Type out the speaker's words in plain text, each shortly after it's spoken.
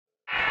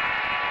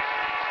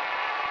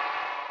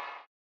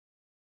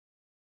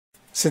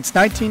Since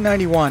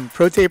 1991,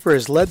 ProTaper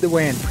has led the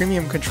way in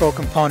premium control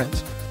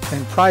components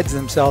and prides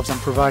themselves on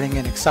providing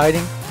an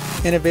exciting,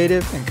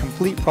 innovative, and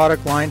complete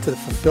product line to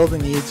fulfill the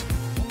needs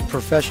of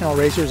professional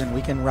racers and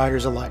weekend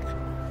riders alike.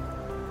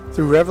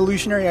 Through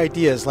revolutionary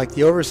ideas like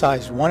the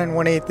oversized 1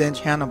 1/8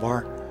 inch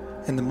handlebar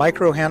and the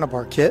micro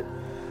handlebar kit,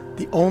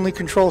 the only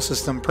control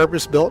system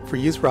purpose-built for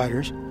youth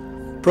riders,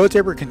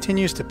 ProTaper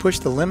continues to push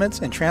the limits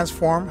and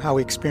transform how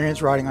we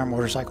experience riding our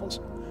motorcycles.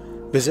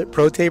 Visit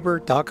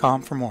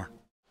ProTaper.com for more.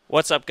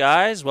 What's up,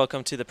 guys?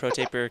 Welcome to the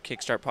ProTaper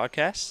Kickstart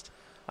podcast.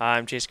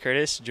 I'm Chase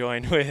Curtis,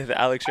 joined with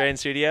Alex Ray in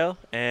studio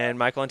and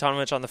Michael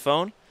Antonovich on the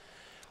phone.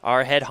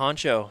 Our head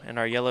honcho and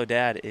our yellow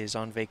dad is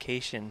on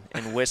vacation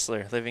in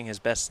Whistler, living his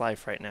best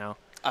life right now.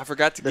 I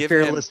forgot to give him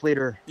the fearless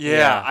leader.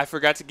 Yeah, I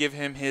forgot to give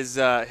him his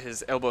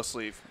elbow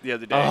sleeve the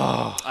other day.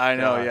 Oh, I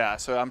know, God. Yeah.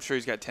 So I'm sure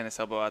he's got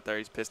tennis elbow out there.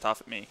 He's pissed off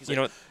at me. He's You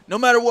like, know, no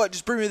matter what,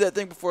 just bring me that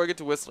thing before I get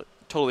to Whistler.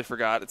 Totally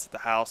forgot. It's at the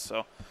house.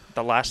 So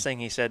the last thing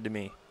he said to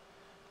me,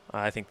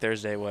 I think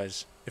Thursday,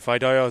 was, "If I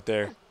die out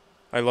there,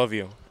 I love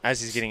you,"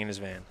 as he's getting in his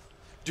van.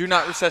 do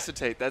not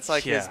resuscitate. That's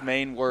like Yeah. his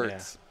main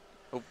words.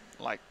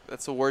 Like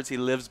that's the words he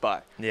lives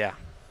by. Yeah.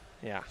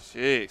 Yeah.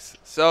 Jeez.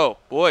 So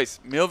boys,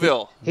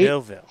 Millville.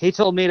 Millville. He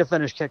told me to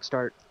finish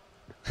Kickstart.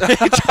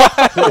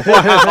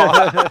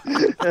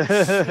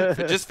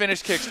 Just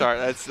finished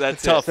Kickstart.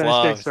 That's Tough it.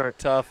 love. Kickstart.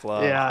 Tough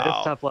love. Yeah,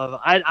 it's tough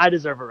love. I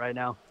deserve it right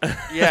now.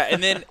 Yeah,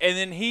 and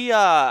then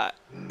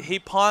he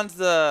pawns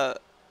the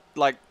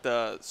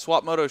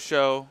Swap Moto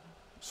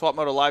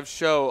live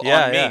show on me.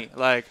 Yeah.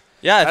 Like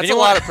Yeah, if that's anyone-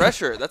 a lot of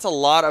pressure. That's a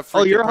lot of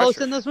freaking You're pressure.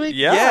 hosting this week?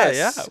 Yeah,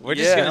 Yes. yeah. We're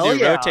just Yeah. going to Oh, do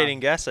yeah. rotating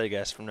guests, I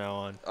guess, from now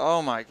on.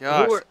 Oh my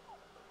gosh.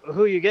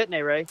 Who you getting,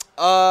 A-Ray?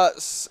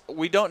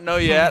 We don't know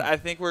yet. I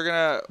think we're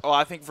gonna. Oh,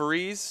 I think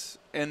Varize,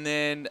 and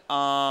then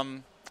I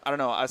don't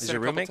know. I sent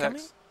your a couple roommate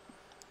texts.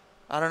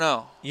 I don't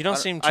know. You don't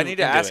seem I too need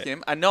to into ask it.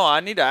 him. I know. I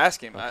need to ask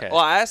him. Okay.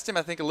 I asked him.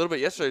 I think a little bit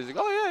yesterday. He's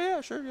like, "Oh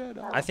yeah, sure, yeah."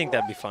 No. I think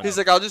that'd be fun. He's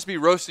like, "I'll just be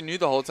roasting you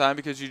the whole time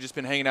because you've just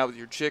been hanging out with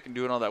your chick and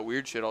doing all that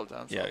weird shit all the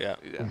time." So, Yeah.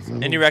 so.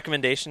 Any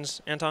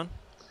recommendations, Anton?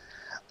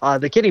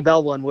 The Kenny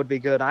Bell one would be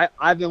good.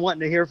 I've been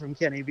wanting to hear from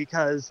Kenny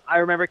because I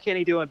remember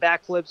Kenny doing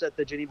backflips at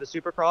the Geneva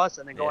Supercross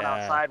and then going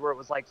Yeah. outside where it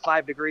was like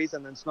 5 degrees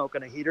and then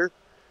smoking a heater.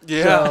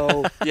 Yeah.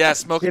 So, Yeah,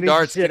 smoking Kenny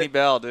darts, did Kenny it.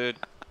 Bell, dude.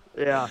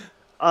 yeah.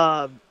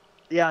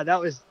 Yeah, that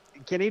was –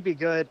 Kenny be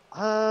good.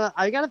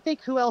 I got to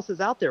think who else is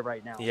out there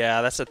right now.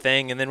 Yeah, that's the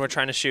thing. And then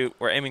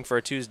we're aiming for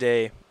a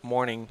Tuesday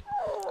morning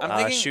I'm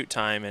thinking. shoot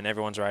time, and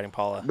everyone's riding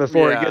Paula.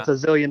 Before Yeah. it gets a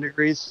zillion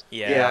degrees.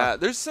 Yeah,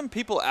 there's some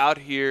people out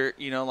here,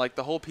 like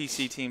the whole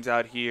PC team's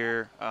out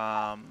here.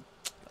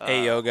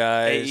 AEO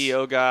guys.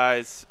 AEO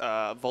guys.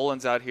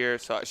 Volan's out here,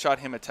 so I shot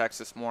him a text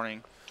this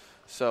morning.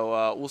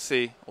 So we'll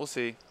see.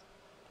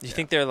 Do you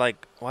think they're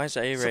like, why is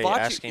A-Ray Sabachi-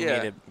 asking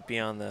yeah. me to be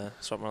on the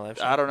Swap More Live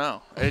show? I don't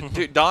know.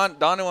 Dude, Don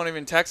won't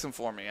even text him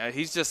for me.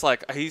 He's just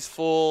like he's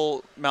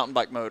full mountain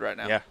bike mode right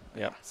now.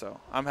 Yeah. So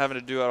I'm having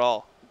to do it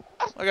all.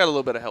 I got a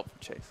little bit of help from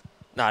Chase.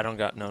 No, I don't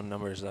got no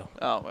numbers, though.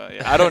 Oh well,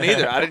 yeah. I don't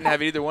either. I didn't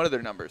have either one of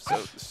their numbers.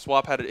 So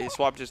Swap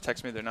just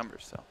texted me their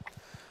numbers. So,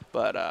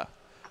 but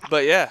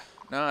yeah,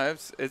 no,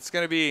 it's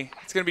gonna be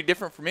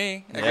different for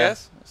me, I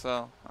guess.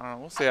 So I don't know.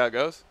 We'll see how it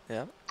goes.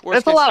 Yeah.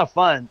 It's a lot of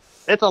fun.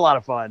 It's a lot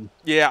of fun.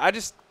 Yeah,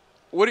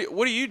 what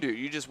do you do?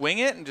 You just wing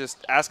it and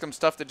just ask them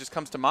stuff that just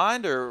comes to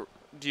mind, or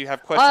do you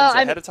have questions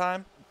ahead of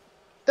time?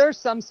 There's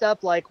some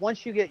stuff like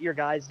once you get your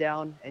guys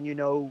down and you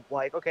know,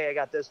 like, okay, I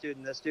got this dude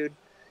and this dude,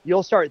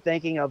 you'll start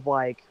thinking of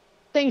like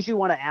things you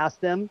want to ask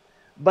them,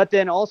 but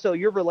then also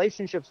your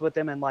relationships with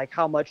them and like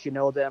how much you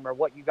know them or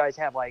what you guys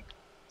have like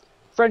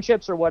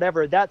friendships or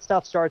whatever, that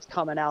stuff starts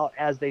coming out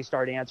as they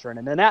start answering.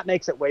 And then that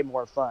makes it way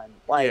more fun.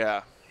 Like,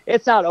 Yeah.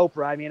 It's not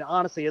Oprah. I mean,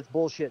 honestly, it's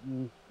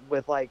bullshitting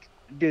with like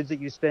dudes that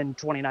you spend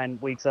 29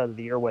 weeks out of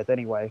the year with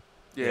anyway.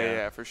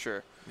 Yeah, for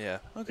sure. Yeah.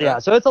 Okay. Yeah,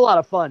 so it's a lot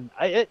of fun.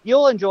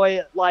 You'll enjoy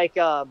it. Like,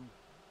 and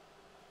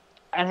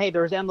hey,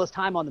 there's endless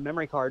time on the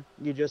memory card.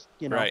 You just,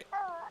 Right.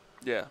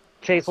 Yeah.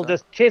 Chase will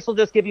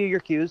just give you your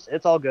cues.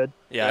 It's all good.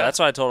 Yeah, Yeah. that's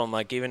why I told him,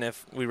 like, even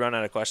if we run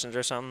out of questions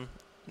or something,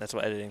 that's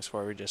what editing's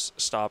for. We just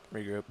stop,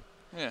 regroup.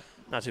 Yeah.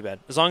 Not too bad.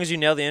 As long as you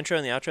nail the intro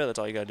and the outro, that's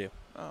all you got to do.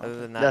 Oh, Other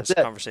than that, That's it's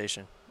it.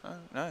 conversation. oh,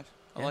 nice.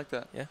 I Yeah. like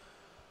that. Yeah.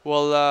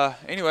 Well,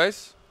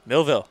 anyways,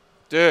 Millville.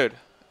 dude,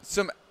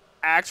 some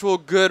actual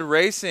good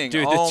racing.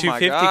 Dude, oh the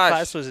 250 my gosh.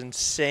 class was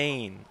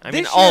insane. I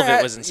mean, This all year of it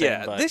had- was insane.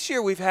 Yeah, but this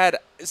year we've had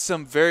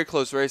some very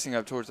close racing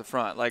up towards the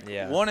front, like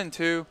Yeah. 1 and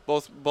 2,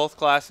 both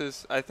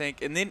classes, I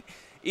think. And then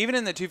even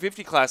in the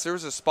 250 class, there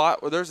was a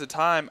spot where there was a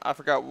time, I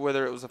forgot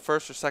whether it was the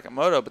first or second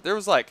moto, but there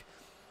was like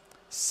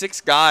 6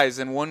 guys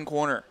in one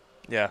corner.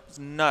 yeah, It was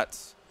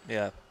nuts.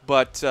 yeah.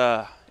 But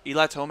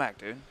Eli Tomac,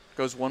 dude,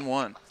 goes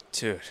 1-1.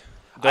 Dude.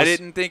 I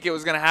didn't think it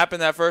was going to happen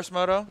that first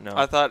moto. No.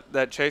 I thought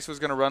that Chase was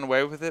going to run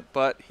away with it,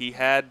 but he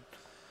had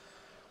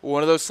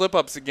one of those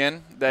slip-ups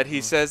again that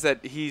he says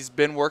that he's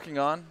been working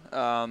on.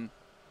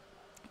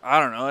 I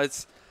don't know.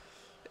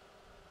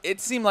 It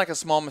seemed like a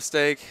small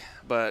mistake,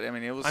 but, I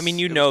mean, it was. I mean,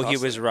 it he costly.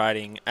 was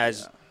riding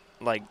as,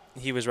 like,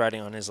 he was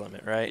riding on his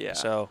limit, right? Yeah.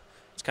 So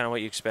It's kind of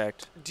what you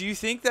expect. Do you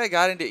think that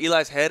got into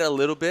Eli's head a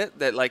little bit,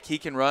 that like he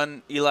can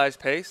run Eli's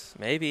pace?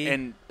 Maybe.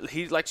 And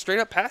he like straight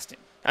up passed him.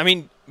 I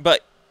mean,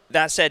 but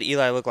that said,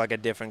 Eli looked like a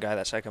different guy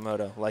that second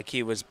moto. Like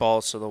he was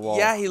balls to the wall.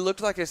 Yeah, he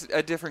looked like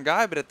a different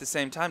guy, but at the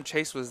same time,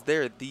 Chase was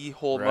there the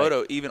whole Right.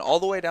 moto, even all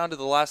the way down to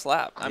the last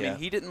lap. I Yeah. mean,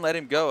 he didn't let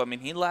him go. I mean,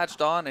 he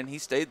latched on and he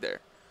stayed there.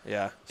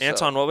 Yeah. So-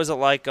 Anton, what was it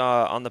like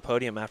on the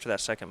podium after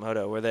that second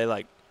moto? Were they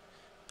like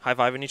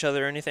high-fiving each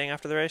other or anything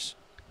after the race?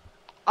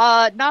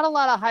 Not a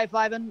lot of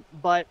high-fiving,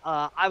 but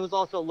I was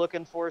also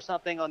looking for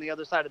something on the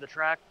other side of the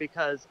track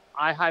because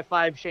I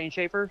high-fived Shane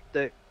Schaefer,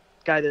 the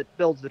guy that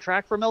builds the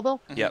track for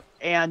Millville. Yep.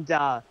 And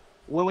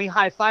when we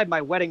high-fived, my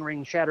wedding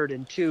ring shattered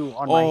in two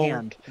on my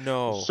hand.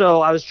 No.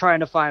 So I was trying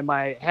to find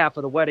my half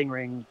of the wedding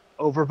ring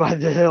over by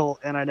the hill,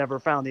 and I never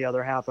found the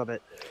other half of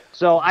it.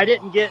 So I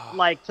didn't get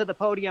like to the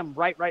podium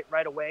right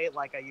away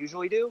like I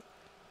usually do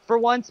for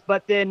once.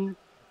 But then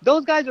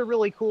those guys are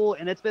really cool,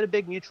 and it's been a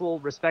big mutual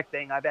respect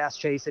thing. I've asked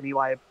Chase and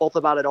Eli both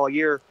about it all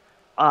year.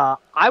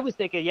 I was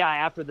thinking,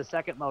 after the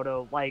second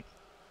moto, like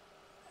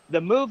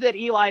the move that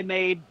Eli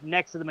made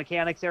next to the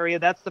mechanics area,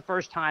 that's the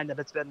first time that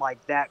it's been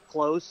like that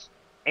close.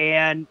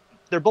 And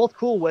they're both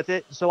cool with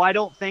it. So I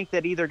don't think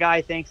that either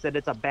guy thinks that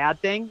it's a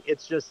bad thing.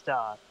 It's just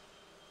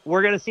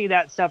we're going to see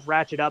that stuff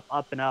ratchet up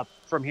and up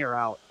from here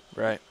out.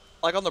 Right.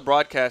 Like on the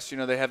broadcast,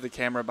 they have the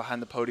camera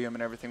behind the podium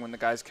and everything when the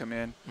guys come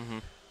in. Mm-hmm.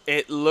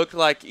 It looked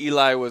like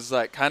Eli was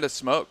like kind of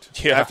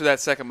smoked after that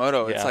second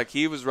moto. It's Yeah. like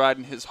he was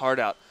riding his heart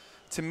out.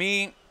 To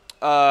me,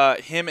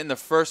 him in the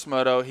first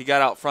moto, he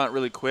got out front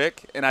really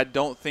quick, and I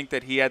don't think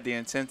that he had the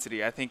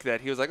intensity. I think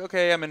that he was like,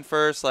 okay, I'm in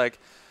first, like,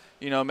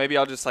 maybe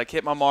I'll just like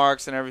hit my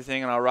marks and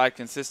everything, and I'll ride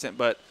consistent.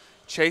 But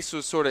Chase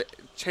sort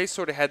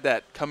of had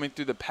that coming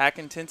through the pack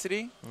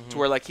intensity to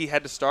where like he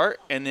had to start,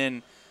 and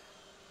then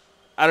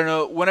I don't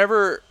know.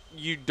 Whenever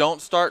you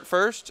don't start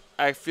first,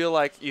 I feel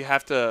like you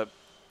have to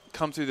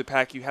come through the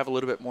pack. You have a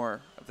little bit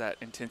more of that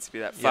intensity,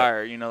 that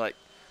fire. Like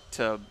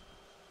to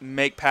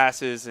make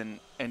passes and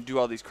do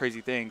all these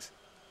crazy things.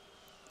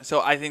 So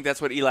I think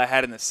that's what Eli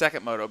had in the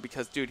second moto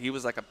because, dude, he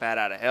was like a bat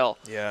out of hell.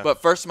 Yeah. But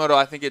first moto,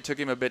 I think it took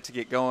him a bit to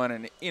get going.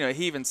 And,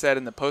 he even said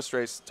in the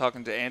post-race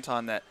talking to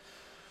Anton that,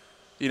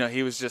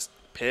 he was just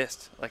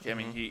pissed. Like, I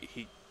mean,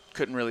 he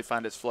couldn't really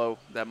find his flow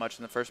that much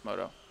in the first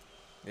moto.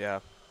 Yeah.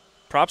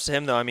 Props to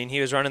him, though. I mean,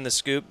 he was running the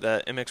Scoop,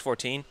 the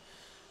MX-14,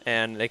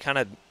 and they kind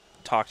of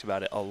talked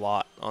about it a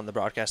lot on the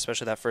broadcast,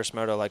 especially that first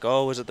moto. Like,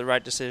 oh, was it the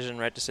right decision?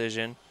 Right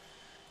decision.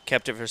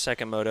 Kept it for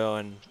second moto,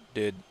 and,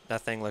 dude,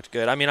 that thing looked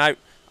good. I mean, I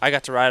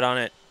got to ride on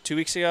it 2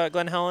 weeks ago at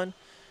Glen Helen,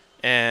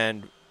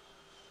 and,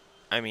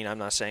 I mean, I'm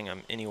not saying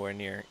I'm anywhere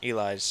near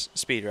Eli's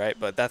speed, right?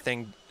 But that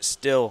thing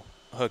still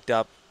hooked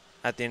up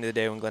at the end of the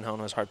day when Glen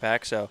Helen was hard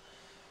packed. So,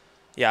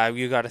 yeah,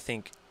 you got to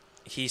think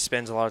he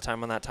spends a lot of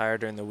time on that tire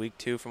during the week,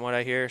 too, from what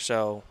I hear.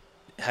 So,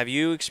 have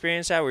you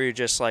experienced that where you're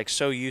just, like,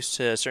 so used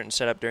to a certain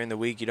setup during the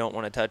week you don't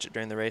want to touch it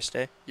during the race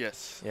day?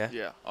 Yes. Yeah?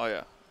 Yeah. Oh,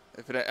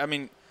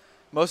 yeah.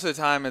 Most of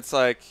the time it's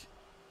like,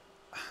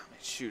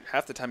 shoot,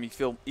 half the time you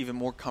feel even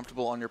more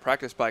comfortable on your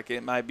practice bike.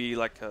 It might be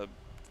like a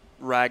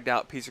ragged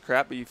out piece of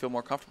crap, but you feel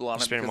more comfortable on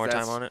it. Spend because more time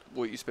that's on it?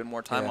 What you spend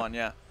more time Yeah. on,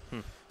 yeah.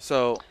 Hmm.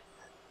 So,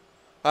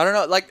 I don't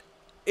know. Like,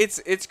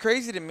 it's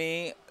crazy to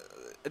me.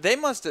 They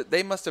must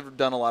have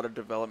done a lot of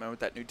development with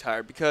that new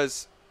tire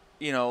because,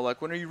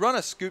 like when you run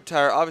a Scoop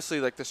tire,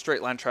 obviously like the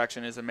straight line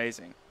traction is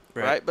amazing,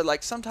 right? But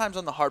like sometimes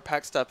on the hard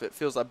pack stuff, it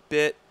feels a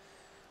bit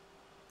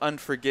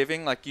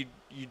unforgiving. Like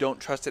you don't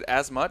trust it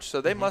as much.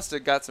 So they must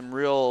have got some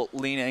real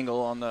lean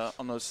angle on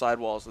those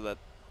sidewalls of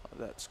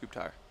that Scoop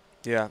tire.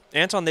 Yeah.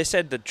 Anton, they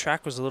said the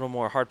track was a little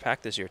more hard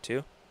packed this year,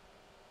 too.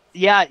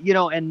 Yeah,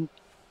 and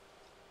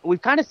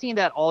we've kind of seen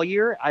that all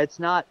year. It's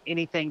not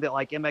anything that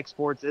like MX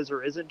Sports is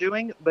or isn't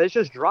doing, but it's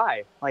just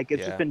dry. Like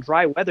it's just been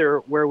dry weather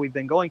where we've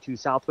been going to.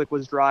 Southwick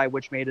was dry,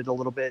 which made it a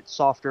little bit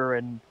softer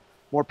and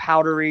more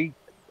powdery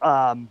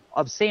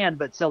of sand,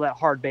 but still that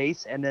hard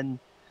base. And then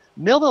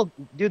Millville,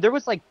 dude, there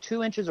was like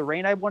 2 inches of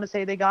rain. I want to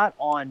say they got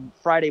on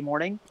Friday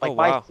morning. Like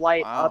my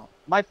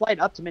flight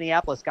up to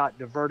Minneapolis got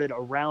diverted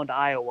around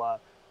Iowa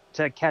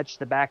to catch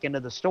the back end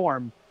of the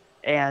storm.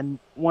 And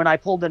when I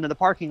pulled into the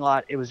parking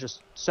lot, it was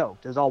just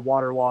soaked. It was all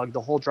waterlogged.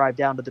 The whole drive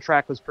down to the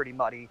track was pretty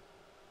muddy.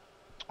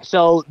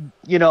 So,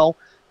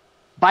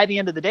 by the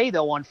end of the day,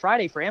 though, on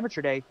Friday for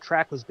amateur day,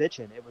 track was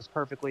bitching. It was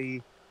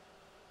perfectly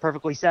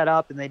set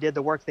up, and they did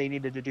the work they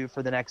needed to do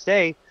for the next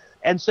day.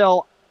 And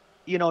so,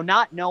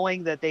 not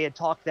knowing that they had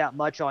talked that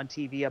much on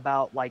TV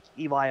about, like,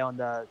 Eli on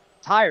the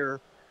tire,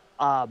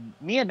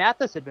 me and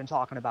Mathis had been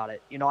talking about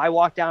it. I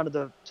walked down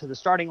to the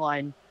starting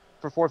line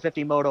for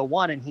 450 Moto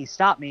 1, and he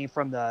stopped me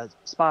from the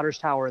spotter's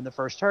tower in the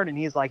first turn, and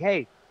he's like,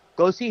 hey,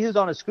 go see who's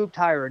on a Scoop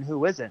tire and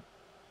who isn't.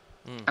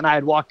 And I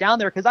had walked down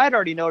there because I had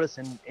already noticed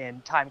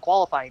in time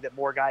qualifying that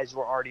more guys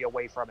were already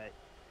away from it.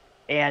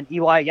 And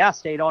Eli,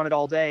 stayed on it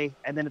all day.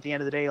 And then at the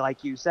end of the day,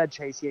 like you said,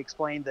 Chase, he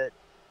explained that,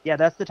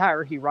 that's the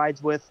tire he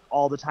rides with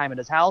all the time at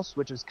his house,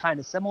 which is kind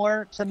of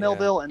similar to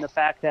Millville, and the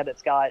fact that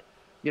it's got,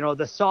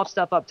 the soft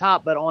stuff up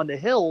top, but on the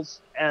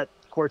hills at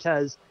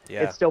Cortez,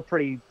 it's still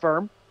pretty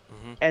firm.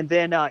 And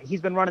then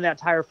he's been running that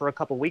tire for a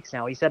couple weeks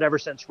now. He said ever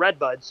since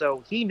Redbud,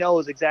 so he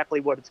knows exactly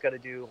what it's going to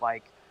do.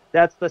 Like,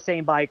 that's the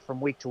same bike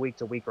from week to week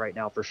to week right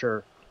now for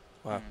sure.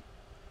 Wow.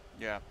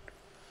 Yeah.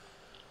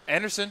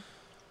 Anderson.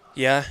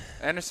 Yeah.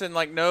 Anderson,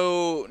 like,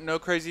 no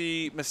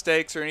crazy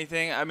mistakes or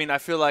anything. I mean, I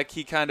feel like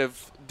he kind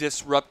of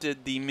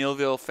disrupted the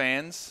Millville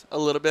fans a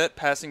little bit,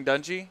 passing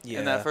Dungey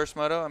in that first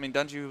moto. I mean,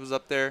 Dungey was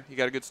up there. He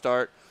got a good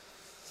start.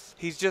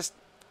 He's just,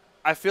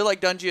 I feel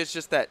like Dungey is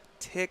just that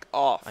tick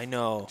off. I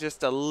know.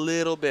 Just a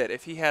little bit.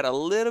 If he had a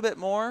little bit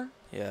more,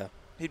 yeah,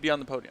 he'd be on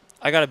the podium.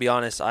 I got to be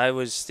honest. I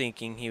was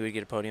thinking he would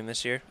get a podium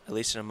this year, at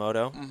least in a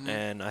moto. Mm-hmm.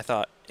 And I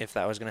thought if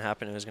that was going to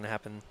happen, it was going to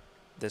happen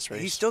this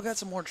race. He's still got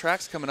some more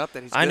tracks coming up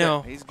that he's good I know.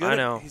 at. He's good I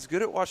know. He's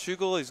good at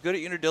Washougal. He's good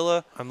at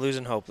Unadilla. I'm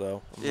losing hope,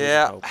 though.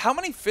 Yeah. How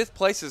many fifth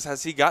places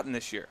has he gotten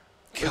this year?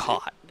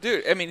 God.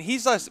 Dude, I mean,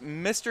 he's like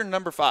Mr.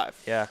 Number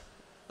 5. Yeah.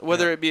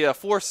 Whether it be a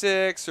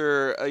 4.6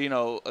 or a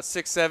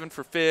 6.7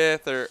 for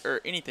fifth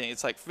or anything,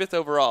 it's like fifth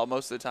overall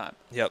most of the time.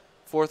 Yep.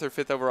 Fourth or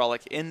fifth overall,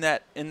 like in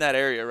that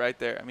area right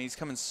there. I mean, he's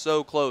coming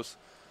so close.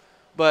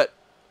 But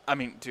I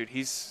mean, dude,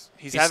 he's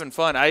having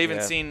fun. I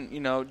even seen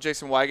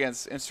Jason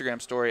Wygant's Instagram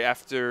story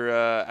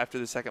after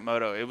the second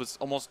moto. It was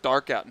almost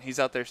dark out, and he's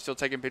out there still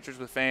taking pictures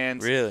with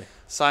fans, Really?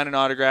 signing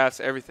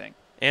autographs, everything.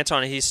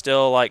 Anton, he's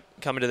still like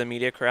coming to the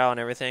media corral and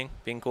everything,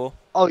 being cool.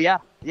 Oh yeah.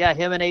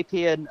 Him and AP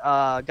and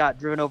got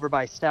driven over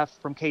by Steph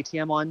from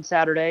KTM on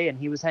Saturday, and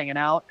he was hanging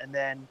out. And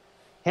then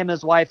him,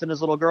 his wife, and his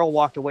little girl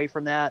walked away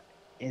from that.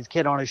 His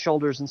kid on his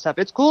shoulders and stuff.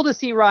 It's cool to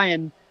see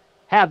Ryan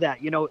have that.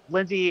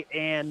 Lindsay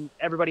and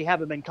everybody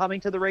haven't been coming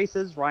to the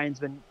races. Ryan's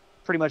been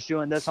pretty much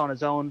doing this on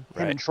his own.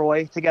 Him and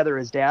Troy together,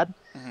 his dad.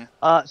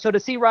 Mm-hmm. So to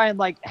see Ryan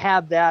like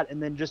have that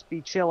and then just be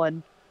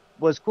chilling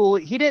was cool.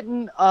 He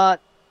didn't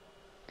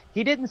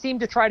seem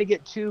to try to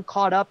get too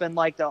caught up in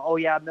like the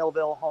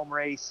Millville home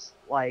race,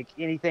 like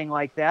anything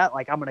like that.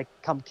 Like, I'm gonna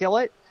come kill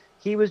it.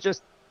 He was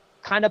just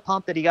kind of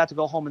pumped that he got to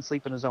go home and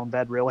sleep in his own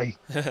bed, really.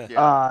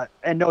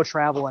 And no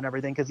travel and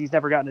everything, because he's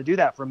never gotten to do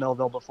that for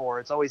Millville before.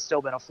 It's always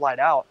still been a flight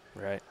out.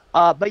 Right.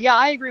 But yeah,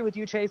 I agree with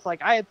you, Chase.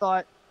 Like, I had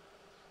thought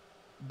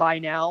by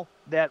now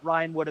that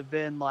Ryan would have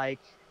been like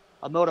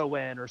a moto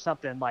win or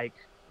something, like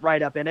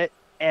right up in it.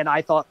 And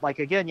I thought, like,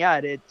 again,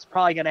 it's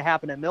probably going to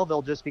happen at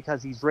Millville just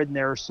because he's ridden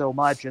there so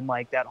much and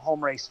like that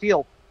home race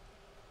feel.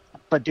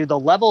 But dude, the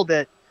level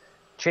that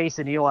Chase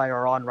and Eli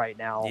are on right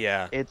now,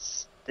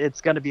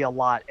 it's going to be a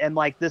lot. And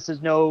like, this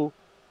is no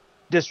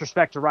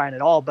disrespect to Ryan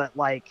at all, but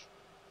like,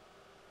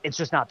 it's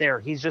just not there.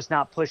 He's just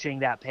not pushing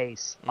that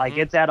pace. Mm-hmm. Like,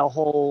 it's at a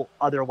whole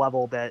other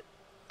level that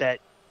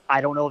I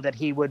don't know that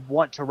he would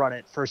want to run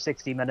it for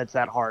 60 minutes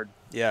that hard.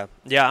 Yeah.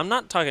 I'm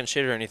not talking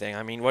shit or anything.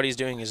 I mean, what he's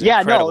doing is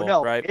incredible.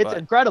 No, right? It's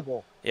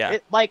incredible. Yeah.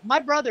 Like, my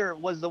brother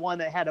was the one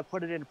that had to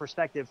put it into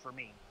perspective for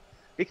me,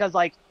 because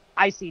like,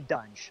 I see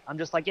Dunge. I'm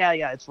just like,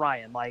 yeah, it's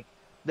Ryan. Like,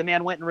 the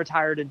man went and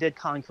retired and did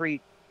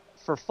concrete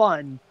for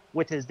fun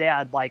with his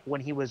dad, like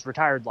when he was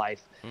retired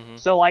life. Mm-hmm.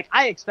 So like,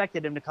 I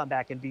expected him to come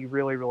back and be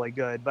really, really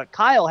good. But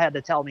Kyle had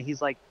to tell me, he's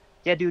like,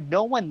 yeah, dude,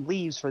 no one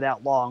leaves for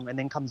that long and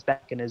then comes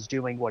back and is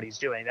doing what he's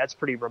doing. That's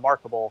pretty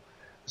remarkable.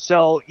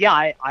 So yeah,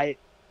 I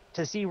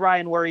to see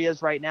Ryan where he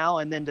is right now,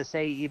 and then to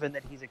say even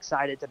that he's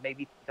excited to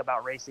maybe think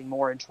about racing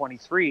more in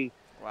 23,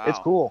 wow. It's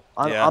cool.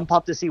 I'm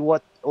pumped to see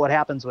what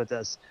happens with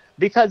this,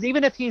 because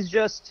even if he's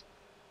just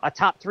a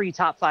top 3,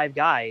 top 5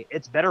 guy,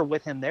 it's better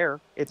with him there.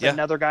 It's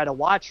another guy to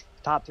watch,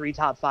 top 3,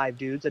 top 5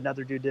 dudes,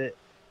 another dude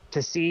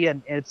to see,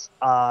 and it's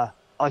a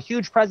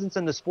huge presence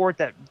in the sport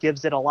that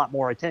gives it a lot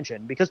more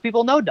attention because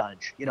people know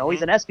Dunge. Mm-hmm.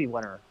 He's an ESPY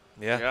winner.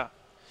 Yeah.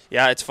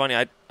 It's funny.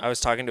 I was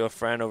talking to a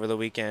friend over the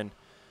weekend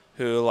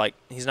who, like,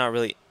 he's not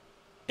really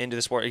into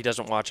the sport. He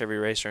doesn't watch every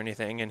race or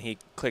anything, and he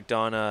clicked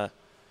on I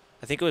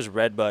think it was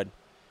Redbud,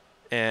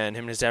 and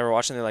him and his dad were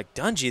watching. They're like,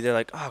 Dungey. They're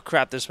like, oh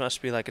crap, this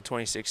must be like a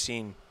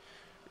 2016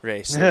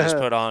 race they just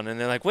put on. And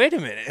they're like, wait a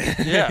minute.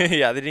 Yeah. They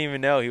didn't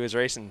even know he was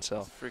racing.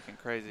 So it's freaking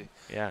crazy.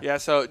 Yeah.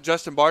 So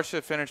Justin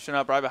Barcia finishing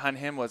up right behind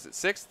him. Was it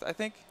 6th, I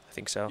think? I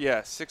think so.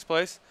 Yeah, 6th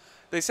place.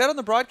 They said on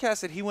the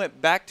broadcast that he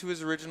went back to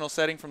his original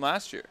setting from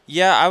last year.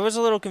 Yeah, I was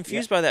a little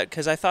confused by that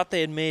because I thought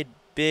they had made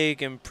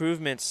big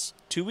improvements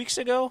 2 weeks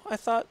ago. I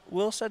thought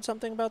Will said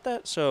something about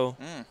that. So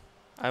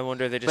I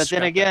wonder they just. But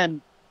then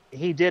again,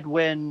 he did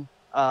win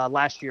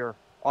last year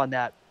on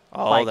that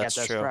bike at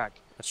this track.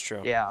 That's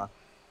true. Yeah.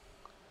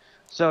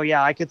 So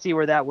yeah, I could see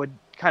where that would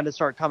kind of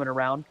start coming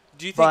around.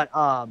 Do you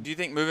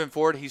think moving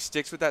forward he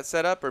sticks with that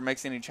setup or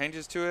makes any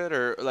changes to it,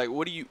 or like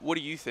what do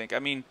you think? I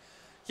mean,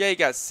 yeah, he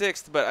got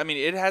 6th, but I mean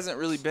it hasn't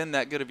really been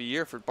that good of a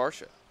year for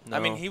Barcia. No. I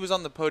mean, he was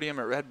on the podium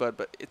at Redbud,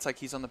 but it's like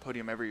he's on the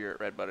podium every year at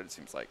Redbud. It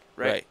seems like,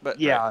 right? But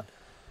yeah,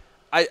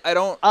 I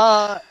don't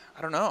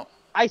know.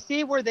 I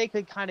see where they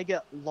could kind of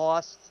get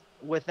lost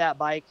with that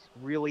bike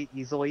really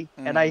easily,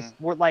 and I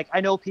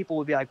know people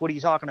would be like, "What are you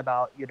talking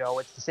about?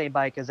 It's the same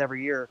bike as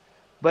every year."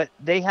 But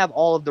they have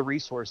all of the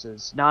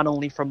resources, not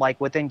only from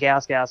like within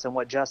Gas and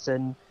what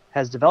Justin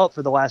has developed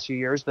for the last few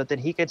years, but then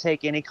he could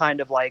take any kind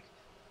of like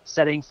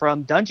setting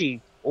from Dungey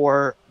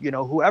or,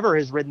 whoever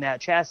has ridden that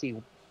chassis,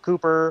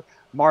 Cooper,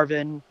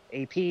 Marvin,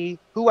 AP,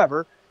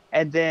 whoever,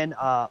 and then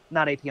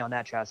not AP on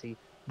that chassis,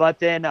 but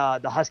then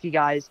the Husky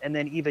guys, and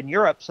then even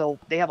Europe. So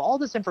they have all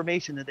this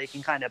information that they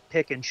can kind of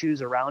pick and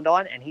choose around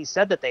on, and he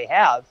said that they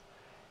have,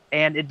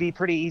 and it'd be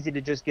pretty easy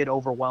to just get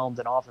overwhelmed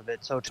and off of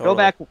it. So to go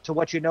back to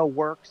what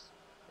works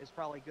is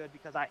probably good,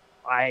 because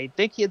I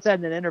think he had said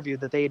in an interview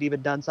that they had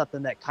even done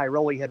something that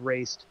Cairoli had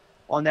raced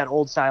on that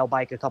old style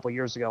bike a couple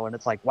years ago, and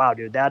it's like, wow,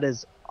 dude, that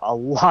is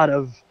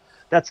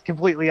that's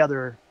completely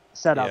other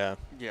setup.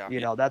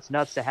 Yeah. That's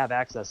nuts to have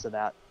access to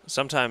that.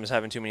 Sometimes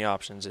having too many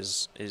options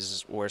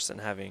is worse than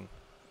having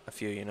a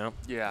few, Yeah.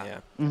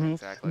 Mm-hmm.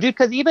 Exactly. Dude,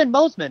 because even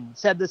Mosman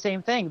said the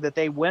same thing, that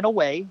they went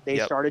away, they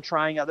Yep. started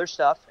trying other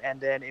stuff, and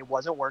then it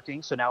wasn't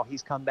working, so now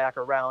he's come back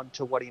around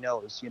to what he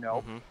knows,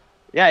 Mm-hmm.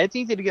 Yeah, it's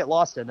easy to get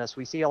lost in this.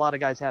 We see a lot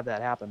of guys have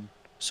that happen.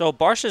 So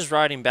Barsha's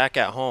riding back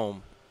at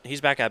home.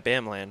 He's back at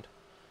Bamland.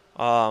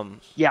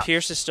 Yeah.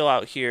 Pierce is still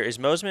out here. Is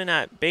Mosman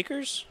at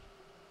Baker's?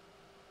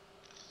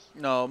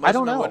 No, I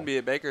don't Mosman know. wouldn't be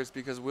at Baker's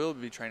because Will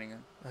would be training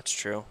him. That's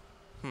true.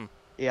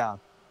 Yeah.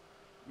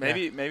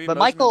 Maybe But Mosman's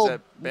Michael-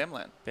 at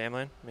Bamland.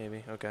 Bamland?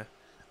 Maybe. Okay.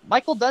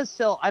 Michael does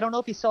still, I don't know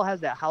if he still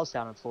has that house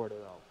down in Florida,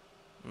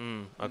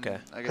 though, Okay. I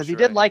guess because he you're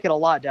did right. like it a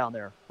lot down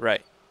there.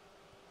 Right.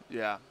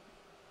 Yeah.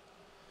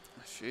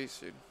 Jeez,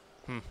 dude.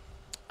 Hmm.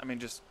 I mean,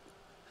 just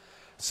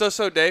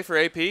so day for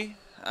AP.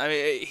 I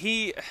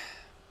mean,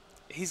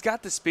 he's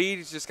got the speed.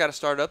 He's just got to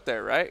start up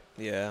there, right?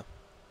 Yeah.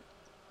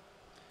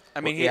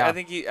 I mean, Yeah. I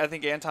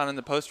think Anton in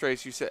the post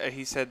race, he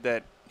said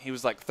that he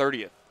was like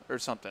 30th or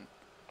something.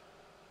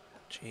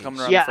 Jeez.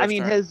 Coming around Yeah, the I first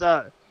mean,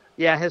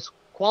 turn. his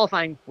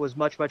qualifying was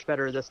much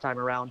better this time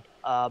around.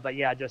 But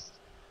yeah, just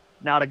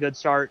not a good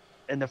start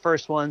in the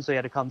first one, so he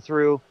had to come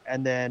through,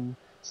 and then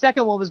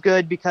second one was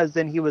good because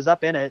then he was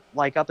up in it,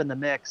 like up in the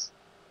mix.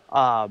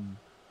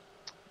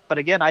 But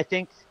again, I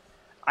think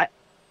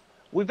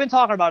we've been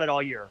talking about it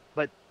all year,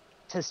 but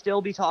to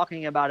still be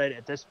talking about it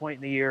at this point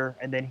in the year,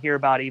 and then hear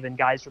about even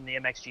guys from the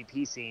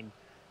MXGP scene,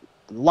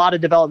 a lot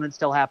of development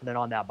still happening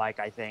on that bike.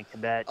 I think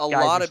that A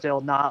guys lot are of- still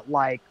not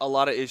like A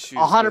lot of issues.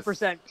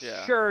 100%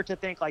 yeah. sure to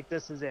think like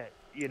this is it.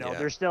 Yeah.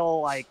 They're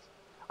still like,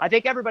 I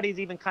think everybody's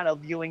even kind of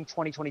viewing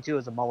 2022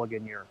 as a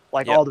mulligan year,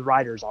 like Yep. all the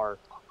riders are.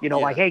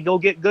 Like, hey, go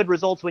get good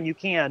results when you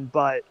can,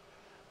 but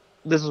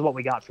this is what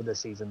we got for this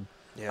season.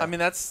 Yeah. I mean,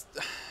 that's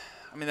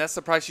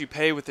the price you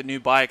pay with the new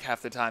bike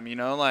half the time,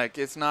 Like,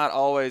 it's not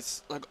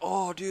always like,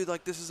 oh, dude,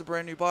 like, this is a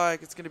brand new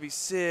bike. It's going to be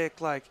sick.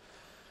 Like,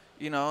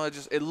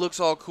 it looks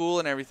all cool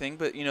and everything,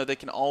 but, they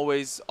can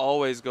always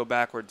go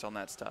backwards on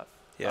that stuff.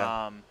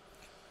 Yeah.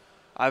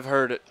 I've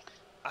heard it.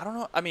 I don't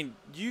know. I mean,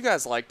 you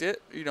guys liked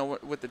it,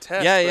 with the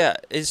test. Yeah, but- yeah.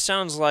 It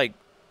sounds like,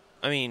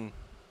 I mean,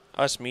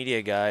 us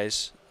media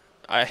guys,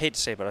 I hate to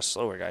say it, but us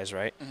slower guys,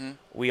 right? Mhm.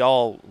 We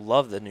all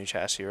love the new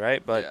chassis,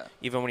 right? But Yeah.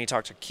 even when you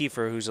talk to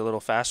Kiefer, who's a little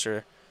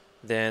faster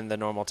than the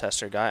normal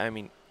tester guy, I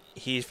mean,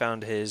 he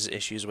found his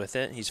issues with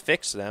it. He's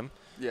fixed them.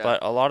 Yeah.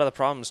 But a lot of the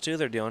problems, too,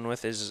 they're dealing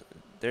with is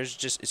it's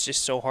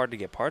just so hard to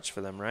get parts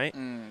for them, right?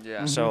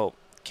 Yeah. Mhm. So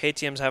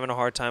KTM's having a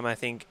hard time, I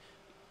think.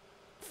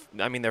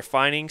 I mean, they're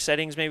finding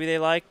settings maybe they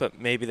like, but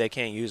maybe they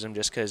can't use them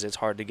just because it's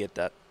hard to get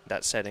that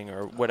setting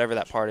or whatever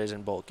that part is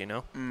in bulk, Got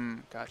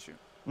you.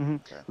 Mm-hmm.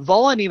 Okay.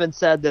 Volin even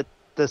said that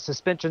the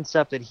suspension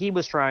stuff that he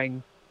was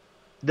trying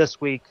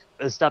this week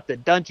is stuff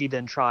that Dungey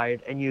then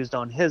tried and used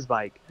on his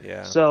bike.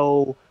 Yeah.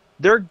 So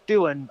they're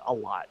doing a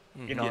lot.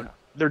 Mhm. Yeah.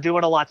 They're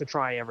doing a lot to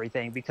try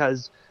everything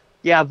because,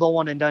 yeah,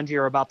 Volin and Dungey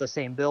are about the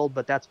same build,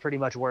 but that's pretty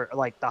much where,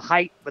 like, the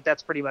height, but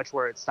that's pretty much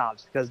where it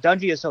stops because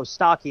Dungey is so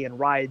stocky and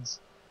rides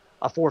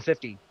a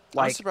 450.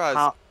 Like,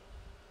 surprised.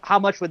 how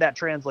much would that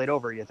translate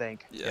over, you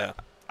think? Yeah.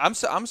 I'm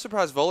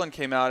surprised Volan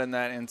came out in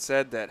that and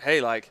said that,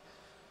 hey, like,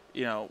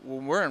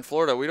 when we're in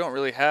Florida, we don't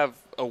really have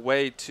a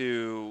way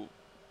to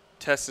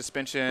test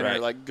suspension or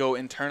Right. like go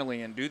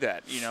internally and do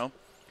that.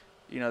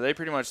 They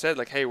pretty much said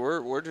like, hey,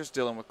 we're just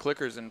dealing with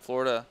clickers in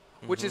Florida,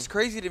 which is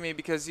crazy to me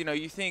because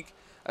you think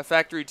a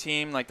factory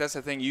team, like, that's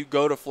the thing. You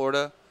go to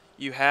Florida,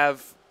 you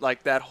have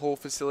like that whole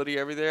facility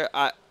over there.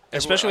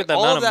 Especially with the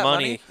all amount of that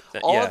money.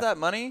 all yeah. of that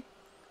money.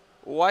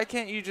 Why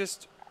can't you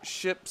just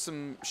ship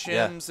some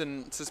shims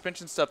and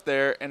suspension stuff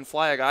there and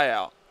fly a guy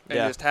out and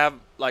Yeah. just have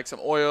like some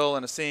oil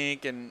and a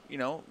sink and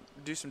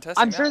do some testing?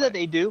 I'm sure that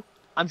way? they do.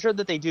 I'm sure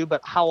that they do, but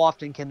how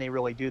often can they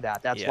really do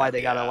that? That's Yeah. why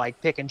they got to Yeah. like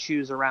pick and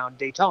choose around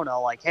Daytona.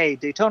 Like, hey,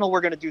 Daytona,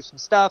 we're going to do some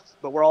stuff,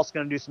 but we're also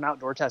going to do some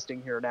outdoor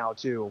testing here now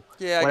too.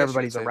 Yeah, I when guess you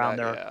everybody's could say around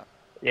that, there.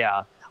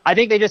 Yeah. I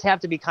think they just have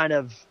to be kind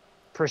of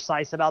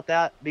precise about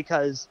that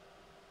because,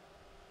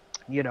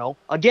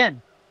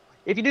 again,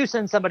 if you do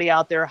send somebody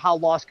out there, how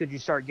lost could you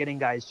start getting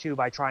guys too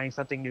by trying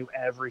something new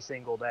every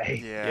single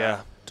day? Yeah.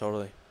 Yeah,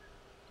 totally.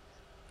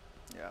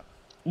 Yeah.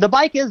 The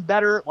bike is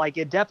better. Like,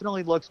 it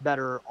definitely looks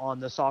better on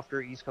the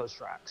softer East Coast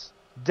tracks.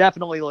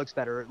 Definitely looks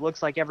better. It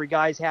looks like every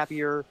guy's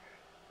happier,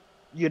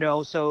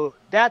 so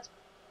that's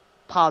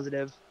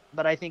positive.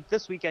 But I think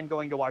this weekend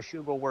going to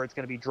Washougal, where it's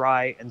going to be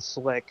dry and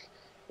slick,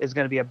 is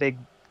going to be a big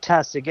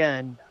test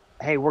again.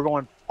 Hey, we're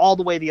going all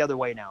the way the other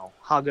way now.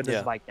 How good is Yeah.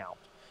 the bike now?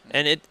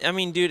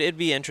 And dude, it'd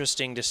be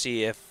interesting to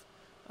see if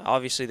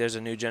obviously there's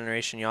a new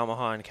generation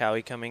Yamaha and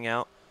Cowie coming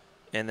out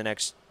in the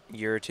next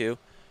year or two,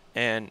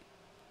 and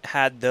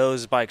had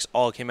those bikes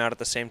all came out at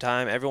the same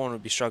time, everyone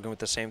would be struggling with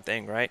the same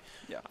thing, right?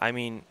 Yeah. I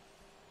mean,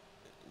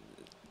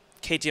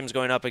 KTM's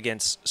going up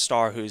against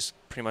Star, who's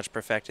pretty much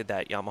perfected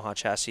that Yamaha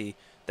chassis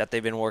that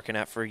they've been working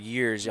at for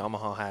years.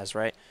 Yamaha has,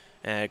 right?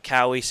 And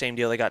Cowie, same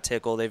deal. They got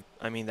Tickle.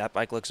 That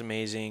bike looks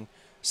amazing.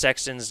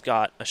 Sexton's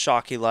got a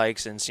shock he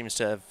likes and seems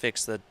to have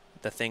fixed the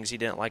things he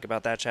didn't like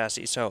about that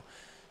chassis. So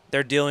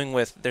they're dealing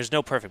with. There's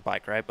no perfect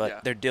bike, right?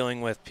 But they're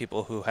dealing with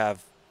people who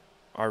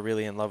are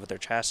really in love with their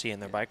chassis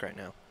and their bike right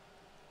now.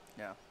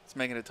 Yeah, it's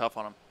making it tough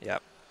on them.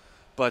 Yep.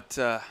 But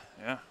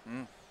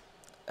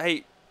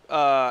Hey,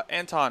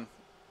 Anton,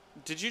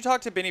 did you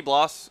talk to Benny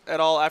Bloss at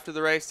all after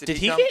the race? Did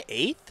he get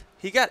 8th?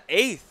 He got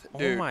 8th,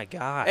 dude. Oh my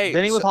god. Hey,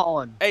 Benny was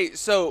hauling. Hey,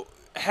 so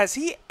has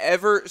he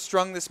ever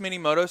strung this many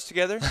motos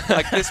together?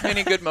 Like this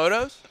many good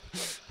motos?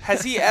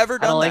 Has he ever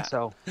done that? I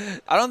don't think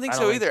so. I don't think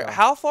so either. so.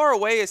 How far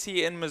away is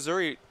he in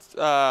Missouri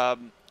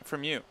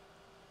from you?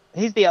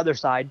 He's the other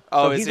side.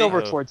 Oh, so is he's he?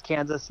 over Oh. towards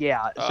Kansas.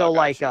 Yeah. Oh, So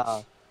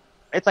gotcha.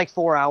 it's like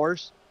 4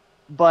 hours,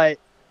 but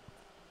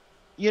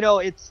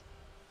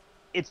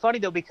it's funny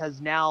though because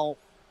now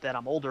that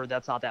I'm older,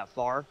 that's not that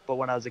far. But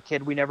when I was a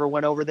kid, we never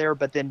went over there.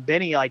 But then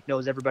Benny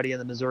knows everybody in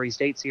the Missouri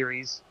State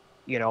Series,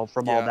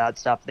 from all that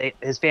stuff.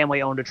 His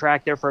family owned a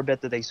track there for a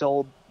bit that they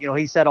sold.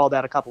 He said all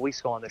that a couple weeks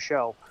ago on the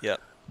show. Yep.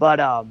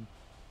 But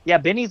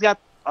Benny's got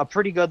a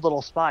pretty good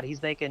little spot.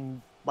 He's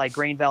making like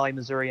Grain Valley,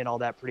 Missouri, and all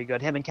that pretty good.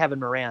 Him and Kevin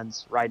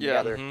Moran's riding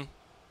together. Mhm.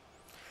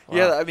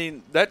 Yeah, Wow. I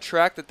mean, that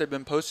track that they've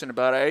been posting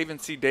about, I even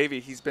see Davey.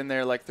 He's been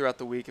there like throughout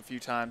the week a few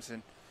times,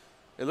 and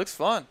it looks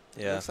fun.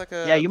 Yeah. It looks like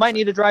Yeah, you might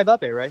need to drive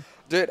up it, right?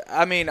 Dude,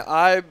 I mean,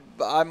 I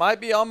might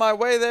be on my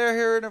way there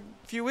here in a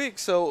few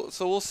weeks, so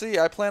we'll see.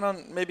 I plan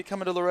on maybe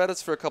coming to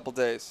Loretta's for a couple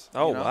days.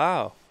 Oh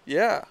wow.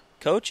 Yeah.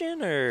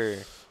 Coaching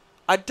or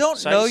I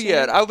don't know Sightseeing?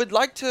 yet. I would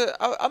like to.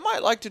 I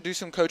might like to do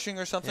some coaching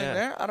or something Yeah.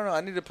 there. I don't know.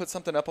 I need to put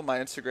something up on my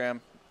Instagram.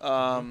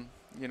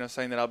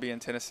 Saying that I'll be in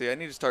Tennessee. I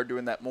need to start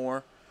doing that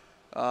more.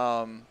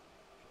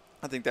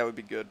 I think that would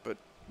be good. But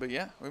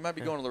yeah, we might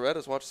be going to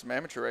Loretta's, watch some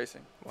amateur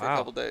racing for a Wow.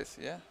 couple days.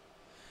 Yeah.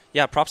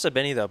 Yeah, props to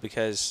Benny though,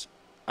 because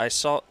I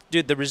saw,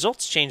 dude, the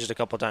results changed a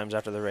couple times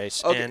after the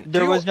race, Okay. and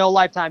There was no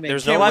live timing.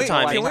 There's Can no we- live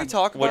timing, Can we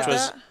talk about which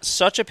was that?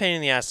 such a pain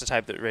in the ass to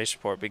type the race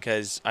report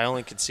because I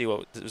only could see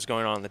what was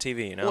going on the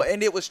TV, you know? Well,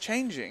 and it was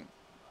changing.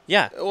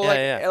 Yeah, Well,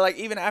 like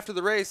even after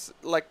the race,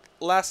 like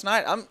last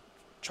night, I'm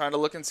trying to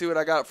look and see what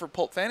I got for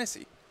Pulp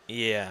Fantasy,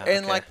 yeah.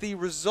 and okay. like the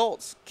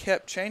results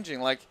kept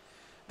changing. Like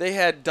they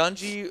had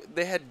Dungey,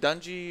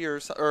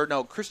 or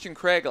no, Christian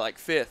Craig like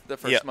 5th the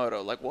first Yep.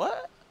 moto. Like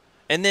what?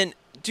 And then,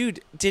 dude,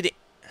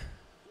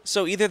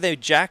 so either they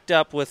jacked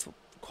up with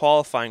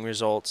qualifying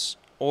results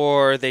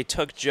or they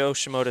took Joe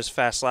Shimoda's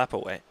fast lap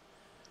away.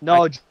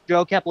 No,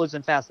 Joe kept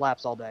losing fast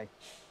laps all day.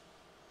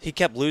 He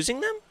kept losing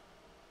them?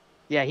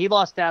 Yeah, he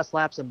lost fast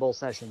laps in both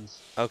sessions.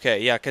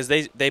 Okay, yeah, because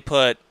they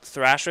put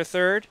Thrasher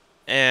third,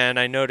 and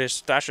I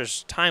noticed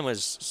Thrasher's time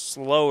was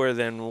slower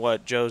than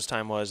what Joe's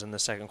time was in the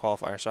second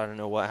qualifier, so I don't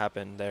know what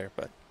happened there.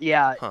 But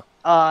Yeah.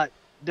 Huh.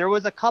 There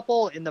was a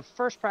couple in the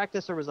first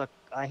practice. There was a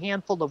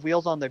handful of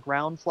wheels on the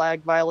ground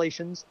flag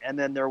violations, and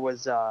then there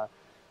was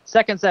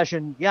second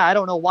session. Yeah, I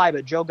don't know why,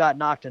 but Joe got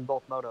knocked in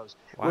both motos,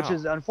 which Wow.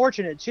 is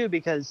unfortunate too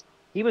because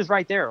he was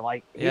right there.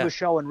 Like he Yeah. was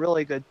showing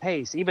really good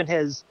pace. Even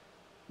his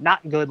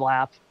not good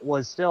lap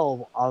was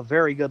still a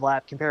very good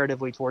lap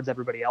comparatively towards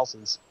everybody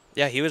else's.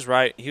 yeah, he was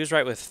right. He was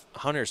right with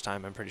Hunter's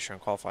time, I'm pretty sure, in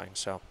qualifying.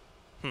 So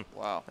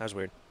Wow. that was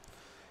weird.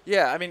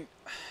 Yeah, I mean,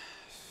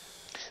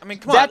 come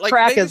That on. Like,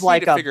 track they is just need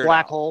like to a figure it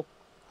black out. hole.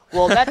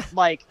 Well, that's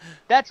like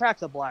that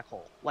track's a black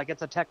hole. Like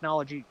it's a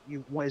technology.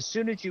 As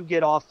soon as you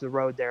get off the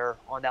road there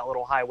on that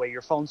little highway,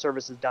 your phone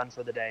service is done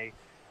for the day.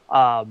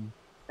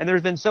 And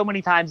there's been so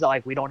many times that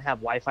like we don't have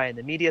Wi-Fi in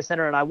the media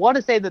center, and I want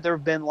to say that there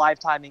have been live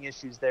timing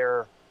issues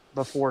there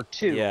before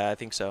too. Yeah, I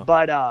think so.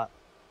 But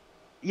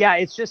yeah,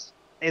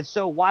 it's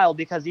so wild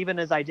because even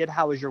as I did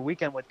How Was Your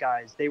Weekend with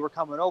guys, they were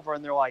coming over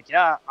and they're like,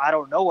 yeah, I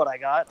don't know what I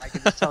got. I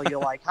can just tell you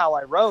like how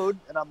I rode.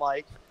 And I'm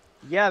like,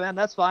 yeah, man,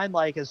 that's fine.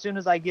 Like as soon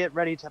as I get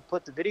ready to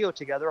put the video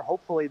together,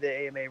 hopefully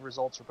the AMA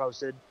results are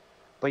posted.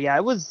 But yeah,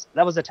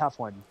 that was a tough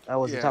one. That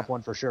was Yeah. a tough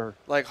one for sure.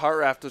 Like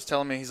Hartraft was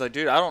telling me, he's like,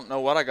 dude, I don't know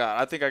what I got.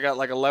 I think I got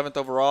like 11th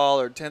overall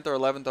or 10th or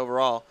 11th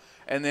overall.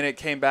 And then it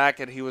came back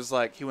and he was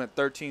like, he went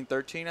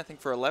 13-13, I think,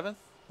 for 11th.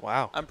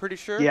 Wow. I'm pretty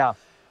sure. Yeah.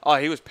 Oh,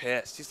 he was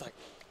pissed. He's like,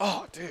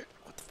 oh, dude,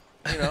 what the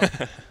fuck? You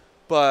know?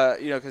 But,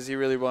 because he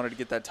really wanted to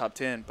get that top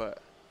 10. But,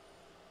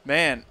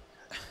 man,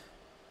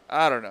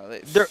 I don't know.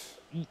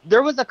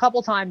 There was a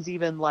couple times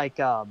even like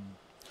as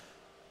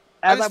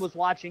I just- was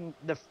watching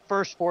the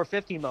first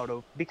 450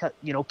 moto because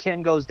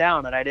Ken goes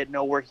down and I didn't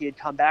know where he had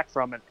come back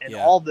from and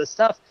Yeah. all this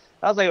stuff.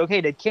 I was like,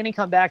 okay, did Kenny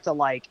come back to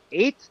like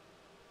 8th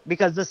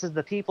because this is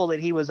the people that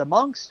he was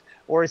amongst,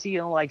 or is he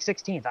in like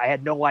 16th? I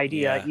had no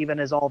idea, Yeah. even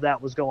as all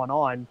that was going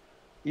on,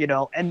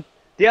 And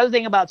the other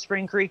thing about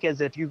Spring Creek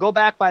is if you go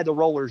back by the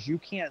rollers, you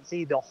can't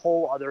see the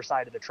whole other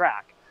side of the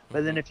track.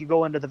 But then if you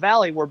go into the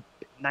valley where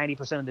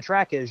 90% of the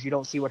track is. You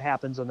don't see what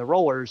happens on the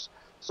rollers.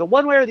 So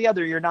one way or the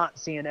other, you're not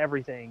seeing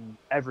everything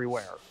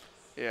everywhere.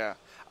 Yeah.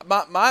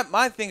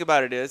 My thing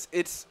about it is,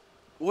 it's,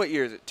 what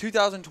year is it?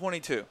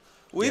 2022.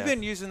 We've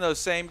been using those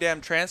same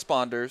damn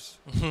transponders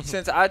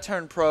since I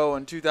turned pro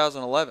in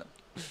 2011.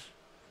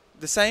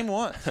 The same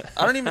ones.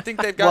 I don't even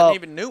think they've gotten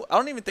even new. I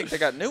don't even think they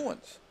got new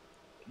ones.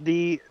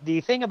 The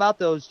thing about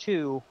those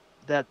two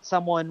that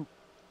someone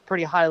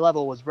pretty high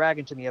level was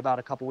bragging to me about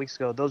a couple weeks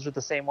ago, those are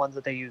the same ones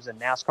that they use in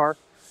NASCAR,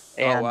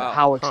 and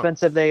how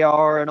expensive they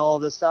are and all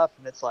this stuff.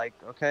 And it's like,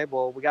 okay,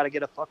 well, we got to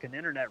get a fucking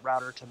internet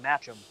router to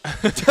match them.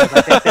 Because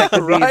I think that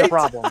could be the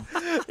problem.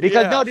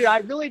 Because no, dude, I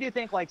really do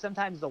think like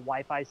sometimes the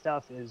Wi-Fi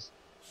stuff is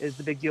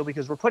the big deal,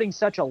 because we're putting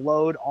such a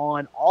load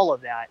on all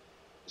of that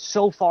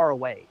so far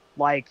away.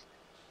 Like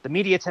the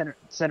media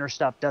center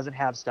stuff doesn't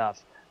have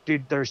stuff.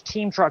 Dude, there's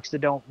team trucks that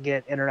don't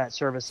get internet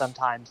service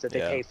sometimes that they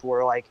pay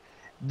for. Like,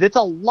 that's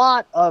a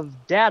lot of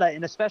data,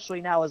 and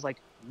especially now as like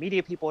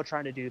media people are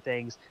trying to do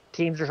things,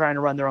 teams are trying to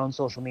run their own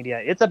social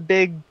media. It's a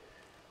big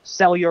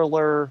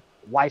cellular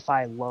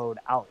Wi-Fi load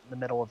out in the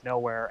middle of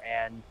nowhere,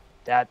 and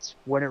that's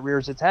when it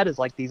rears its head, is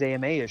like these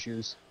AMA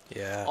issues.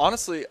 Yeah.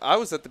 Honestly, I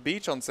was at the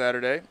beach on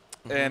Saturday,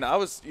 and I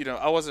was,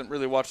 I wasn't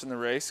really watching the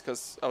race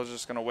because I was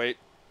just going to wait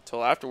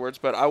till afterwards,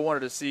 but I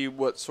wanted to see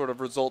what sort of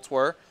results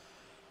were,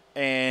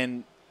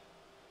 and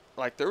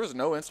like there was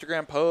no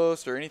Instagram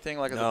post or anything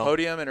like at the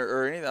podium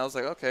or anything. I was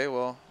like, okay,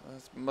 well,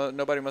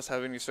 nobody must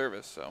have any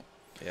service. So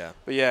yeah,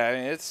 but yeah, I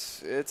mean,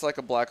 it's like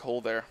a black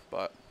hole there.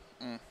 But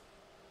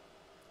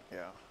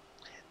yeah,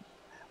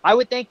 I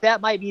would think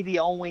that might be the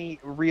only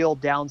real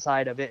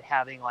downside of it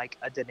having like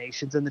a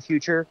donations in the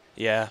future.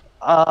 Yeah.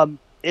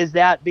 Is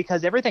that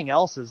because everything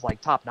else is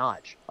like top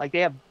notch. Like they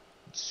have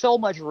so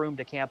much room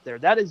to camp there.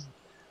 That is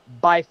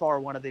by far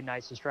one of the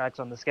nicest tracks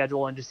on the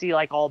schedule, and to see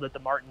like all that the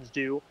Martins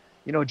do.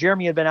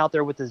 Jeremy had been out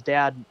there with his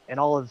dad and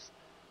all of,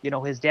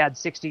 his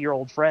dad's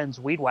 60-year-old friends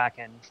weed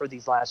whacking for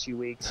these last few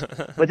weeks.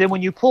 But then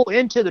when you pull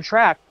into the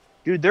track,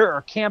 dude, there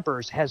are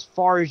campers as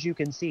far as you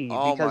can see,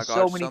 because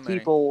so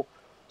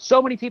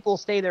many people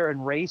stay there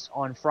and race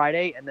on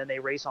Friday, and then they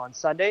race on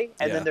Sunday.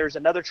 And then there's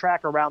another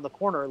track around the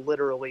corner,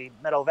 literally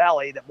Meadow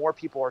Valley, that more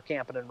people are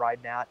camping and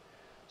riding at.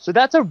 So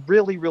that's a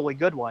really, really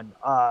good one.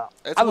 I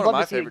would love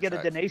to see it get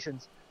a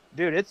donations.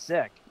 Dude, it's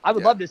sick. I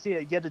would love to see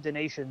it get a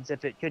donations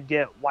if it could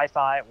get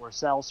Wi-Fi or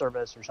cell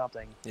service or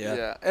something.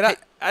 Yeah. And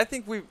I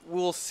think we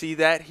will see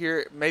that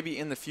here maybe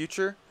in the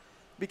future,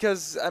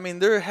 because, I mean,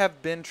 there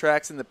have been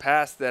tracks in the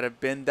past that have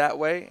been that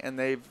way, and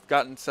they've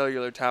gotten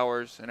cellular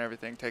towers and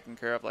everything taken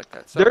care of like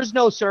that. So there's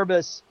no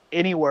service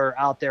anywhere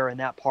out there in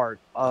that part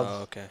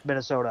of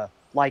Minnesota.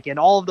 Like in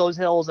all of those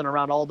hills and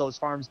around all of those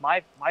farms,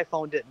 my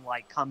phone didn't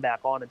like come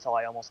back on until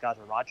I almost got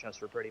to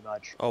Rochester pretty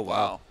much. Oh,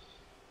 wow.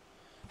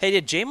 Hey,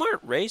 did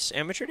J-Mart race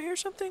Amateur Day or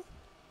something?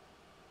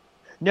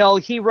 No,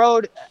 he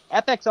rode.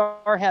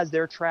 FXR has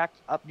their track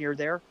up near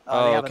there.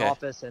 They have an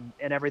office and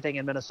everything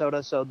in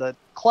Minnesota. So the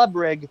club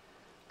rig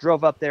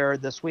drove up there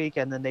this week,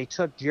 and then they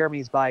took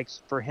Jeremy's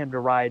bikes for him to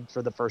ride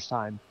for the first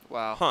time.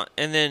 Wow. Huh.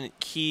 And then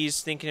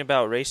he's thinking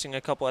about racing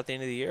a couple at the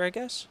end of the year, I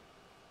guess?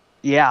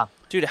 Yeah.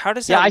 Dude, how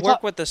does that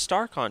work with the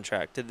Star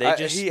contract? Did they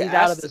just... He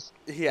asked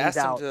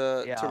him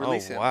to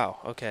release him. Oh, wow.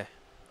 Okay.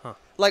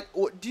 Like,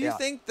 do you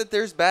think that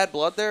there's bad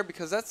blood there?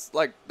 Because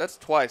that's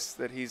twice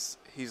that he's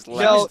left.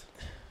 No,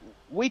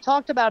 we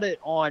talked about it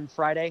on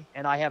Friday,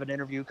 and I have an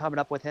interview coming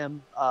up with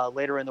him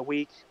later in the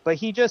week. But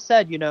he just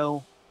said,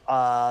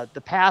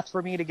 the path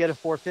for me to get a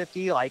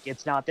 450, like,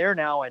 it's not there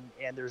now, and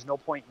there's no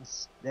point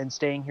in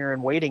staying here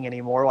and waiting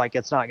anymore. Like,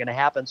 it's not going to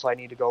happen, so I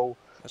need to go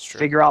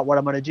figure out what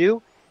I'm going to do.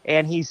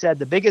 And he said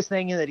the biggest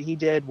thing that he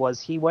did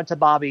was he went to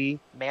Bobby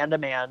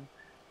man-to-man,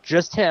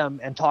 just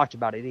him, and talked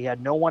about it. He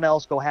had no one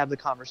else go have the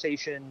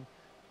conversation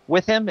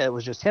with him. It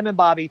was just him and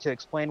Bobby to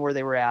explain where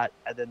they were at,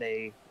 and then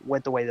they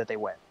went the way that they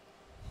went.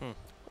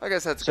 I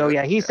guess that's so. Good.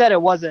 Yeah, he said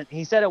it wasn't.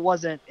 He said it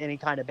wasn't any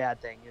kind of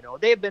bad thing.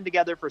 They've been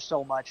together for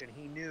so much, and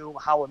he knew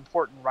how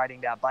important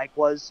riding that bike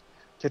was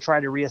to try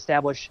to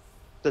reestablish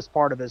this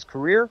part of his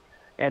career,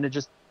 and it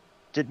just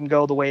didn't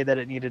go the way that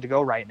it needed to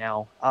go right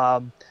now.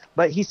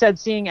 But he said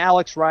seeing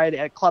Alex ride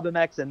at Club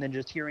MX and then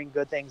just hearing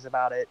good things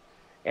about it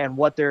and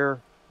what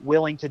they're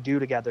willing to do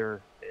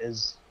together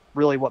is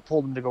really what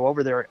pulled him to go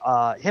over there.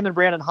 Him and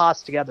Brandon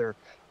Haas together,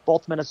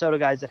 both Minnesota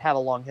guys that have a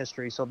long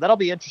history. So that'll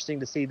be interesting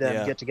to see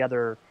them get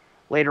together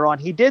later on.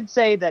 He did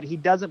say that he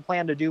doesn't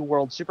plan to do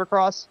World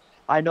Supercross.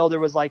 I know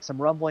there was like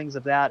some rumblings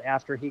of that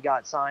after he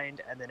got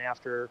signed and then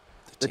after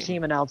the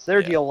team announced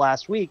their deal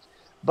last week.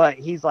 But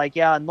he's like,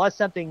 unless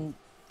something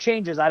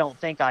changes, I don't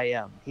think I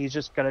am. He's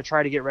just going to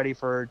try to get ready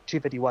for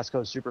 250 West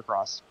Coast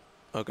Supercross.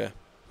 Okay.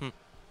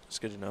 That's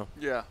good to know.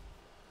 Yeah.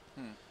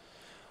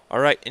 All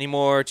right. Any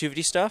more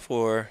 250 stuff,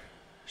 or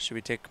should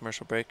we take a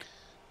commercial break?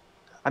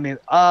 I mean,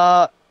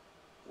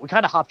 we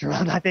kind of hopped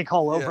around, I think,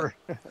 all over.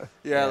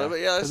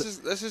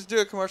 Let's just do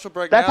a commercial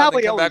break That's now how and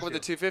then we come back always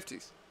with the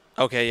 250s.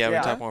 Okay, we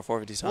talk more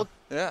 450s, huh?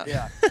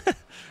 Yeah.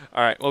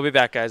 All right. We'll be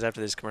back, guys,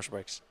 after these commercial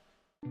breaks.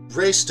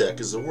 Racetech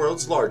is the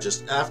world's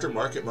largest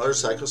aftermarket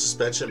motorcycle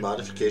suspension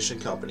modification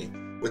company.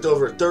 with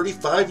over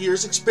 35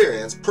 years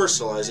experience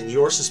personalizing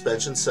your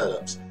suspension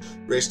setups.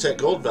 Racetech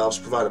Gold valves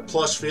provide a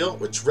plush feel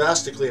with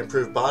drastically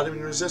improved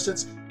bottoming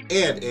resistance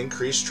and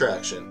increased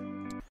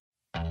traction.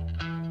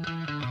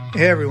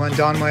 Hey everyone,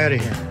 Don Maeda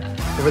here.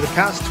 Over the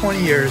past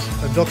 20 years,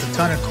 I've built a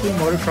ton of cool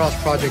motocross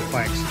project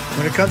bikes.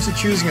 When it comes to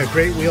choosing a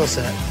great wheel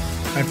set,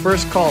 my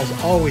first call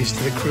is always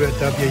to the crew at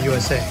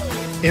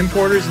WUSA.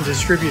 Importers and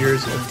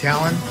distributors of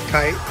Talon,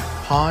 Kite,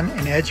 Hahn,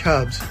 and Edge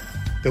hubs,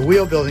 the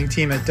wheel building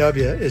team at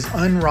W is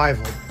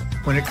unrivaled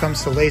when it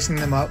comes to lacing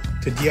them up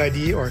to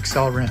DID or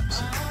Excel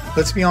rims.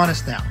 Let's be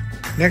honest now.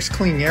 Next to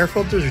cleaning air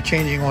filters or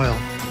changing oil,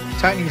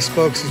 tightening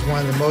spokes is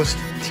one of the most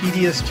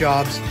tedious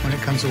jobs when it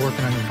comes to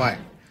working on your bike.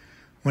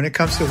 When it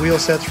comes to wheel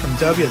sets from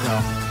W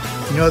though,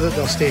 you know that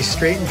they'll stay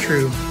straight and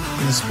true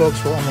and the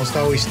spokes will almost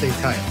always stay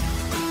tight.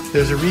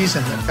 There's a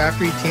reason that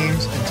factory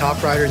teams and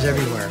top riders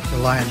everywhere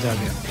rely on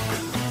W.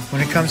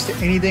 When it comes to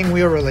anything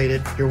wheel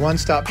related, your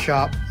one-stop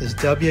shop is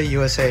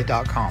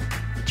WUSA.com.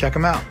 Check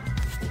them out.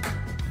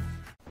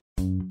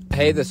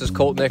 Hey, this is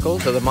Colt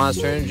Nichols of the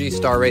Monster Energy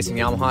Star Racing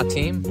Yamaha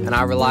team, and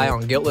I rely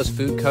on Guiltless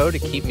Food Co. to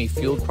keep me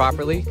fueled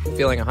properly,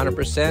 feeling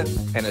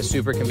 100%, and is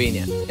super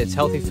convenient. It's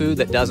healthy food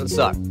that doesn't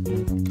suck.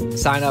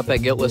 Sign up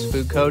at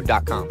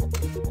guiltlessfoodco.com.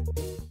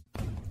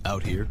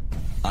 Out here,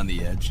 on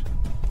the edge,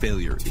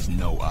 failure is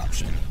no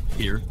option.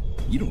 Here,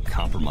 you don't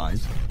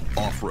compromise.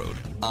 Off-road,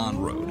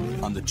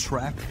 on-road, on the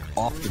track,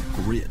 off the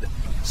grid.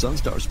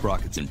 Sunstar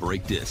sprockets and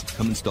brake discs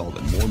come installed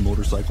in more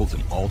motorcycles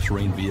and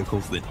all-terrain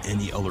vehicles than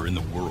any other in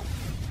the world.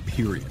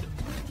 Period.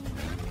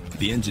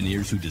 The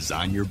engineers who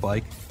design your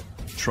bike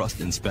trust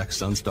and spec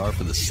Sunstar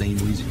for the same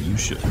reason you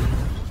should.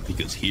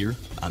 Because here,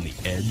 on the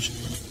edge,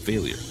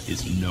 failure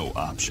is no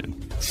option.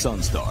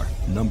 Sunstar,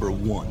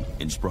 #1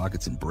 in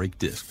sprockets and brake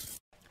discs.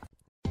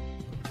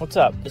 What's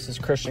up? This is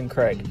Christian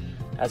Craig.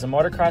 As a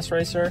motocross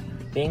racer,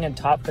 being in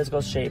top physical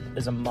shape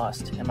is a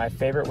must, and my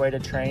favorite way to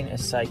train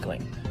is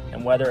cycling.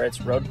 And whether it's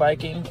road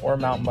biking or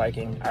mountain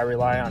biking, I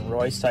rely on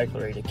Roy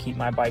Cyclery to keep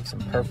my bikes in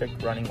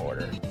perfect running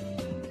order.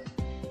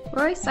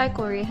 Roy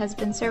Cyclery has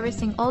been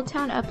servicing Old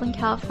Town Upland,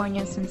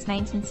 California since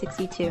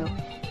 1962.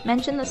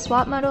 Mention the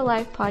Swap Moto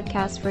Life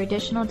podcast for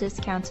additional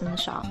discounts in the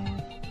shop.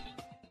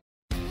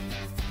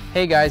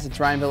 Hey guys, it's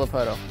Ryan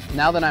Villapoto.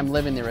 Now that I'm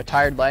living the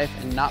retired life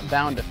and not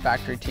bound to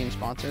factory team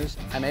sponsors,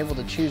 I'm able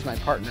to choose my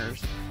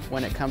partners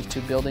when it comes to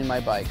building my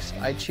bikes.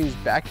 I choose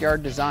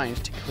Backyard Designs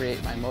to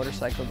create my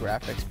motorcycle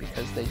graphics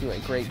because they do a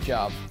great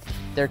job.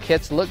 Their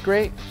kits look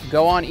great,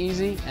 go on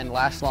easy, and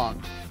last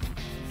long.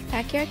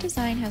 Backyard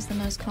Design has the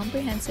most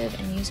comprehensive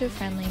and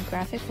user-friendly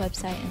graphic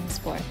website in the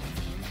sport.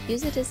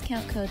 Use the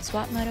discount code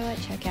SWAPMOTO at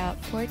checkout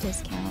for a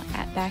discount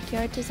at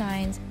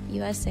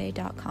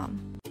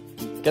backyarddesigns.usa.com.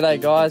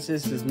 G'day guys,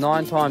 this is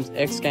 9 times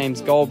X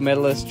Games gold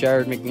medalist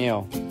Jared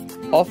McNeil.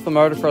 Off the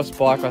motocross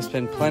bike, I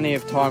spend plenty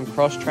of time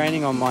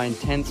cross-training on my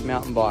intense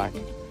mountain bike.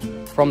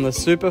 From the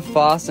super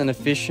fast and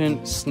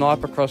efficient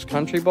Sniper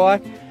cross-country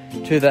bike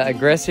to the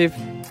aggressive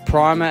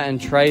Primer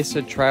and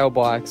Tracer trail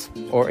bikes,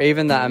 or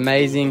even the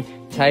amazing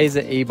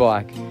Taser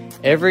e-bike.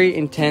 Every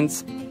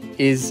Intense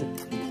is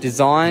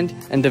designed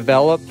and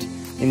developed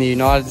in the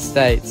United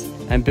States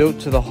and built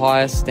to the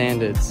highest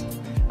standards.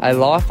 A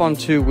life on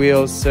two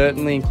wheels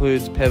certainly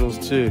includes pedals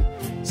too,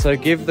 so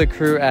give the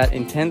crew at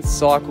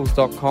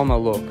intensecycles.com a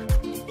look.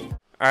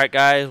 All right,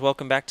 guys,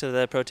 welcome back to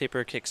the Pro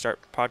Taper Kickstart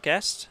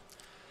podcast.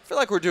 I feel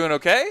like we're doing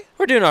okay.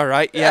 We're doing all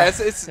right. Yeah,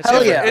 it's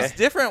different. Yeah. It's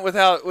different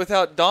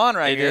without Don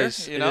right here.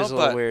 It you know, is a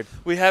little weird.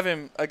 We have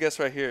him, I guess,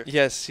 right here.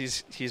 Yes,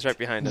 he's right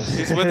behind us.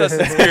 He's with us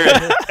in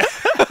spirit.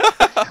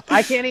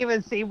 I can't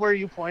even see where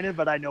you pointed,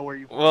 but I know where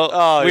you pointed.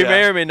 Well, we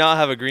may or may not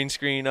have a green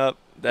screen up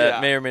that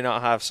may or may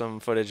not have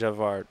some footage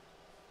of our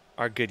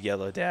good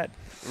yellow dad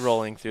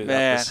rolling through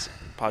this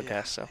podcast.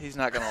 Yeah, so he's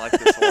not gonna like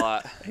this a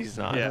lot. He's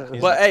not. Yeah.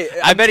 He's But not. hey,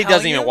 I bet he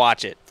doesn't even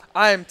watch it.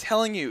 I am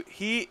telling you,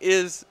 he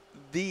is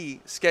the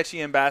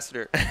sketchy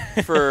ambassador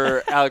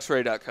for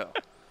AlexRay.co.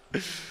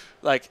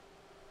 Like,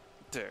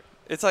 dude,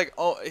 it's like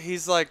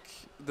he's like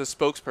the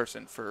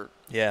spokesperson for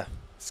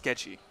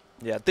sketchy.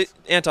 Yeah,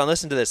 Anton,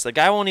 listen to this. The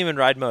guy won't even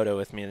ride moto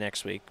with me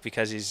next week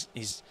because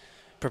he's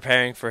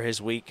preparing for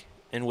his week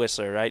in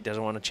Whistler, right?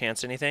 Doesn't want to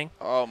chance anything.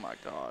 Oh my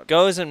God.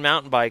 Goes and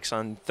mountain bikes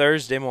on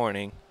Thursday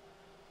morning,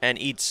 and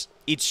eats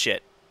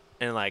shit,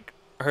 and like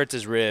hurts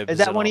his ribs. Is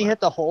that when he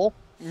hit the hole?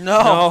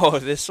 No,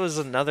 this was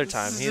another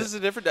time. This is a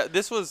different.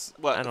 This was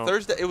what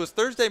Thursday. It was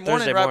Thursday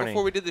morning, right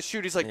before we did the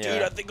shoot. He's like,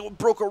 dude, I think I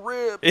broke a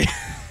rib.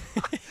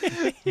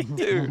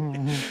 Dude,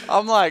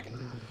 I'm like,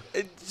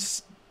 it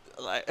just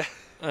like.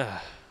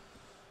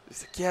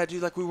 He's like, yeah,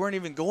 dude, like we weren't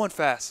even going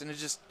fast, and it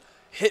just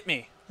hit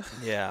me.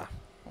 Yeah.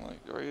 I'm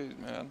like, great,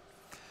 man.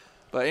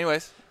 But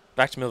anyways.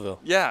 Back to Millville.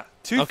 Yeah,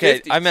 250s.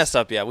 Okay, I messed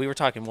up. Yeah, we were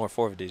talking more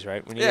 450s,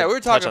 right? We were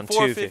talking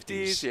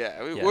 450s.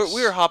 Yeah, we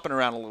were hopping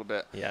around a little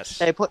bit. Yes.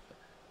 Hey,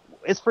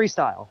 it's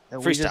freestyle.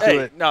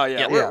 Freestyle.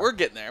 We're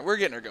getting there. We're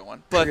getting her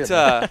going. But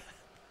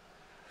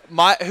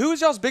who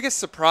was y'all's biggest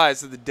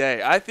surprise of the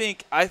day? I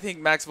think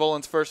Max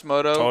Volan's first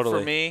moto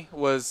for me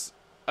was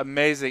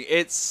amazing.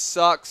 It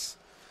sucks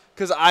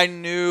because I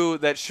knew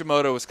that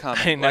Shimoda was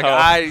coming. I know. Like,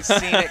 I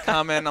seen it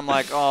coming. I'm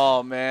like,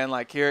 oh, man,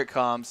 like, here it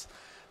comes.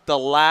 The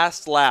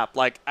last lap,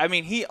 like, I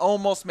mean, he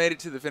almost made it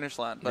to the finish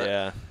line. But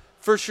Yeah.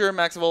 for sure,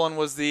 Max Vohland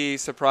was the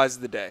surprise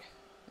of the day.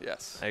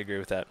 Yes. I agree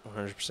with that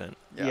 100%.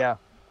 Yeah.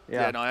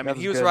 Yeah, no, I mean, that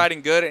he was good.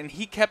 riding good, and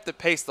he kept the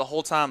pace the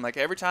whole time. Like,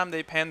 every time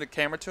they panned the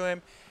camera to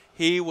him,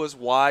 he was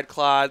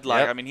wide-clawed.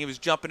 Like, Yep. I mean, he was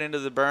jumping into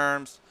the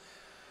berms.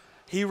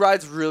 He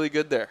rides really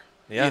good there.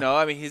 Yeah. You know,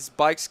 I mean, his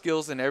bike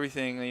skills and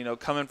everything, you know,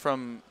 coming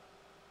from,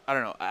 I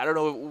don't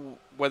know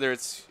whether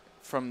it's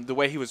from the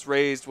way he was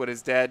raised, what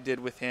his dad did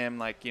with him,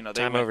 like, you know,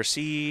 they Time went-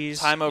 overseas.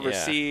 time Yeah.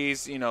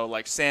 overseas, you know,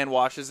 like sand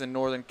washes in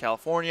Northern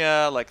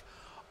California, like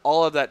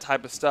all of that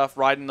type of stuff,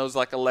 riding those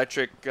like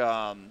electric,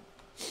 I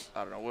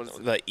don't know, what is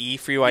it? The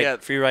free ride, Yeah.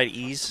 free ride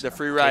E's. The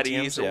free ride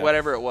KTMs, E's or yeah.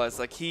 whatever it was.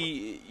 Like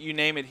you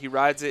name it, he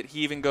rides it.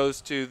 He even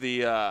goes to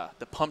the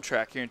pump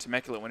track here in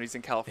Temecula when he's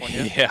in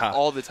California. Yeah.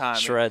 All the time.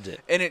 Shreds it.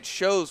 And it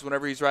shows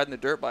whenever he's riding the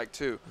dirt bike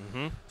too.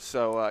 Mm-hmm.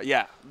 So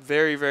yeah,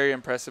 very, very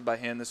impressive by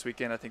him this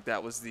weekend. I think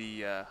that was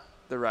the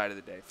ride of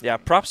the day. For Yeah,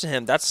 me. props to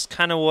him. That's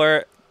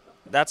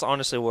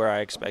honestly where I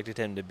expected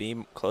him to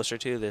be closer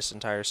to this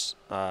entire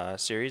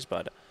series,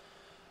 but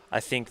I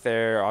think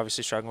they're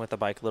obviously struggling with the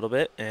bike a little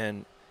bit.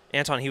 And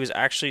Anton, he was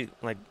actually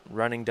like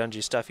running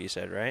Dungey's stuff, you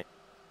said, right?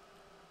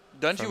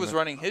 Dungey From was the-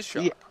 running his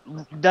shop.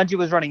 Yeah, Dungey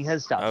was running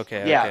his stuff.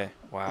 Okay, Yeah. okay.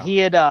 Wow. He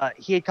had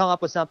come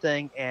up with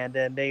something, and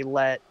then they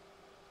let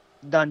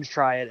Dunge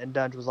try it, and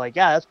Dunge was like,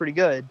 "Yeah, that's pretty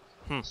good."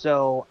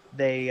 So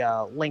they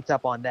linked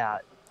up on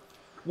that,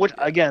 which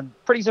again,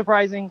 pretty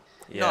surprising.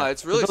 No,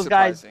 it's really Those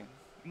guys- surprising.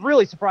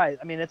 Really surprised.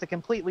 I mean, it's a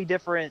completely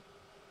different.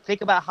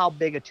 Think about how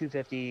big a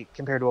 250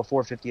 compared to a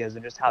 450 is,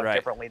 and just how Right.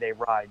 differently they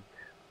ride.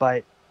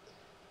 But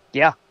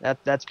yeah,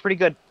 that's pretty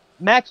good.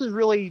 Max was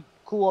really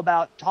cool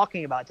about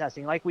talking about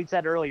testing, like we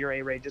said earlier.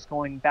 A-Ray just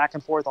going back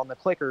and forth on the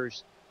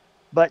clickers,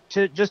 but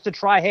to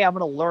try. Hey, I'm going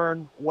to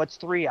learn what's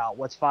 3 out,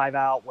 what's 5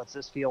 out, what's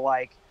this feel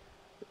like.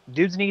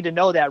 Dudes need to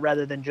know that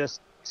rather than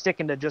just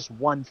sticking to just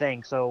one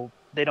thing, so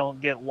they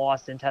don't get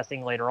lost in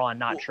testing later on,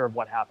 not sure of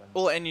what happened.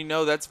 Well, and you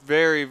know that's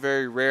very,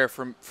 very rare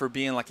for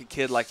being like a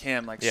kid like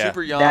him, like Yeah.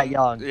 super young. That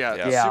young. Yeah,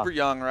 Yeah. super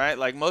young, right?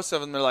 Like most of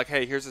them, they're like,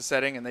 hey, here's a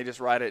setting, and they just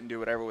ride it and do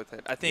whatever with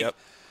it.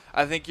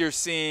 I think you're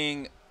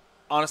seeing,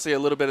 honestly, a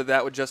little bit of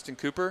that with Justin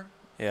Cooper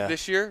Yeah.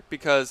 this year,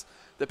 because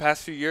the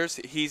past few years,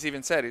 he's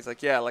even said, he's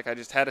like, yeah, like I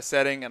just had a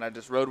setting and I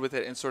just rode with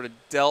it and sort of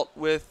dealt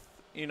with,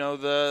 you know,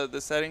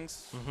 the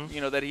settings, Mhm. you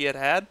know, that he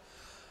had.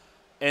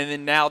 And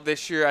then now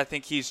this year, I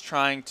think he's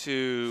trying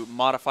to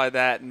modify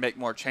that and make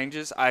more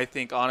changes. I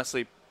think,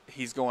 honestly,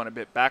 he's going a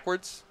bit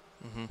backwards.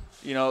 Mhm.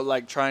 You know,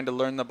 like trying to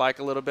learn the bike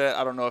a little bit.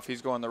 I don't know if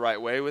he's going the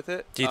right way with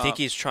it. Do you think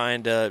he's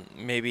trying to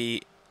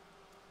maybe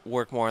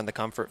work more on the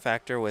comfort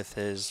factor with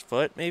his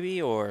foot,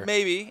 maybe, or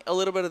Maybe a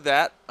little bit of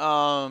that.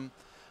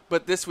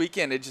 But this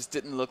weekend, it just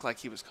didn't look like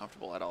he was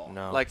comfortable at all.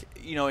 No. Like,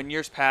 you know, in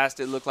years past,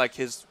 it looked like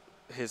his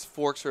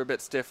forks are a bit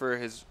stiffer,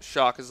 his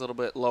shock is a little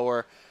bit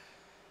lower.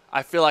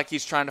 I feel like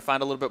he's trying to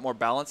find a little bit more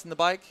balance in the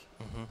bike.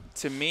 Mhm.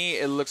 To me,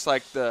 it looks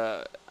like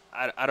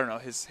I don't know,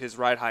 his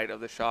ride height of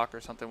the shock or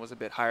something was a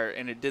bit higher,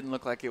 and it didn't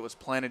look like it was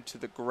planted to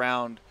the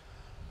ground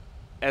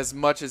as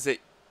much as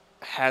it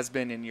has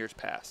been in years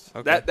past.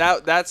 Okay.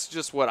 That's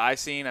just what I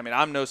seen. I mean,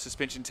 I'm no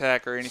suspension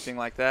tech or anything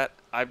like that.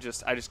 I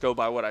just go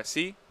by what I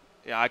see.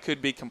 Yeah, I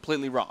could be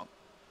completely wrong.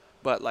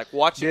 But like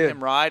watching Dude.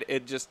 him ride,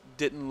 it just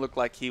didn't look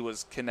like he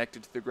was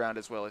connected to the ground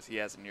as well as he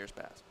has in years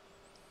past.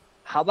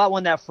 How about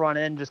when that front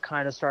end just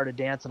kind of started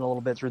dancing a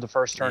little bit through the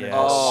first turn? Yes. And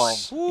I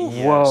was like,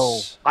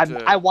 Yes. whoa!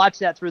 Dude. I watched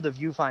that through the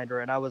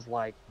viewfinder, and I was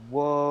like,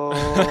 whoa!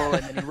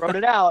 And then he wrote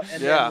it out,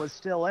 and Yeah. then was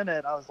still in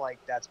it. I was like,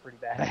 that's pretty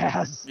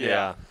badass.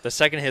 Yeah. The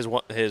second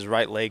his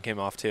right leg came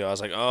off too, I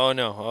was like, oh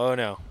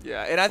no.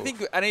 Yeah, and I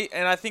think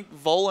I think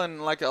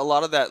Vohland, like a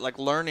lot of that like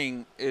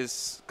learning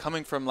is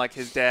coming from like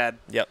his dad.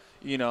 Yep.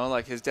 You know,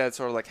 like his dad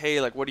sort of like, hey,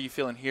 like what are you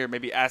feeling here?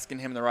 Maybe asking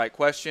him the right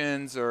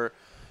questions, or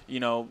you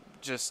know,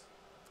 just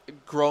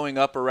growing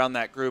up around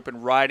that group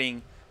and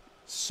riding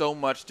so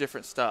much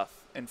different stuff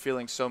and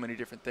feeling so many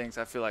different things.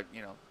 I feel like,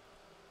 you know,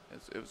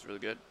 it was really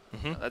good.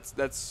 Mhm.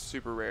 That's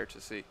super rare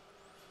to see.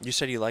 You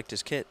said you liked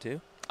his kit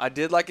too. I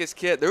did like his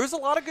kit. There was a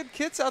lot of good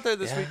kits out there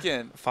this Yeah.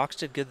 weekend. Fox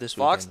did good this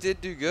Fox weekend.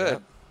 did do good.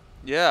 Yep.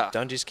 Yeah.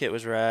 Dungey's kit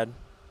was rad.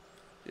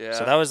 Yeah.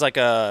 So that was like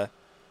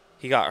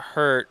he got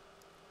hurt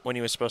when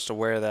he was supposed to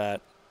wear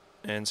that,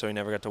 and so he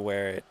never got to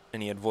wear it.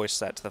 And he had voiced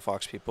that to the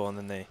Fox people, and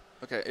then they.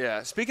 Okay,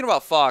 yeah. Speaking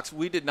about Fox,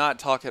 we did not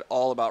talk at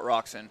all about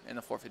Roxon in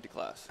the 450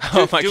 class.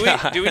 Oh my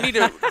God. Do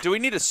we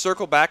need to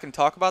circle back and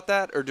talk about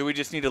that, or do we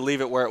just need to leave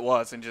it where it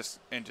was and just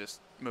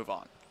move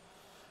on?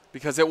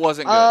 Because it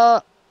wasn't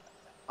good.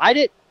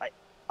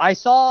 I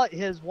saw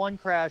his one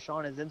crash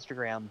on his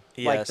Instagram,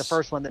 like the Yes.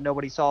 first one that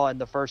nobody saw in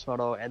the first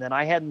moto, and then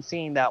I hadn't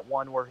seen that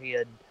one where he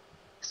had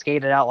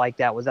skated out like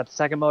that. Was that the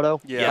second moto?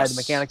 By Yes. the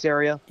mechanics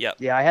area. Yep.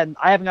 Yeah, I haven't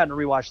gotten to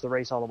rewatch the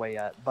race all the way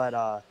yet,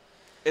 but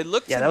It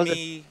looked yeah, to that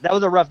me.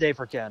 was a rough day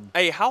for Ken.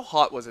 Hey, how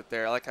hot was it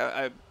there? Like,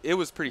 it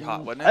was pretty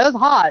hot, wasn't It it? was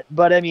hot,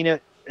 but I mean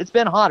it's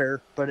been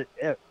hotter, but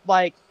it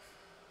like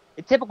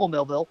it's typical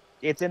Millville.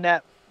 It's in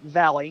that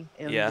valley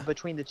in Yeah.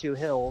 between the two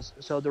hills,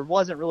 so there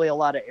wasn't really a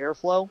lot of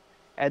airflow.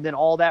 And then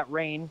all that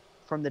rain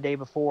from the day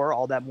before,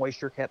 all that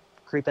moisture kept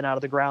creeping out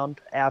of the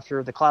ground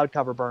after the cloud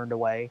cover burned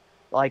away.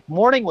 Like,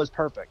 morning was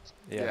perfect.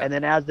 Yeah. And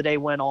then as the day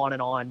went on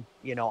and on,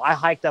 you know, I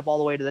hiked up all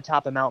the way to the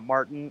top of Mount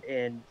Martin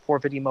in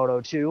 450 Moto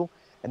 2,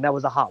 and that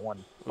was a hot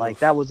one. Like,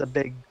 that was a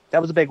big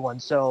one.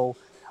 So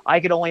I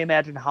could only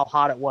imagine how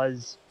hot it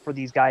was for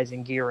these guys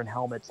in gear and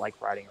helmets, like,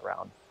 riding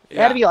around. It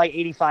had to be like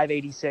 85,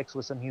 86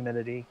 with some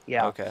humidity.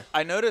 Yeah. Okay.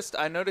 I noticed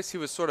he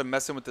was sort of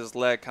messing with his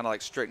leg, kind of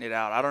like straightening it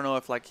out. I don't know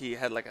if like he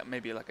had like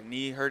maybe like a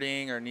knee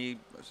hurting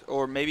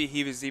or maybe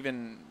he was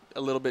even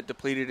a little bit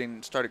depleted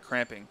and started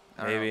cramping.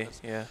 I don't Maybe, know,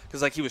 yeah.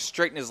 Because like he was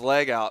straightening his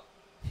leg out,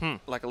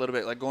 like a little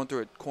bit, like going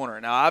through a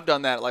corner. Now I've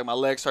done that. Like my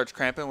leg starts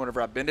cramping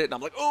whenever I bend it, and I'm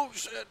like, oh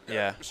shit,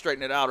 Yeah.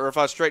 straighten it out. Or if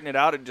I straighten it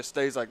out, it just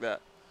stays like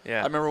that. Yeah.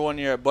 I remember one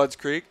year at Budds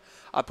Creek,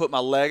 I put my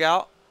leg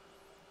out,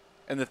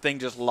 and the thing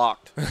just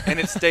locked, and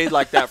it stayed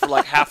like that for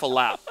like half a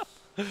lap.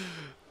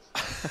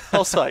 I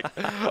was like,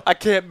 I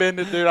can't bend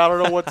it, dude. I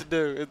don't know what to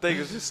do. The thing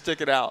is just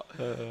sticking out.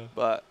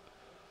 But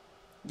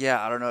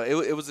yeah, I don't know.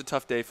 It was a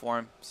tough day for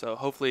him. So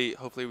hopefully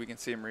we can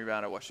see him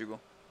rebound at Washougal.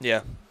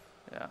 Yeah.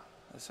 Yeah.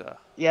 It's,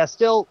 Yeah,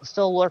 still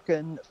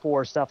looking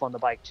for stuff on the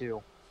bike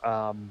too.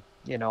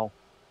 You know,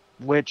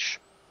 which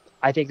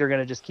I think they're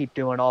going to just keep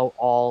doing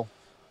all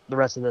the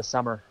rest of this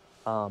summer.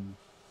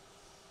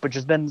 Which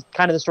has been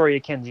kind of the story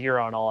of Ken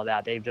Zero on all of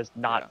that. They've just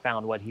not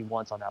found what he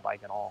wants on that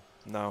bike at all.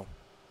 No.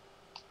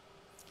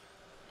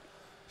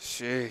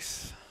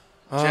 Jeez.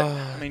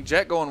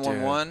 Jet going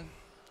 1-1.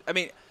 I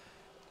mean,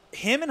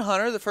 him and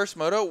Hunter, the first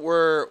moto,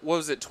 were, what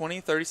was it,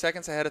 20, 30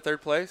 seconds ahead of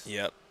third place?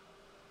 Yep.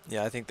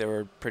 Yeah, I think they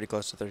were pretty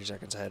close to 30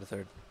 seconds ahead of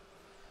third.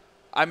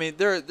 I mean,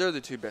 they're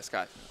the two best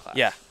guys in the class.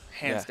 Yeah.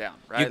 Hands down,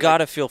 right? You got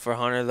to feel for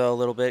Hunter, though, a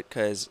little bit,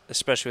 because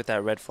especially with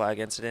that red flag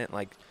incident,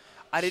 like,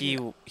 I he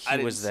didn't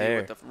was see there.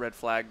 what the red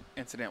flag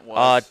incident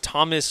was.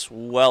 Thomas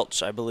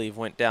Welch, I believe,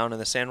 went down in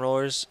the sand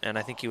rollers, and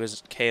I think he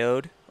was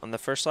KO'd on the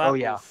first lap. Oh,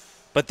 yeah.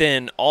 But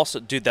then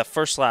also, dude, that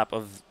first lap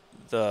of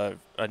the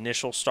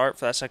initial start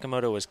for that second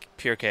moto was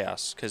pure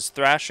chaos, because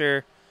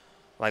Thrasher,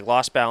 like,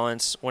 lost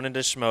balance, went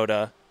into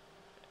Shimoda,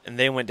 and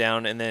they went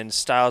down, and then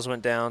Styles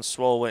went down,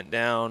 Swole went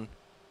down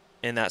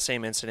in that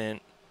same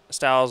incident.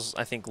 Styles,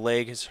 I think,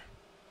 leg is,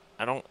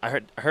 I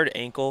heard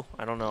ankle.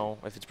 I don't know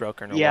if it's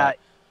broken or what.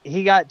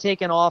 He got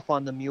taken off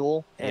on the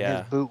mule, and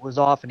Yeah. his boot was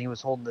off, and he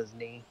was holding his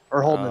knee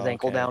or holding his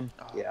ankle okay. down.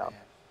 Oh, Yeah. man.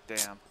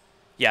 Damn.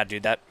 Yeah,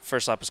 dude, that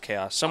first lap was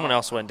chaos. Someone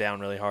else went down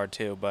really hard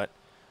too, but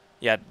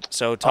yeah.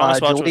 So Thomas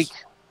Welch was,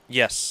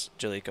 yes,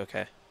 Jalik.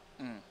 Okay.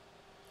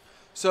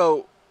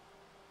 So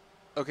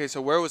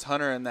where was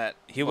Hunter in that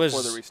before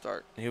was the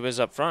restart? He was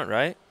up front,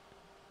 right,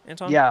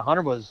 Anton? Yeah,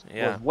 Hunter was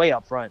Yeah. way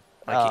up front.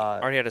 Like he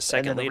already had a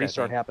second and then lead, the I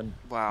restart think. happened.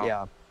 Wow.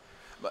 Yeah.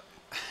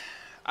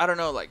 I don't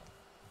know, like,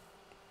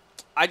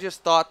 I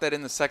just thought that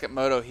in the second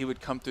moto he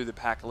would come through the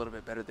pack a little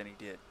bit better than he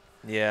did.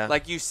 Yeah.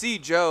 Like, you see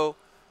Joe,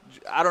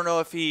 I don't know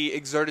if he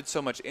exerted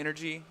so much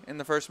energy in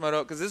the first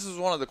moto, because this was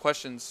one of the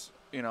questions,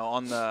 you know,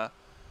 on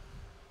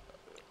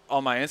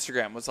my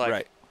Instagram, was like,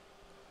 right.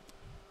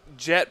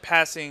 Jet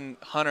passing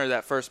Hunter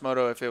that first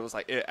moto, if it was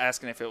like,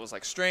 asking if it was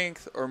like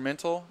strength or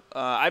mental.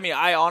 I mean,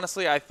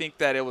 I think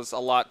that it was a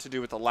lot to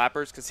do with the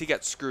lappers, because he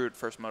got screwed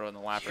first moto in the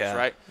lappers, Yeah.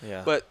 right?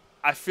 Yeah. But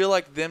I feel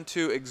like them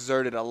two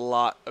exerted a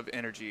lot of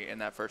energy in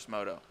that first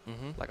moto,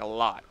 like a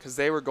lot, because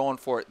they were going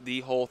for it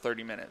the whole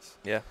 30 minutes.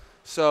 Yeah.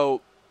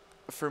 So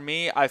for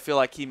me, I feel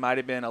like he might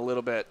have been a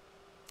little bit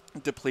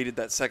depleted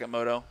that second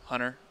moto,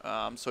 Hunter,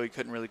 so he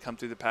couldn't really come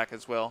through the pack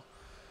as well.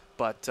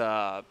 But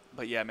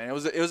yeah, man, it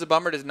was a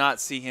bummer to not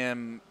see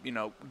him, you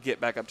know,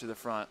 get back up to the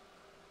front.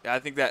 Yeah, I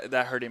think that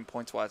hurt him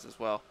points wise as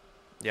well.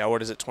 Yeah.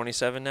 What is it?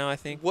 27 now, I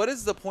think. What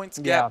is the points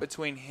gap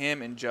between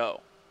him and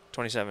Joe?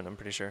 27. I'm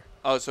pretty sure.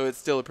 Oh, so it's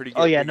still a pretty good.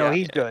 Oh, yeah, good no, gap.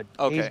 he's good.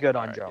 Okay. He's good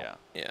on All Joe. right,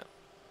 Yeah.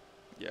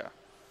 Yeah.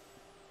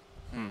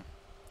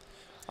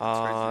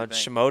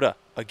 Shimoda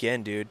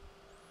again, dude.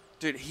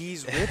 Dude,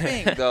 he's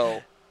ripping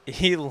though.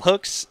 He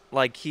looks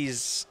like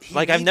he's He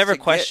like I've needs never to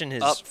get questioned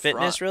his up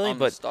fitness front really, on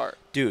the but start.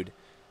 dude,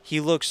 he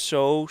looks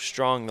so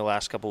strong the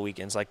last couple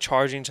weekends, like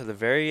charging to the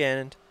very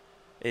end.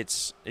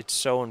 It's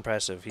so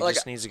impressive. He Like,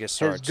 just needs to get His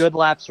started. good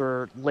laps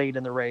are late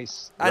in the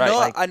race. I know.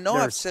 Like, I know.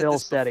 they're I've said still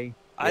this. steady.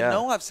 I Yeah.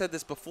 know I've said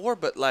this before,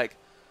 but like,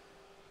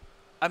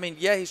 I mean,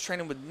 yeah, he's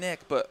training with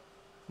Nick, but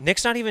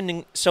Nick's not even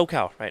in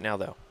SoCal right now,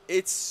 though.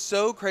 it's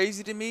so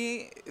crazy to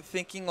me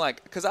thinking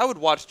like, because I would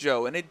watch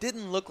Joe and it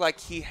didn't look like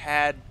he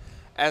had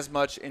as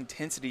much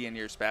intensity in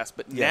years past,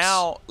 but Yes.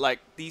 now like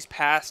these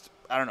past,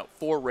 I don't know,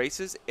 4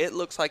 races, it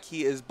looks like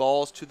he is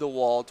balls to the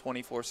wall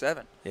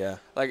 24/7. Yeah.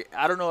 Like,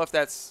 I don't know if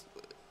that's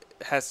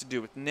has to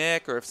do with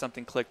Nick or if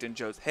something clicked in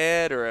Joe's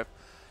head or if,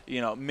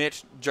 you know,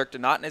 Mitch jerked a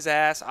knot in his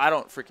ass. I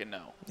don't freaking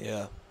know.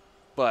 Yeah.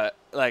 But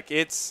like,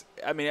 it's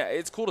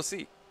cool to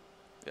see.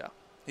 Yeah.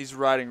 He's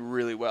riding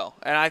really well.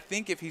 And I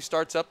think if he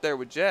starts up there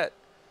with Jet,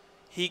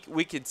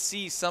 we could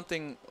see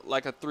something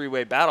like a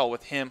 3-way battle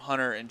with him,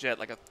 Hunter, and Jet,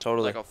 like a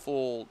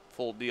full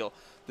deal.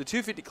 The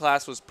 250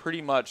 class was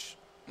pretty much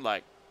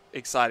like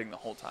exciting the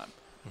whole time.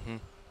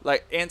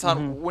 Like,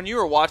 Anton, when you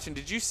were watching,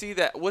 did you see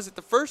that? Was it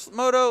the first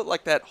moto,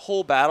 like that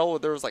whole battle where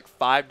there was like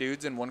 5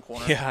 dudes in one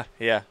corner?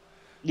 Yeah.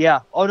 Yeah.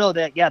 Oh no,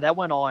 that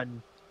went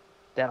on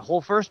that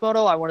whole first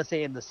moto. I want to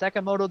say in the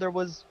second moto there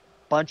was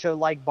a bunch of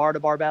like bar to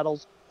bar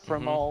battles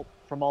from all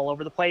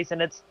over the place,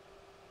 and it's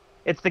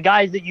the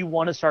guys that you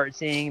want to start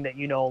seeing that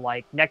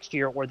like next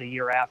year or the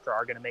year after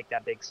are going to make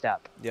that big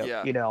step.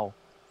 Yep. Yeah.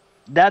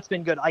 That's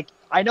been good.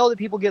 I know that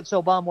people get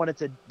so bummed when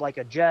it's like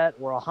a Jet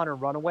or a Hunter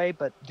runaway,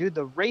 but dude,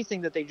 the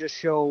racing that they just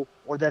show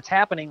or that's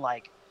happening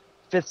like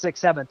 5th,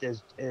 6th,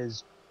 7th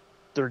is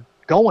they're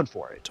going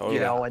for it.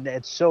 Totally. And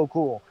it's so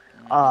cool.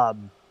 To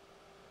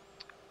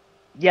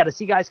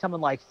see guys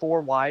coming like 4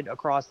 wide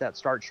across that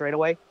start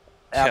straightaway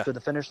after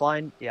the finish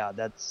line,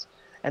 that's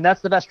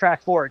the best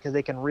track for it because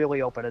they can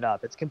really open it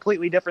up. It's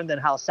completely different than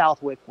how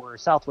Southwick, where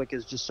Southwick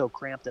is just so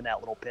cramped in that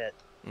little pit.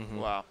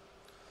 Wow.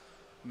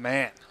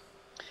 Man.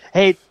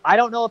 Hey, I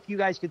don't know if you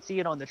guys could see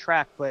it on the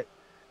track, but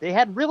they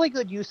had really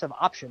good use of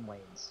option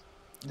lanes.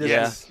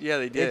 Yeah,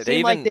 they did. It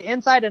seemed like the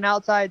inside and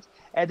outsides,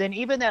 and then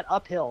even that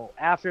uphill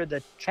after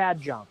the Chad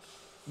jump,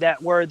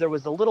 that where there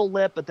was a little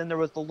lip, but then there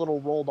was the little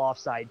rolled off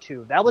side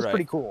too. That was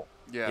pretty cool.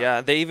 Yeah.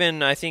 They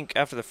even, I think,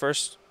 after the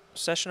first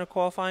session of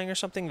qualifying or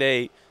something,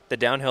 the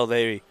downhill,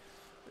 they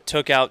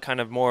took out kind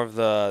of more of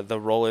the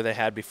roller they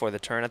had before the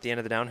turn at the end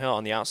of the downhill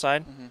on the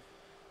outside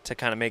to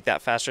kind of make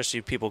that faster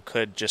so people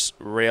could just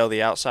rail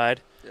the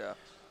outside. Yeah.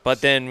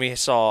 But then we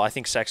saw, I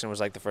think Sexton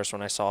was like the first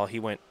one I saw. He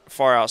went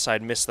far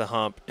outside, missed the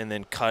hump, and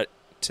then cut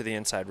to the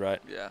inside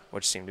rut,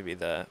 which seemed to be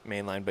the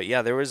main line. But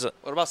yeah, there was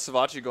What about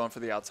Savachi going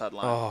for the outside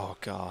line? Oh,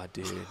 God,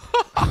 dude.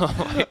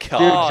 Oh, my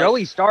God. Dude,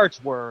 Joey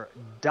starts were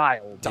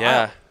dialed.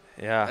 Yeah.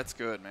 That's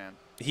good, man.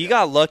 He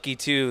got lucky,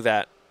 too,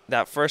 that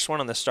first one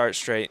on the start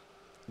straight.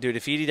 Dude,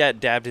 if he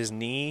dabbed his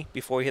knee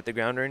before he hit the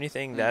ground or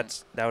anything,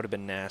 that would have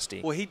been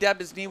nasty. Well, he dabbed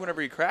his knee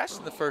whenever he crashed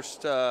in the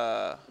first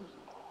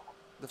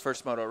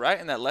moto, right?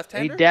 In that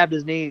left-hander? He dabbed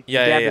his knee.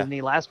 Yeah, his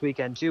knee last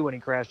weekend too when he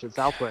crashed at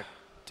Southwick.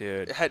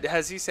 Dude,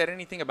 has he said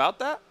anything about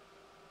that?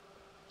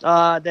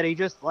 That he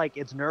just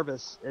it's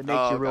nervous. It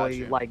makes you really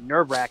gotcha.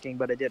 nerve-wracking,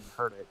 but it didn't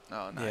hurt it.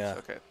 Oh, nice. Yeah.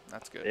 Okay,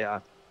 that's good.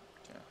 Yeah.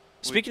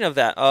 Speaking of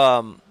that,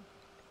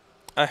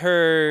 I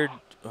heard,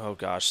 oh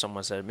gosh,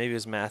 someone said, maybe it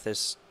was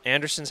Mathis,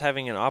 Anderson's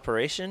having an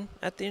operation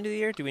at the end of the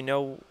year. Do we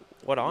know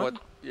what on?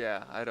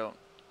 Yeah, I don't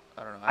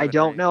know. I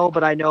don't know,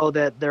 but I know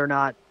that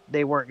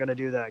they weren't going to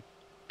do the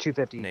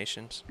 250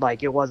 Nations.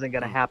 Like, it wasn't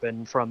going to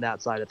happen from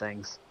that side of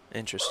things.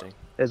 Interesting.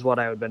 Is what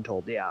I had been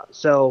told, yeah.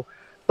 So,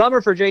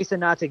 bummer for Jason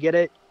not to get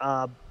it.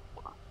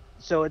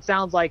 So it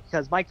sounds like,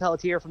 because Mike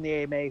Pelletier from the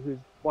AMA, who's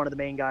one of the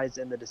main guys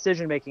in the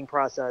decision-making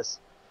process,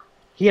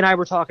 he and I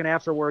were talking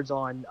afterwards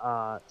on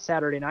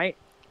Saturday night,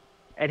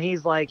 and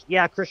he's like,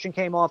 yeah, Christian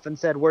came off and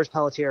said, where's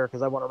Pelletier,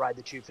 because I want to ride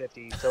the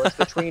 250. So it's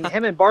between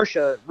him and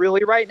Barsha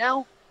really right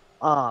now,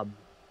 and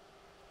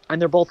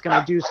they're both going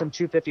to do some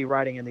 250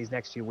 riding in these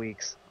next few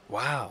weeks.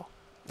 Wow.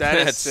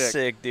 That's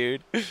sick,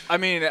 dude. I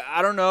mean,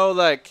 I don't know,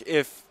 like,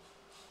 if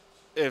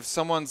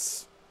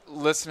someone's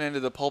listening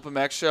to the Pulp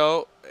MX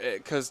show,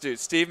 because, dude,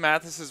 Steve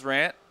Mathis's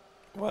rant.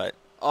 What?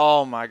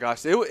 Oh, my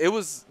gosh. It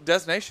was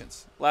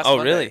Destinations last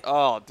Monday. Really?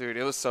 Oh, dude,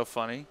 it was so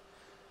funny.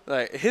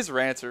 Like, his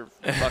rants are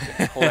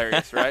fucking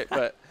hilarious, right?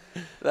 But,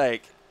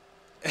 like,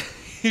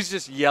 he's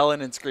just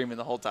yelling and screaming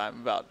the whole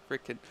time about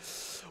freaking,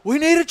 we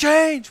need a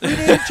change. We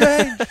need a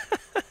change.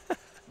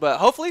 But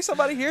hopefully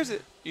somebody hears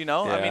it, you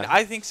know? Yeah. I mean,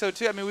 I think so,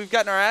 too. I mean, we've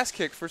gotten our ass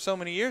kicked for so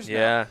many years now.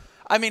 Yeah.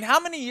 I mean, how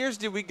many years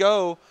did we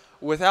go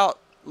without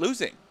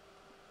losing?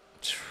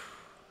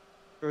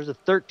 There was a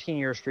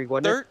 13-year streak,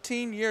 wasn't it?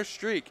 13-year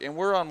streak, and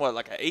we're on, what,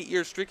 like an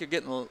 8-year streak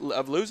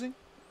of losing?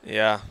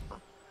 Yeah.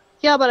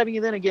 Yeah, but I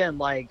mean, then again,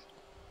 like,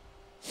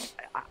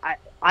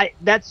 I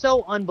that's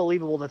so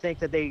unbelievable to think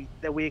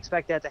that we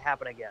expect that to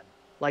happen again.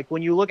 Like,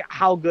 when you look at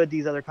how good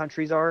these other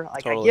countries are,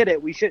 like, Totally. I get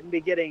it. We shouldn't be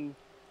getting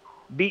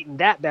beaten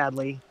that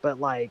badly, but,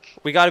 like,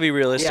 We got to be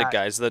realistic,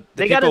 guys. The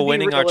they gotta people be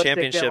winning our realistic that,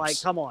 championships,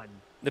 like, come on.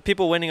 the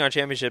people winning our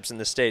championships in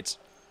the States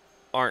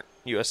aren't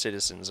U.S.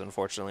 citizens,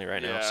 unfortunately,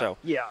 right now. Yeah. So,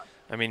 Yeah.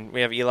 I mean,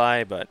 we have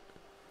Eli, but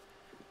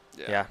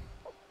yeah.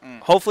 Mm.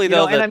 Hopefully, You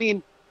know, though, and I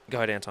mean, go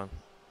ahead, Anton.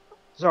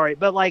 sorry,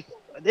 but, like,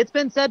 it's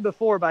been said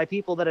before by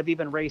people that have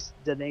even raced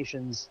the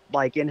nations,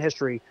 like, in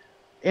history.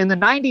 In the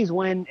 90s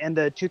and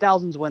the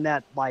 2000s when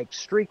that, like,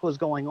 streak was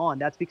going on,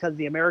 that's because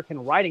the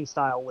American riding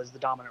style was the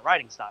dominant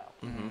riding style.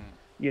 Mm-hmm.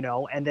 You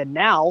know, and then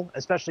now,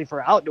 especially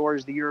for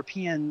outdoors, the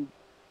European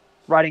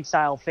riding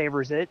style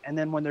favors it. And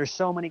then when there's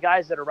so many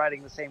guys that are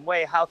riding the same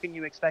way, how can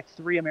you expect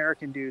 3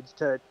 American dudes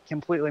to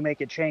completely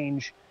make it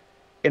change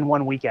in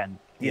one weekend?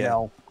 You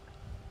know?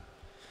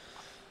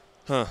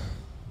 Huh.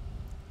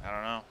 I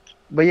don't know.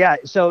 But yeah,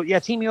 so yeah,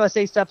 Team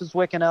USA stuff is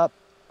wicking up.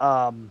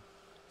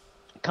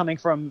 Coming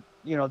from,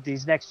 you know,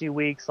 these next few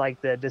weeks,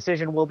 like the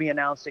decision will be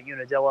announced at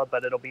Unadilla,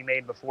 but it'll be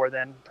made before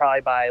then.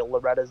 Probably by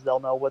Loretta's, they'll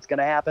know what's going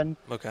to happen.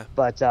 Okay.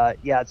 But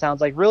yeah, it sounds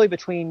like really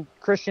between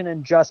Christian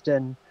and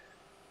Justin,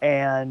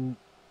 and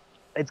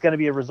it's going to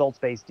be a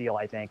results-based deal,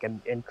 I think.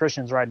 And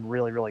Christian's riding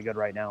really, really good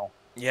right now.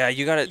 Yeah,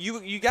 you got to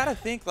You got to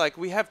think like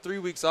we have 3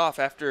 weeks off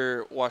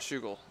after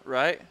Washougal,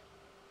 right?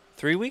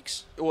 3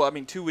 weeks? Well, I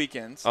mean 2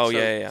 weekends. Oh, so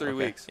yeah. 3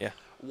 okay. weeks. Yeah.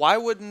 Why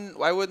wouldn't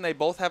they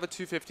both have a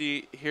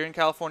 250 here in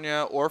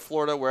California or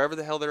Florida, wherever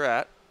the hell they're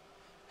at?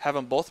 Have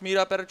them both meet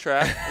up at a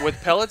track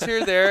with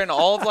Pelletier there and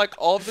all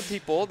of the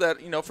people that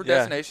for Yeah.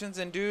 destinations,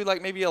 and do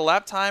like maybe a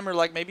lap time or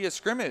like maybe a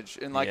scrimmage,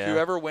 and like Yeah.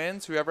 whoever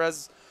wins,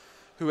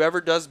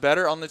 whoever does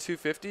better on the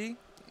 250.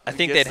 I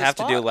think gets they'd the have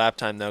to do a spot. lap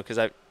time though,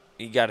 because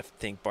you got to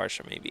think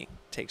Barsha maybe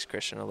takes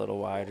Christian a little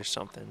wide or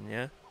something.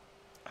 Yeah.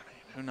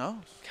 Who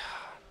knows?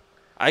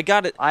 I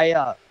got it.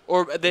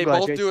 Or they Go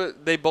ahead, both Jason. do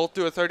it. They both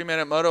do a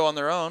 30-minute moto on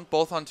their own,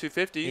 both on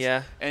 250s.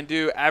 Yeah. And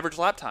do average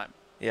lap time.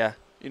 Yeah.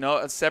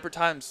 At separate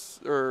times,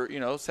 or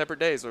separate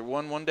days, or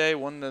one day,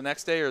 one the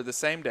next day, or the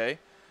same day,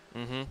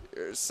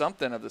 or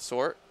something of the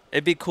sort.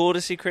 It'd be cool to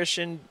see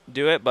Christian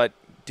do it, but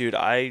dude,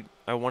 I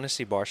want to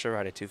see Barsha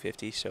ride a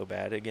 250 so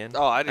bad again.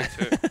 Oh, I do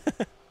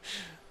too.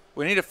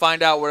 We need to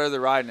find out where they're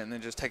riding, and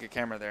then just take a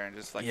camera there and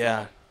just like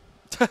Yeah.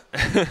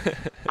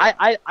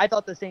 I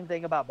thought the same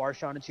thing about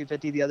Barsha on a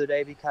 250 the other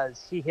day,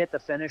 because he hit the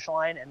finish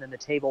line and then the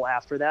table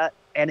after that,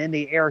 and in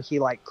the air he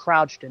like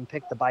crouched and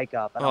picked the bike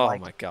up. And Oh I'm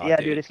like, my God, yeah,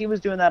 dude. if he was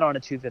doing that on a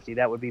 250,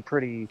 that would be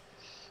pretty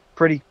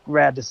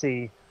rad to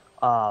see.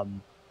 So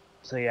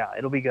yeah,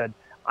 it'll be good.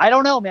 I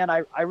don't know, man.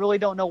 I really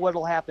don't know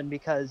what'll happen,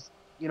 because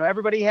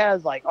everybody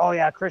has like, oh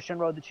yeah, Christian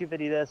rode the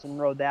 250 this and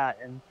rode that,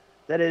 and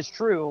that is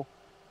true.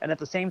 And at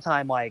the same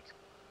time, like,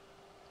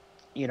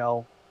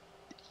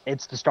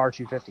 it's the Star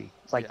 250.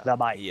 It's like the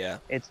bike. Yeah.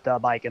 It's the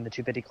bike in the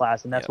 250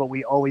 class, and that's what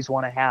we always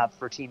want to have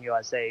for Team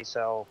USA.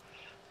 So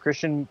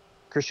Christian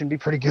be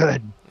pretty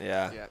good.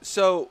 Yeah. Yeah.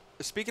 So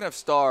speaking of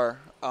Star,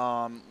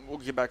 we'll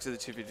get back to the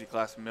 250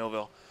 class in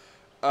Millville.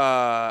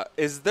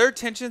 Is there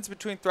tensions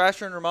between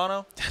Thrasher and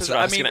Romano? That's what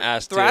I was gonna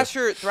ask,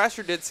 too.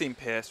 Thrasher did seem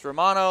pissed.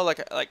 Romano, like.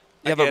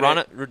 Yeah,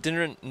 but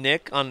didn't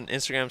Nick on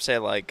Instagram say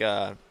like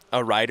a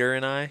rider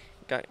and I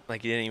got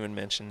like, you didn't even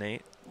mention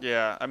Nate.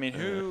 Yeah. I mean,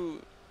 who?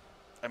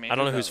 I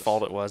don't know whose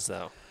fault it was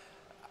though.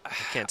 I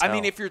can't tell. I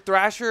mean, if you're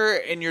Thrasher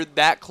and you're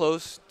that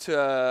close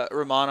to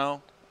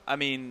Romano, I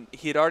mean,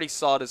 he had already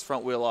sawed his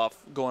front wheel off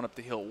going up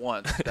the hill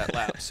once that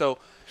lap. So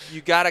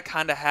you got to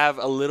kind of have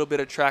a little bit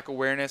of track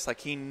awareness. Like,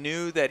 he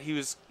knew that he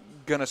was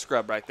going to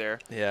scrub right there.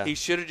 Yeah. He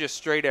should have just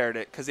straight aired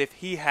it, because if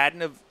he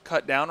hadn't have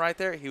cut down right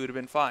there, he would have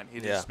been fine.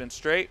 He'd just been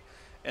straight,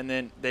 and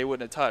then they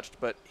wouldn't have touched.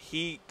 But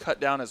he cut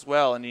down as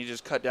well, and he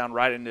just cut down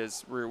right into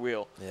his rear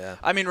wheel. Yeah.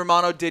 I mean,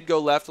 Romano did go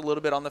left a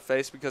little bit on the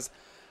face,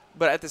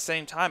 but at the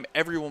same time,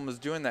 everyone was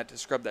doing that to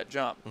scrub that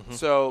jump.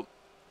 So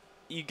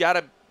you got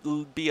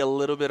to be a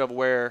little bit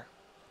aware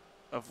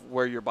of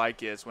where your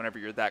bike is whenever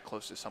you're that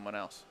close to someone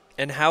else.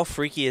 And how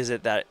freaky is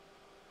it that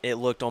it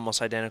looked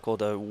almost identical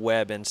to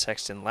Webb and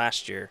Sexton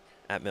last year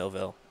at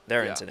Millville,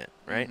 their incident,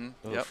 right?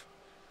 Yep.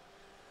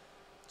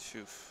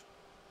 Oof.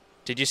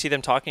 Did you see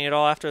them talking at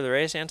all after the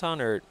race, Anton,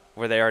 or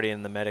were they already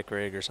in the medic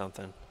rig or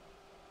something?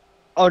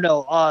 Oh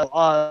no,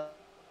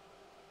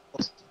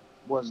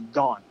 was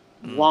gone,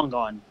 long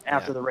gone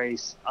after the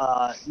race.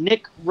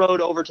 Nick rode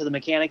over to the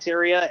mechanics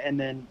area and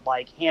then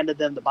like handed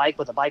them the bike,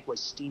 but the bike was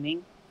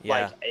steaming. Yeah.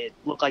 Like, it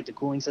looked like the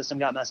cooling system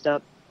got messed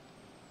up.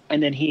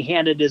 And then he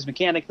handed his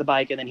mechanic the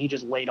bike, and then he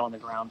just laid on the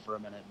ground for a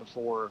minute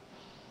before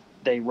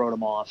they rode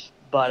him off.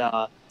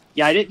 But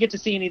yeah, I didn't get to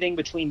see anything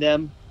between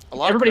them.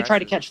 Everybody tried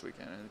to catch this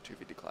weekend in the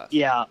 250 class.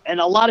 Yeah,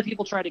 and a lot of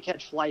people tried to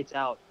catch flights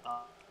out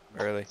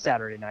early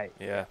Saturday night.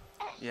 Yeah.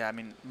 Yeah, I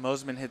mean,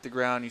 Mosman hit the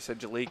ground. You said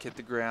Jalik hit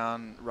the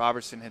ground.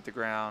 Robertson hit the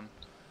ground.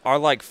 Our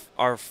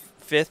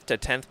 5th to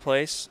 10th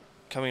place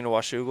coming to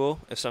Washougal,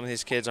 if some of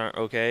these kids aren't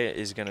okay,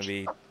 is going to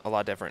be a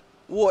lot different.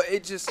 Well,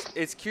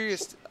 it's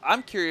curious.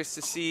 I'm curious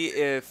to see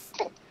if,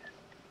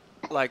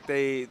 like,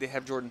 they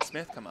have Jordan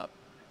Smith come up,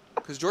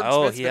 because Jordan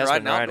Smith's he been has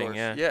riding been riding, outdoors.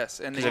 yeah. Yes,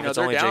 and Because you if know, it's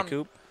they're only down. J.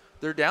 Coop.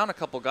 They're down a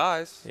couple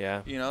guys.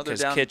 Yeah. You know, they're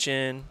Because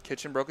down.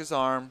 Kitchen broke his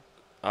arm.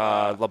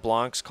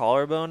 LeBlanc's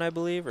collarbone, I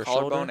believe, or shoulder.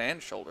 Collarbone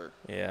and shoulder.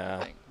 Yeah.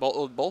 I think.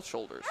 Both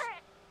shoulders.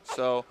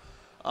 So,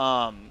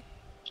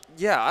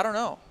 yeah, I don't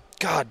know.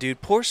 God,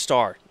 dude, poor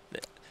Star.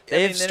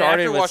 They've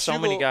started with so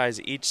many guys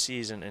each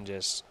season and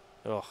just,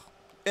 ugh.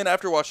 And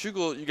after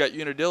Washougal, you got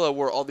Unadilla,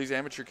 where all these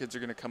amateur kids are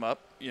going to come up.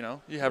 You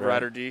know, you have Right.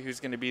 Ryder D, who's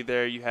going to be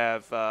there. You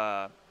have,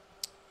 that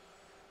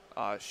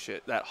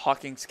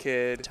Hawkins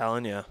kid.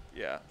 Telling you.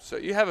 Yeah, so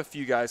you have a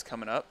few guys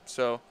coming up.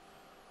 So,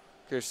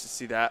 curious to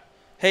see that.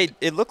 Hey,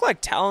 it looked like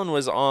Talon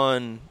was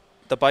on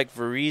the bike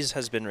Veriz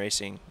has been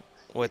racing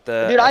with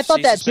the Dude, I FC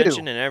thought that too.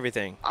 suspension and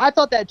everything. I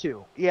thought that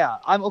too. Yeah,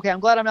 I'm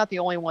glad I'm not the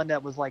only one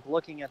that was like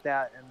looking at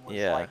that and was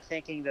Yeah. like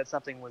thinking that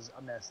something was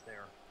amiss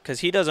there. Because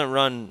he doesn't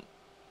run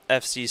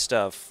FC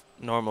stuff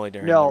normally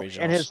during No, the regionals.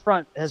 and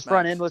his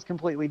front end was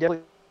completely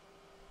different.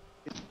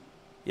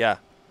 Yeah.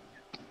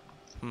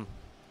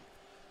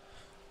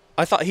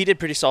 I thought he did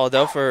pretty solid,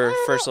 though, for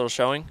first little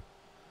showing.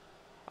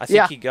 I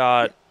think he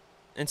got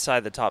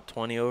inside the top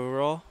 20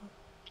 overall.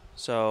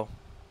 So,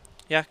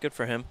 yeah, good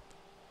for him.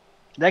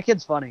 That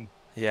kid's funny.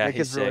 Yeah, that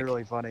he's kid's really, sick.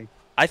 really funny.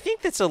 I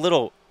think that's a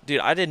little...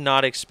 Dude, I did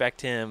not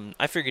expect him...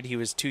 I figured he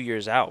was 2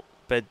 years out.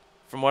 But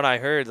from what I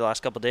heard the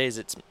last couple of days,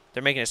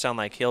 they're making it sound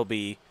like he'll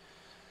be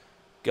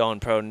going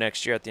pro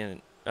next year at the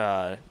end,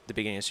 the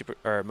beginning of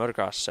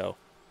motocross. So,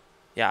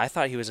 yeah, I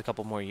thought he was a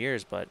couple more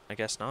years, but I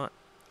guess not.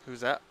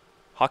 Who's that?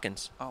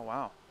 Hawkins. Oh,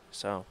 wow.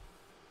 So,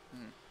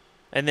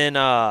 and then,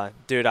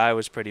 dude, I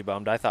was pretty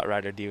bummed. I thought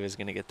Ryder D was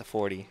going to get the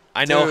 40.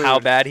 I know how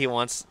bad he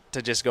wants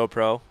to just go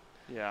pro.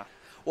 Yeah.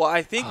 Well,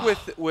 I think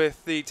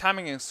with the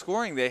timing and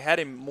scoring, they had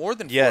him more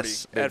than 40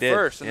 at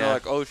first, and they're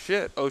like, oh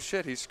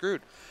shit, he's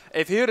screwed.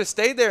 If he would have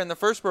stayed there in the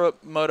first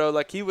moto,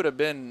 like he would have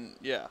been,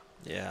 yeah.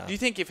 Do you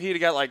think if he'd have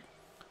got like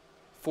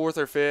 4th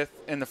or 5th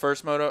in the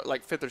first moto,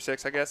 like 5th or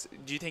 6th, I guess,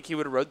 do you think he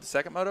would have rode the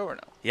second moto or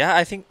no? Yeah,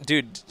 I think,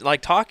 dude,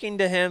 like talking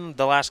to him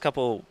the last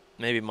couple,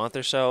 maybe month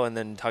or so, and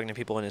then talking to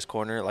people in his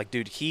corner, like,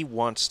 dude, he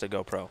wants to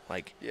go pro.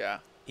 Like, yeah.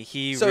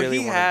 He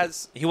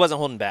wasn't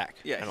holding back.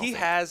 Yeah, he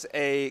has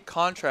a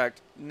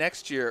contract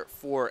next year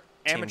for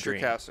amateur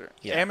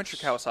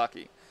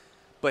Kawasaki,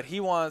 but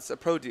he wants a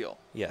pro deal.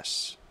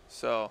 Yes.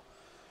 So,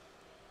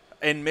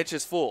 and Mitch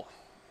is full.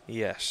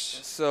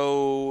 Yes.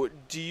 So,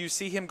 do you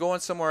see him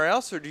going somewhere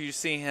else, or do you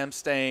see him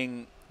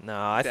staying? No,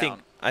 I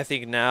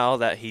think now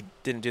that he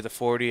didn't do the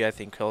 40, I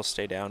think he'll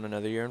stay down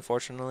another year,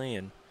 unfortunately,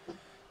 and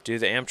do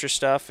the amateur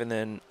stuff, and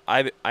then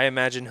I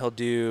imagine he'll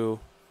do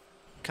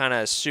kind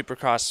of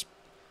Supercross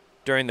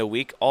during the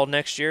week all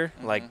next year,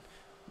 like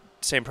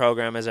same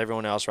program as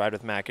everyone else, ride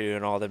with McAdoo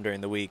and all of them during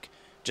the week,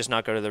 just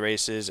not go to the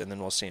races, and then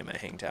we'll see him at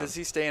Hangtown. Does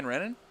he stay in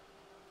Rennen?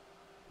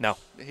 No.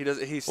 He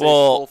stays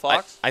full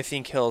Fox? I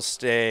think he'll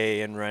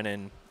stay in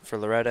Rennen for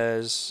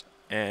Loretta's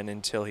and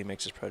until he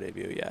makes his pro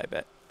debut, yeah, I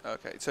bet.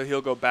 Okay, so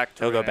he'll go back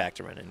to Rennen. He'll go back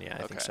to Rennen, yeah,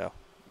 I think so.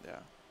 Yeah.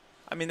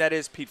 I mean, that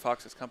is Pete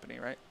Fox's company,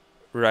 right?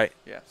 Right.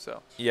 Yeah,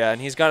 so. Yeah, and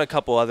he's got a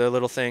couple other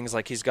little things,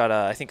 like he's got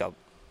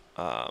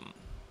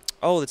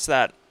it's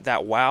that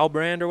WOW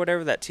brand or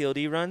whatever that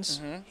TLD runs.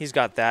 He's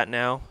got that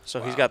now.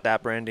 So he's got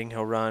that branding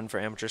he'll run for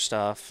amateur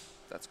stuff.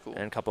 That's cool.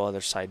 And a couple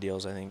other side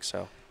deals, I think.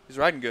 So he's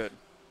riding good.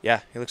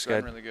 Yeah, he looks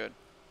good. Really good.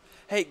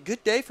 Hey,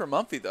 good day for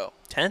Mumphy, though.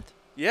 10th?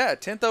 Yeah,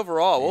 10th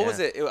overall. What was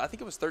it? I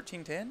think it was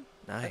 13:10.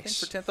 Nice. I think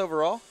for 10th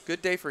overall.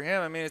 Good day for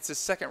him. I mean, it's his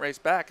second race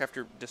back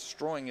after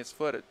destroying his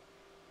foot at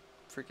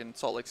freaking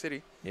Salt Lake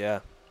City. Yeah.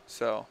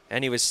 So.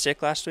 And he was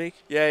sick last week?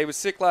 Yeah, he was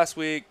sick last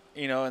week.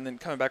 And then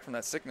coming back from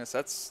that sickness,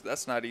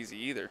 that's not easy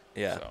either.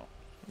 Yeah.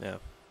 So,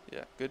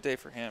 yeah, good day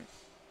for him.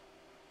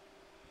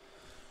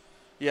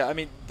 Yeah, I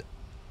mean,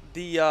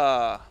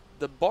 the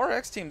Bar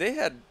X team, they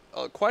had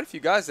quite a few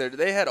guys there.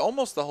 They had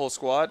almost the whole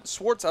squad.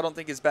 Swartz, I don't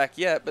think is back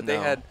yet, but they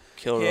had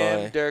Kilroy.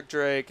 him, Derek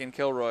Drake, and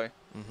Kilroy.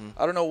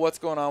 I don't know what's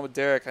going on with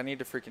Derek. I need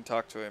to freaking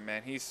talk to him,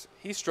 man. He's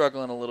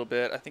struggling a little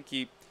bit. I think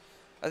he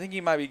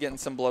might be getting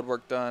some blood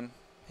work done.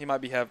 He might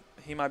be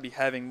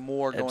having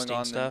more Epstein going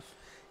on stuff.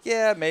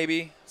 Yeah,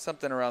 maybe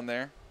something around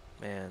there.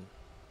 Man,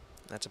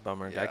 that's a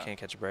bummer. Guy can't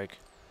catch a break.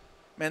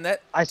 Man,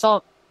 that I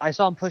saw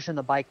him pushing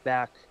the bike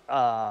back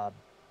at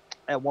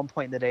one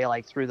point in the day,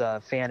 like through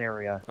the fan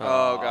area.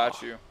 Oh, got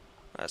you.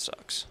 That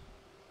sucks.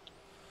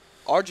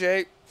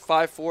 RJ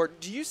 5'4".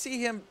 Do you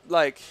see him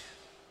like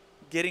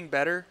getting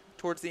better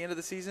towards the end of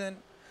the season?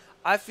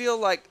 I feel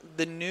like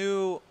the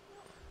new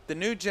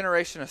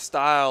generation of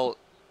style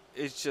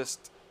is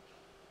just.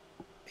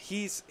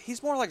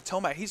 He's more like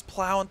Tomac. He's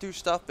plowing through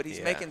stuff, but he's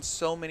making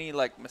so many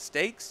like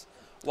mistakes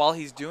while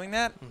he's doing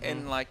that.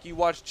 And like you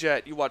watch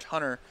Jet, you watch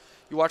Hunter,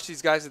 you watch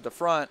these guys at the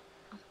front.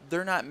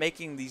 They're not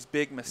making these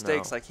big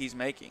mistakes like he's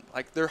making.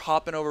 Like they're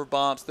hopping over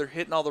bumps, they're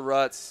hitting all the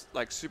ruts,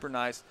 like super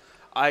nice.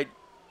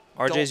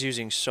 RJ's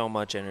using so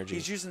much energy.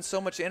 He's using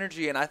so much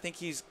energy, and I think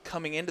he's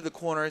coming into the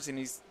corners and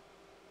he's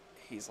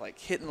like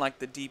hitting like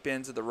the deep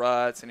ends of the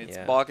ruts, and it's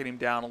bogging him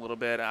down a little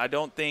bit. And I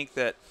don't think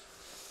that.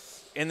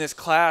 In this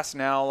class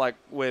now, like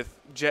with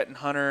Jet and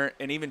Hunter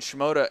and even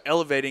Shimoda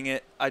elevating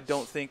it, I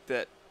don't think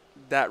that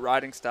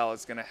riding style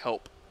is going to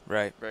help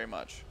very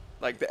much.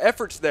 Like the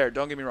effort's there.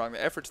 Don't get me wrong.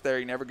 The effort's there.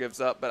 He never gives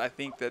up. But I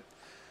think that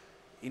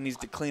he needs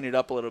to clean it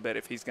up a little bit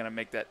if he's going to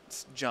make that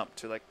jump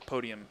to like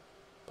podium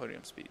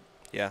speed.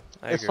 Yeah,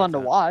 it's fun to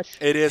watch.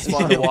 It is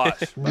fun to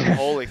watch.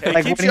 Holy cow.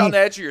 It keeps you on the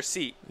edge of your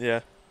seat. Yeah.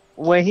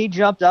 When he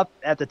jumped up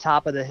at the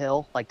top of the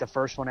hill, like the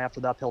first one after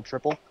the uphill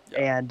triple,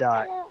 and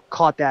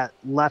caught that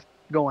left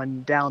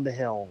going down the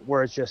hill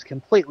where it's just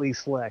completely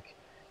slick,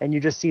 and you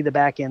just see the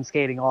back end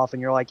skating off,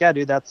 and you're like, yeah,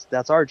 dude, that's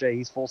RJ.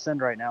 He's full send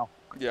right now.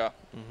 Yeah.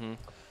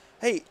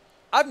 Hey,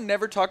 I've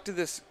never talked to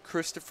this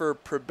Christopher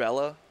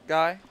Probella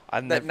guy,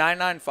 that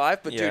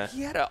 995, but dude,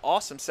 he had an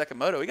awesome second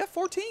moto. He got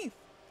 14th.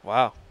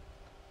 Wow.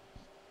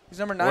 He's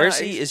number 9. Where is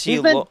he? Is he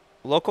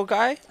local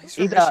guy? He's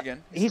from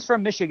Michigan. He's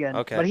from Michigan.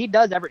 Okay. But he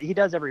does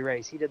every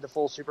race. He did the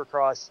full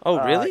Supercross.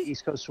 Oh, really?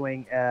 East Coast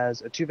Swing as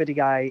a 250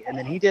 guy, and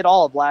then he did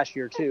all of last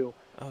year too.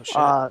 Oh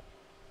shit.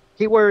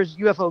 He wears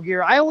UFO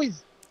gear.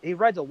 He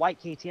rides a white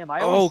KTM.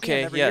 I always see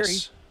him every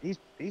year.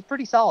 He's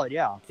pretty solid.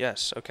 Yeah.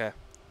 Yes. Okay.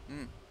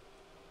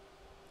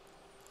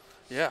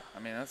 Yeah. I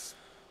mean that's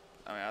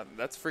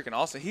freaking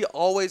awesome. He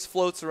always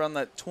floats around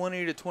that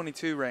 20 to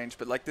 22 range,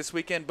 but like this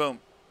weekend, boom,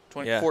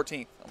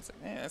 14th. I was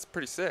like, man, that's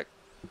pretty sick.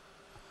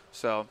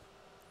 So,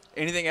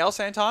 anything else,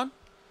 Anton?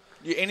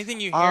 Anything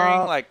you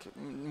hearing like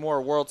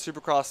more World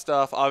Supercross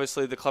stuff?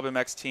 Obviously, the Club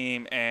MX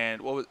team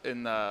and what was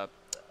in the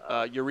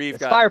Uriv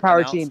got Firepower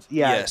announced? team.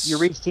 Yeah, Yes.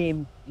 Uriv's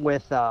team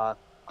with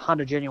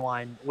Honda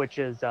Genuine, which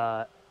is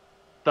the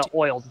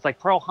oils. It's like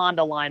Pro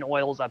Honda line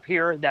oils up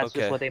here. That's Okay.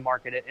 just what they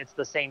market it. It's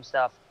the same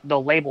stuff. The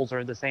labels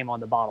are the same on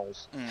the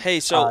bottles. Hey,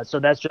 so So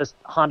that's just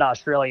Honda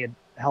Australia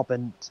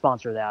helping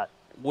sponsor that.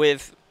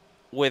 with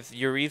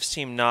Uriv's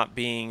team not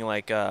being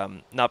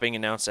not being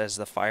announced as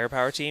the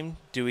Firepower team,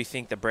 do we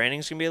think the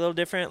branding's gonna be a little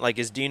different? Like,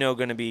 is Dino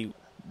gonna be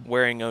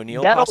wearing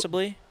O'Neill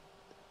possibly?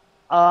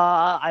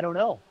 I don't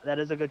know. That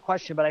is a good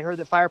question, but I heard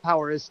that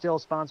Firepower is still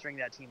sponsoring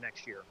that team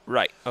next year.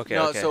 Right. Okay.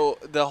 No, okay. so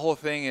the whole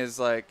thing is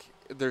like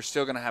they're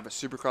still going to have a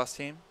Supercross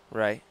team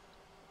right.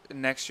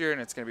 next year, and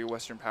it's going to be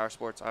Western Power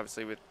Sports,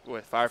 obviously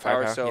with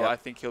Firepower. So yeah. I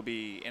think he'll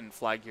be in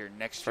flag gear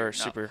next For year.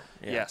 Super.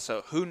 Yeah.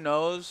 So who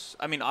knows?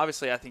 I mean,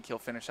 obviously, I think he'll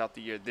finish out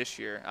the year this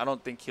year. I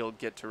don't think he'll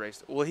get to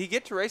race. Will he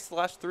get to race the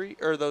last three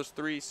or those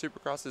three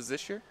Supercrosses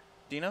this year?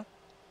 Dino,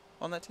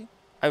 on that team?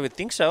 I would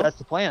think so. That's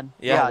the plan.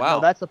 Yeah, wow. No,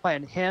 that's the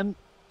plan. Him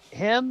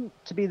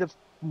to be the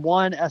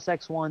one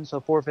SX1, so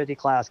 450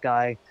 class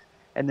guy,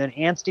 and then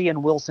Anstie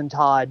and Wilson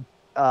Todd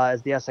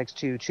as the SX2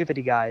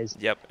 250 guys.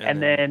 Yep. And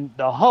then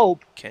the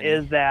hope Kenny.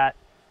 is that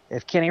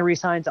if Kenny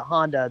resigns at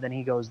Honda, then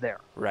he goes there.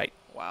 Right.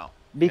 Wow.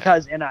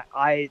 Because and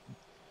I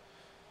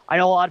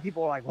know a lot of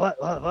people are like,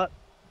 what?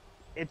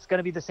 It's going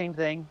to be the same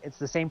thing. It's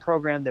the same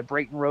program that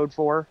Brayton rode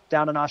for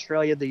down in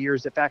Australia. The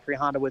years that Factory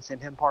Honda would send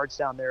him parts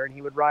down there and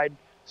he would ride.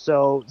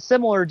 So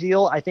similar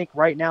deal. I think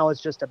right now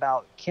it's just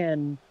about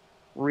Ken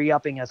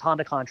re-upping his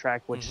Honda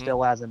contract, which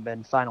still hasn't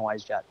been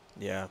finalized yet.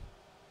 Yeah.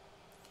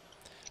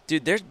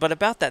 Dude, there's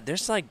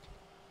like,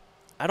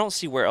 I don't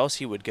see where else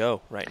he would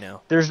go right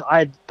now.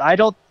 I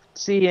don't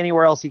see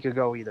anywhere else he could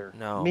go either.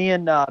 No. Me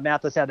and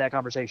Mathis had that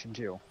conversation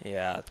too.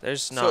 Yeah,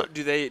 there's So not.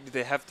 do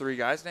they have three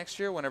guys next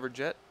year whenever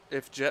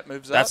if Jet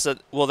moves That's up?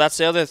 that's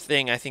the other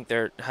thing I think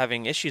they're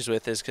having issues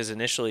with is because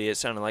initially it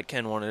sounded like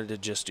Ken wanted to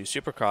just do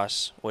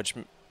Supercross, which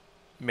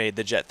made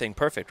the Jet thing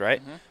perfect,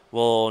 right? Mhm.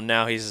 Well,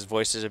 now he's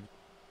voiced that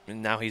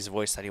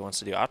he wants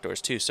to do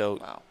outdoors too. So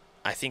Wow.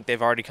 I think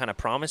they've already kind of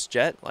promised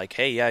Jet, like,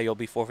 hey, yeah, you'll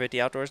be 450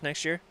 outdoors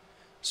next year.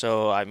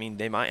 So I mean,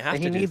 they might have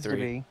He to do needs to three.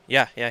 be.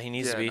 Yeah, he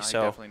needs to be. No, So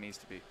he definitely needs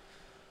to be.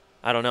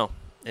 I don't know.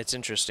 It's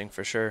interesting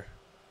for sure.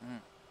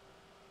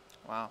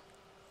 Wow.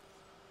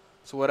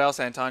 So what else,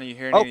 Anton? You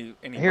hearing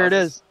any Here it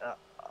buzzes? is.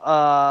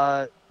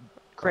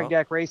 Craig Oh.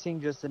 Dack Racing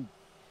just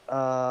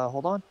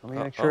hold on. Let me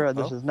make Oh, sure oh,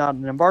 this oh. is not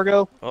an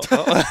embargo. Oh.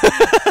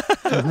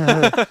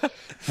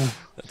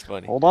 That's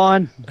funny. Hold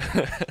on.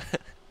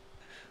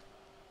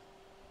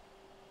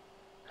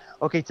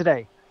 Okay,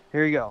 today.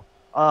 Here you go.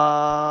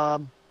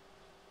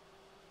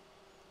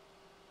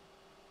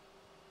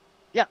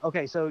 Yeah,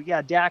 okay, so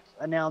yeah, Dak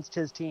announced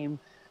his team,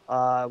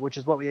 which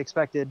is what we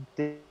expected.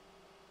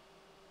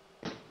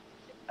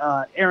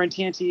 Aaron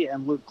Tanti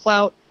and Luke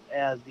Clout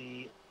as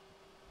the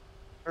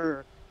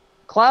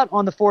Clout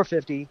on the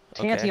 450,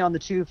 Tanti Okay. on the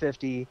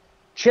 250,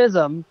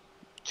 Chisholm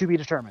to be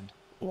determined.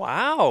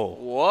 Wow.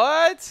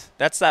 What?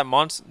 That's the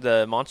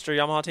Monster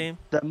Yamaha team?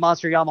 The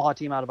Monster Yamaha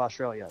team out of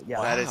Australia. Yeah.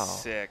 Wow. That is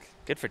sick.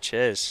 Good for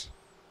Chiz.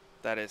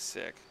 That is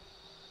sick.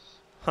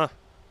 Huh.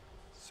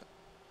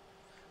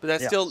 But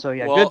that's Yeah, still so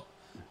yeah, well. good.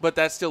 But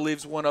that still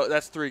leaves one.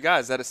 That's three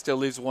guys. That still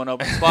leaves one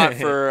open spot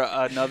for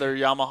another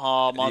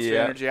Yamaha Monster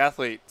Yeah. Energy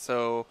athlete.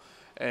 So,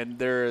 and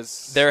there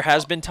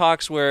has been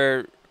talks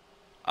where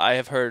I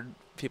have heard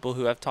people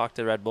who have talked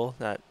to Red Bull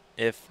that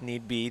if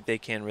need be, they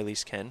can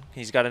release Ken.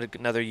 He's got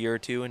another year or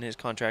two in his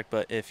contract,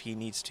 but if he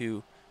needs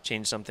to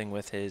change something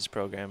with his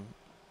program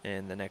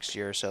in the next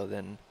year or so,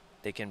 then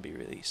they can be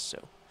released.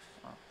 So,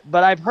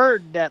 But I've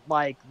heard that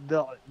like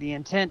the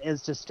intent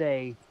is to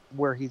stay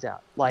where he's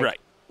at. Like right.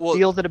 well,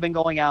 deals that have been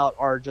going out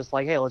are just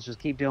like, hey, let's just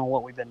keep doing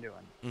what we've been doing.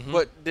 Mhm.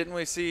 But didn't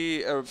we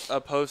see a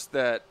post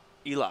that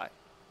Eli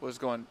was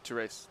going to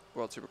race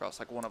World Supercross,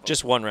 like one of them?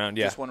 Just one round,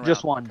 yeah. Just one round.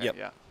 Just one. Okay, Yep.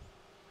 Yeah.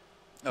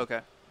 Okay.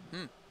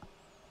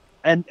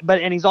 And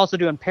he's also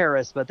doing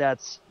Paris, but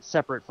that's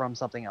separate from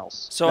something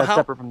else. So that's how-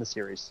 separate from the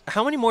series.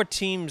 How many more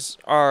teams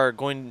are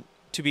going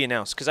to be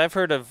announced? Because I've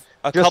heard of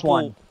a Just couple.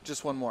 one.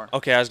 Just one more.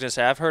 Okay, I was gonna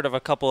say I've heard of a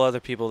couple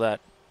other people that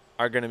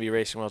are going to be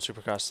racing World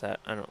Supercross that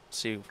I don't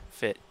see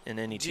fit in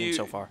any team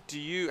so far.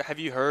 Have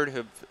you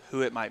heard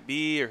who it might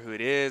be, or who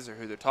it is, or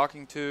who they're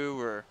talking to,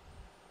 or?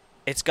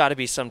 It's got to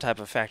be some type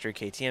of factory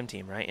KTM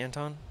team, right,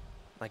 Anton?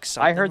 Like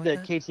something I heard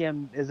like that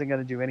KTM isn't going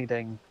to do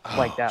anything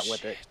like that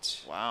with it.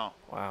 Shit. Wow.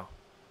 Wow.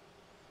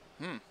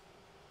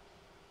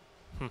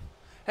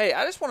 Hey,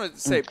 I just wanted to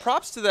say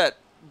props to that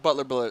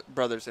Butler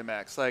Brothers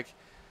MX. Like,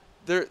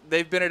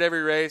 they've been at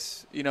every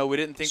race. You know, we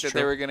didn't think It's that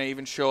true. they were going to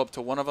even show up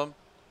to one of them.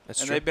 That's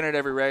And true. they've been at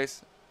every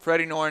race.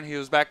 Freddie Norn, he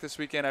was back this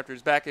weekend after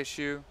his back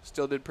issue.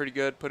 Still did pretty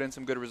good, put in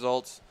some good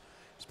results.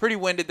 He was pretty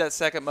winded that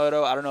second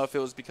moto. I don't know if it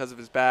was because of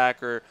his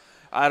back, or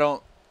I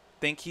don't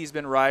think he's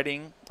been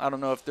riding. I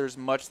don't know if there's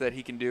much that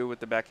he can do with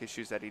the back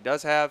issues that he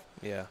does have.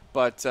 Yeah.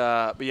 But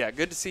yeah,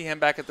 good to see him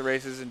back at the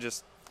races and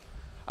just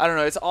I don't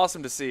know. It's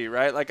awesome to see,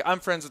 right? Like, I'm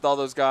friends with all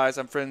those guys.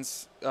 I'm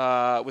friends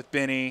with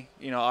Benny.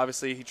 You know,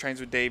 obviously he trains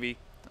with Davey.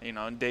 You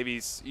know, and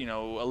Davey's, you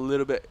know,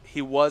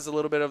 he was a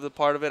little bit of the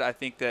part of it. I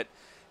think that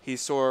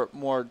he's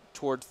more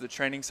towards the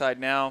training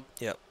side now.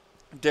 Yep.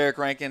 Derek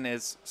Rankin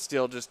is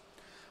still just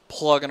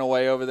plugging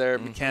away over there,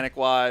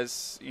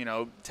 mechanic-wise, you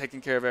know,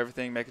 taking care of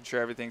everything, making sure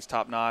everything's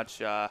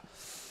top-notch.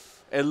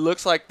 It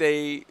looks like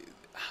they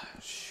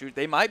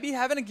might be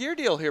having a gear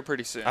deal here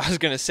pretty soon. I was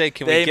going to say,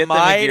 can we get them a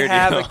They gear might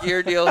have deal? a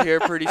gear deal here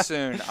pretty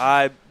soon.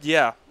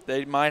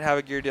 They might have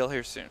a gear deal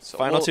here soon. So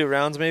Final 2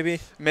 rounds, maybe?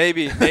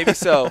 Maybe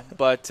so.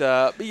 But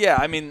yeah,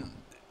 I mean,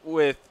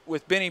 with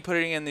Benny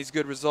putting in these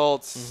good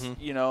results,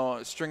 you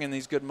know, stringing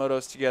these good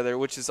motos together,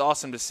 which is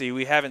awesome to see.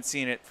 We haven't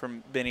seen it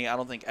from Benny, I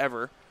don't think,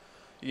 ever.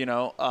 You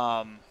know,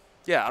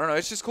 yeah, I don't know.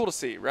 It's just cool to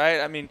see,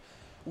 right? I mean,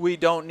 we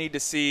don't need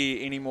to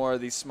see any more of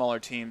these smaller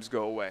teams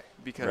go away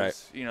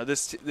because, you know,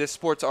 this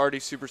sport's already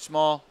super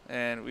small,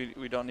 and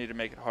we don't need to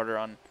make it harder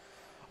on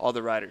all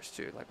the riders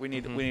too. Like, we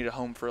need a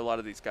home for a lot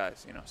of these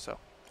guys, you know, so.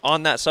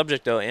 On that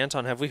subject, though,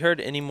 Anton, have we heard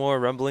any more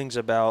rumblings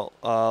about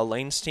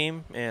Lane's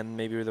team and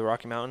maybe the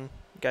Rocky Mountain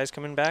guys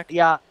coming back?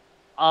 Yeah,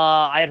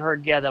 I had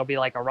heard, that'll be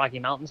like a Rocky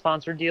Mountain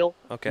sponsored deal.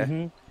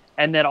 Okay.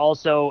 And then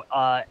also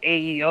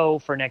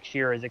AEO for next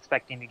year is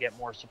expecting to get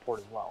more support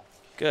as well.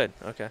 Good.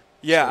 Okay.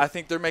 Yeah, I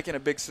think they're making a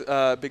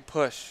big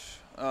push.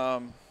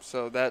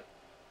 So that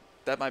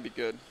might be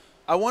good.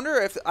 I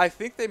wonder I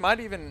think they might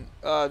even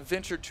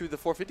venture to the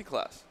 450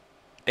 class.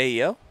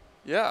 AEO?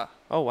 Yeah.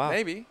 Oh, wow.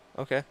 Maybe.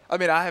 Okay. I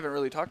mean, I haven't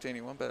really talked to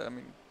anyone, but I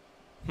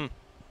mean,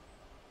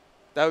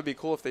 that would be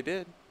cool if they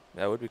did.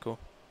 That would be cool.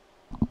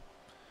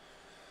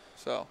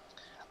 So.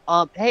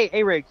 Hey,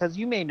 A-Ray, because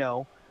you may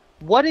know,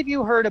 what have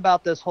you heard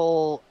about this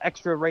whole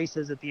extra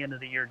races at the end of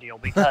the year deal?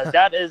 Because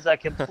that is a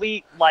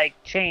complete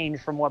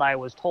change from what I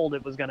was told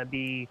it was going to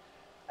be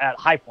at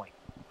High Point.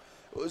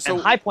 So,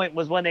 and High Point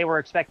was when they were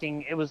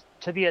expecting it was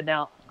to be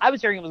announced. I was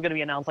hearing it was going to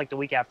be announced like the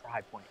week after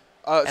High Point.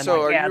 And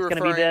so are it's you going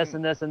to be this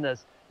and this and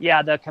this.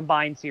 Yeah, the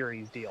combined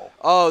series deal.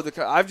 Oh,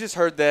 I've just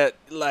heard that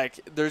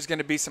there's going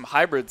to be some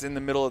hybrids in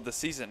the middle of the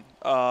season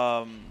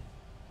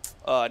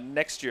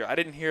next year. I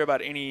didn't hear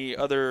about any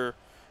other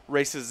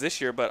races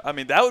this year, but I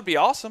mean that would be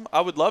awesome.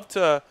 I would love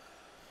to.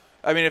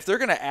 I mean, if they're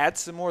going to add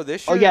some more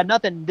this year. Oh yeah,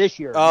 nothing this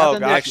year. Oh,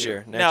 nothing next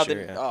year. Yeah.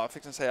 Yeah. I was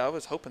going to say I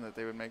was hoping that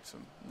they would make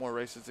some more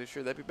races this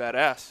year. That'd be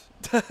badass.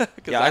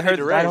 Yeah, I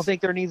heard. I don't think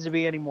there needs to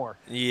be any more.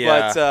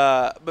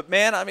 Yeah. But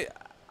man, I mean,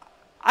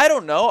 I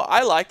don't know.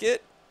 I like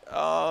it.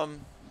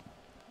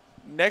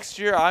 Next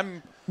year,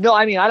 No,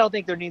 I mean, I don't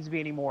think there needs to be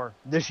any more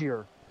this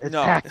year. It's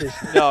packed this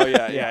year. No,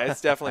 yeah,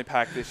 it's definitely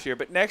packed this year.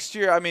 But next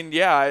year, I mean,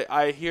 yeah,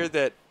 I hear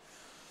that,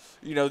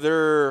 you know,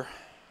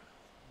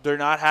 they're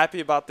not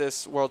happy about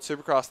this World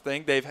Supercross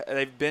thing.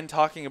 They've been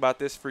talking about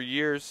this for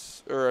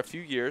years or a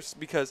few years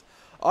because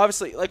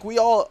obviously, like, we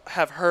all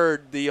have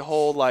heard the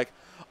whole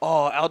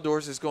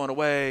outdoors is going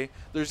away.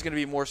 There's going to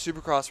be more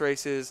Supercross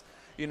races.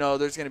 You know,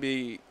 there's going to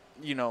be,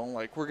 you know,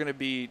 we're going to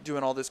be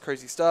doing all this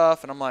crazy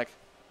stuff. And I'm like,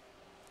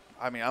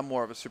 I mean, I'm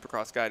more of a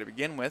Supercross guy to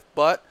begin with,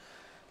 but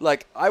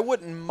I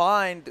wouldn't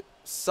mind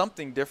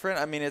something different.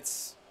 I mean,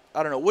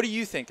 I don't know. What do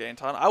you think,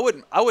 Anton? I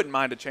wouldn't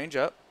mind a change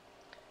up.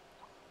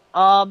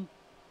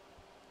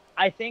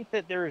 I think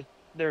that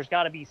there's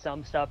got to be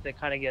some stuff that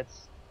kind of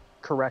gets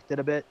corrected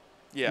a bit.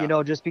 Yeah. You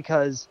know, just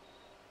because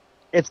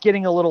it's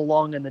getting a little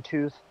long in the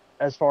tooth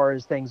as far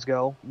as things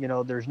go. You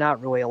know, there's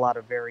not really a lot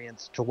of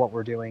variance to what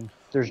we're doing.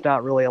 There's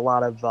not really a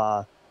lot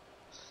of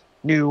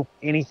new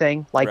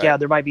anything. Right. Yeah,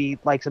 there might be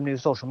some new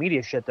social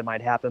media shit that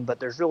might happen, but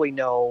there's really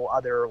no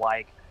other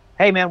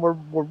hey man, we're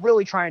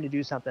really trying to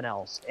do something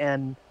else.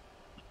 And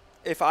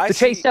the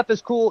chase stuff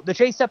is cool. The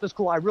chase stuff is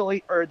cool.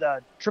 Or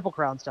the Triple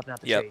Crown stuff,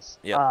 not the chase.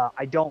 Yep.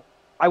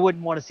 I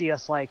wouldn't want to see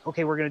us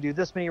okay, we're going to do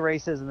this many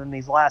races and then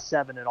these last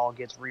 7 it all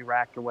gets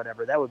re-racked or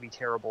whatever. That would be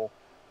terrible.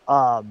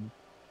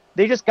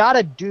 They just got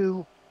to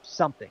do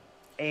something.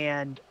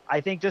 And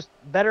I think just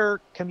better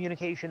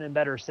communication and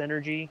better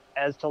synergy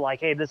as to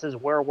hey, this is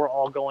where we're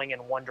all going in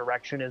one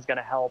direction is going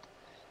to help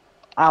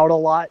out a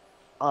lot.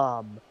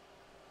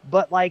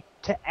 But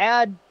to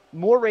add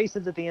more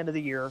races at the end of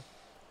the year,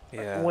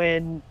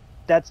 when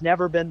that's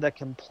never been the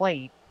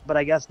complaint, but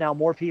I guess now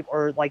more people,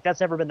 or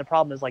that's never been the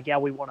problem is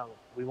we want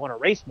to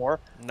race more.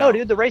 No,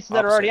 dude, the races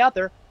that are already out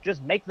there,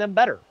 just make them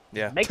better.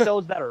 Yeah. Make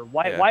those better.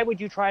 Why would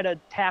you try to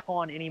tack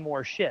on any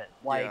more shit?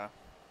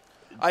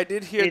 I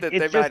did hear that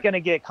it's just going to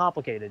get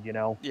complicated, you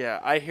know? Yeah,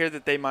 I hear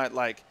that they might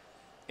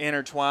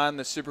intertwine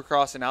the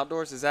Supercross and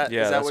outdoors. Is that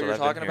what you're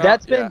talking about?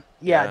 That's been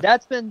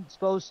that's been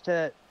supposed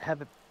to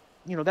have,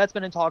 that's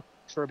been in talks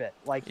for a bit.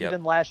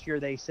 Even last year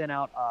they sent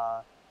out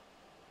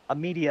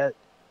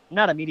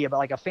not a media,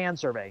 but a fan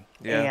survey.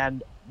 Yeah.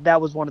 And that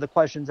was one of the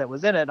questions that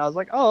was in it. And I was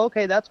like, oh,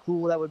 okay, that's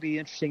cool. That would be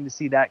interesting to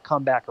see that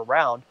come back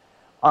around.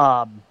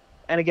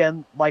 And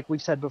again, like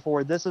we've said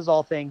before, this is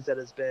all things that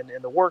has been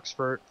in the works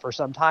for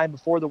some time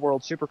before the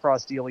World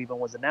Supercross deal even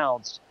was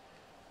announced.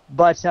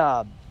 But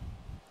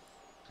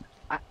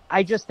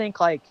I just think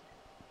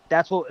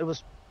that's what it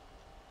was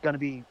going to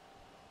be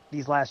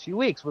these last few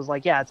weeks was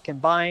like, yeah, it's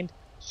combined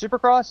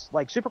Supercross.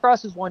 Like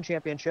Supercross is one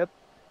championship,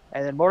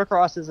 and then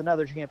motocross is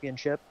another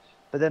championship.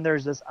 But then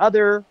there's this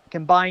other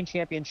combined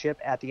championship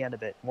at the end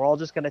of it. We're all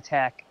just going to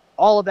tack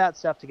all of that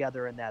stuff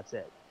together, and that's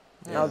it.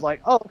 And I was like,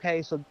 oh,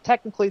 okay. So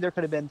technically, there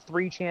could have been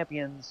 3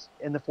 champions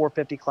in the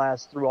 450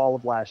 class through all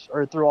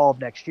of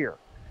next year.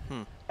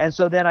 And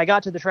so then I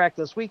got to the track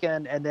this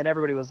weekend, and then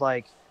everybody was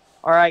like,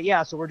 all right,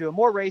 yeah, so we're doing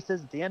more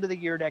races at the end of the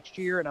year next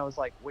year. And I was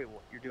like, wait,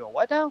 you're doing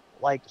what now?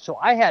 Like, so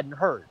I hadn't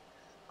heard.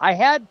 I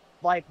had,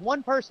 like,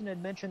 one person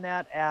had mentioned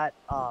that at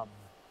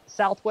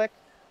Southwick,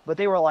 but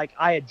they were like,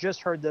 I had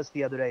just heard this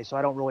the other day, so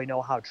I don't really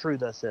know how true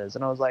this is.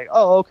 And I was like,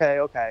 oh,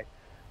 okay.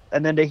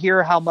 And then to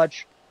hear how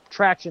much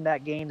traction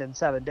that gained in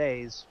 7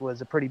 days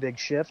was a pretty big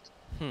shift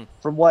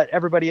from what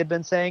everybody had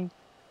been saying.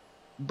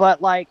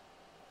 But, like,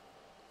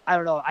 I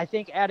don't know. I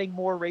think adding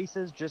more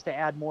races just to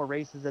add more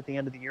races at the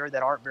end of the year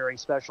that aren't very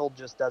special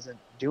just doesn't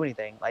do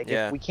anything. Like,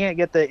 if we can't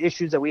get the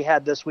issues that we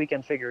had this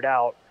weekend figured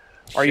out,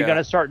 are you going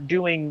to start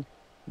doing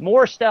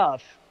more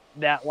stuff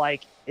that,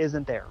 like,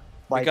 isn't there?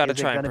 Like, we got to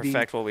try and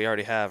perfect what we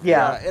already have.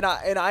 Yeah,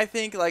 and I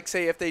think, like,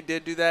 say if they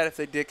did do that, if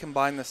they did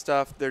combine the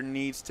stuff, there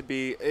needs to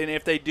be, and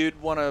if they did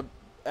want to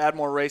add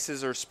more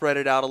races or spread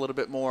it out a little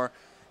bit more,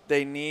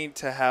 they need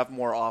to have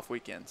more off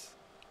weekends.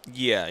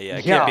 Yeah.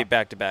 It can't be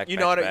back to back. You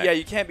know what? Yeah,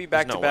 you can't be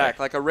back to back.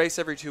 Like a race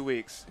every 2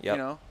 weeks. You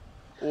know,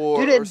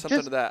 or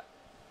something to that.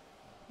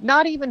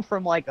 Not even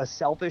from like a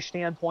selfish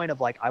standpoint of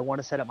like I want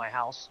to sit at my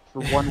house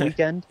for one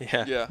weekend.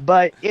 Yeah.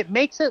 But it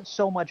makes it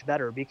so much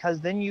better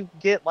because then you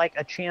get like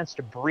a chance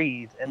to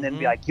breathe and then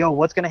be like, yo,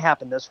 what's going to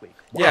happen this week?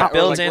 Yeah, it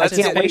builds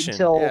anticipation.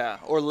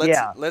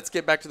 Let's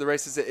get back to the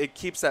races. It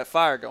keeps that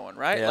fire going,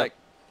 right? Yeah. Like,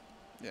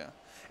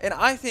 and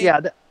I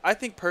think I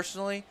think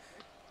personally,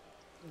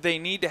 they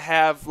need to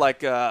have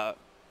like I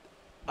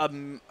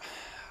don't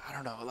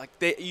know, like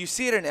you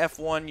see it in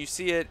F1, you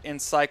see it in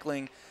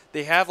cycling.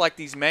 They have like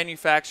these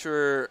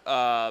manufacturer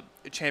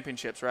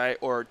championships, right,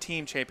 or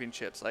team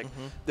championships, like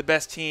the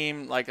best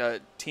team, like a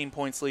team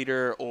points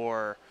leader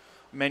or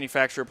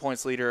manufacturer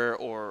points leader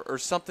or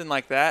something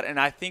like that. And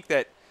I think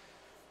that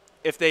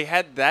if they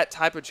had that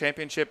type of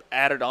championship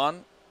added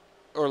on,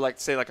 or like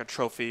say like a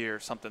trophy or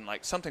something,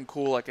 like something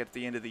cool, like at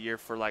the end of the year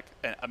for like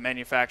a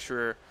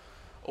manufacturer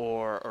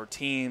or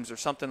teams or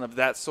something of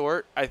that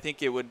sort, I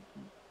think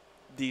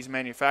these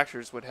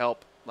manufacturers would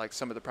help like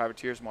some of the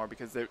privateers more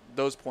because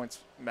those points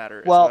matter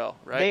as well,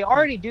 right? They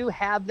already do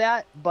have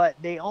that, but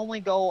they only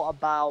go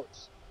about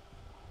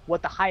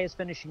what the highest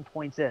finishing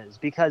points is,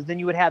 because then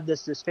you would have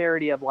this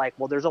disparity of like,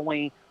 well, there's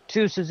only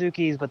 2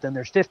 Suzukis, but then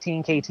there's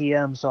 15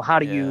 KTM. So how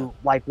do you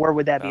like, where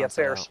would that be a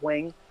fair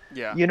swing?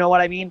 Yeah. You know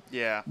what I mean?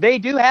 Yeah. They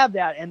do have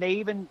that, and they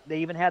even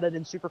had it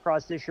in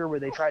Supercross this year where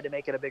they tried to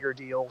make it a bigger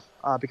deal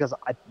because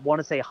I want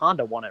to say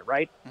Honda won it,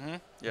 right?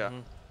 Yeah.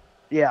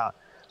 Yeah.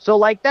 So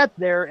like that's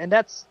there, and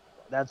that's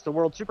the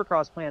World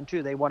Supercross plan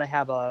too. They want to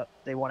have a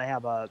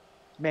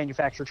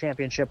manufacturer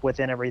championship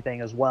within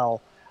everything as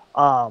well.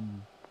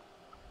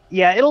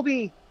 Yeah, it'll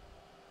be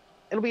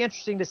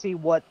interesting to see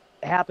what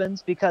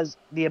happens because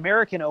the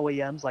American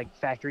OEMs like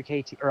Factory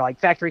KT or like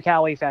Factory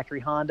Cowie, Factory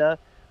Honda,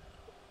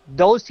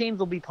 those teams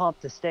will be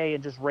pumped to stay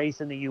and just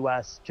race in the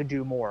U.S. to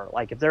do more.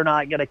 Like if they're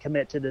not going to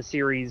commit to the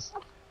series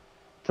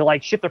to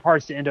like ship their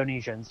parts to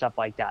Indonesia and stuff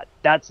like that,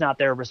 that's not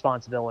their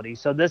responsibility.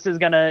 So this is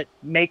going to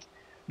make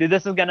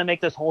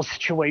this whole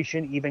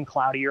situation even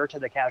cloudier to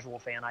the casual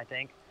fan, I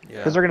think.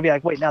 Because they're going to be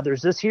like, wait, now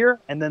there's this here,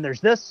 and then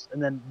there's this,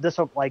 and then this,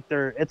 like,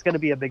 it's going to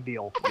be a big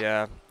deal.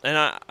 Yeah, and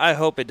I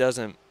hope it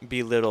doesn't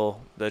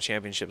belittle the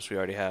championships we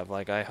already have.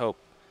 Like, I hope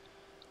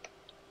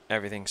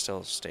everything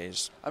still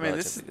stays. I mean,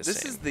 this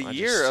is the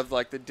year of,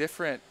 like, the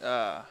different,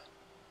 like,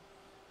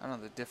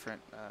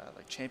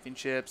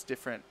 championships,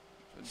 different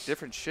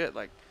shit,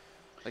 like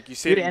you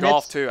see it in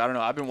golf too. I don't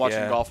know. I've been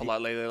watching golf a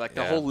lot lately. Like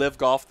the whole live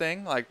golf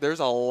thing. Like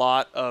there's a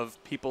lot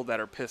of people that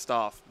are pissed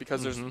off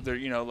because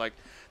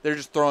they're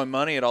just throwing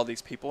money at all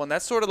these people, and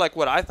that's sort of like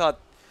what I thought,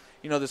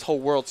 this whole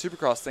World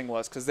Supercross thing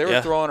was, because they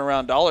were throwing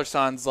around dollar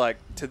signs like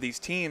to these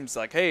teams,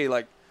 like, hey,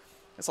 like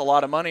it's a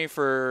lot of money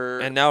for.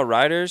 And now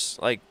riders,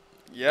 like,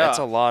 that's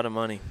a lot of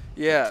money.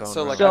 Yeah.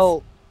 So like.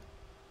 So.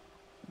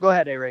 Go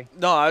ahead, A-Ray.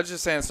 No, I was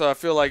just saying. So I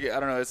feel like, I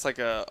don't know. It's like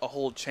a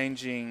whole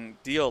changing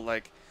deal.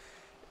 Like.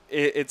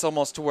 It's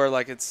almost to where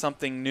like it's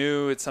something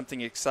new, it's something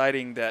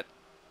exciting that,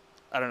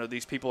 I don't know,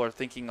 these people are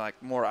thinking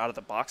like more out of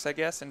the box, I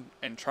guess,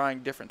 and trying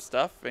different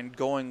stuff and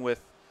going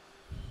with,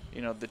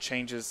 the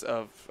changes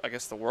of, I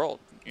guess, the world,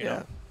 you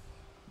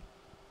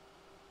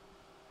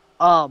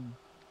know?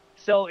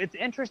 So it's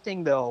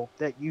interesting though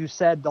that you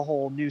said the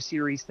whole new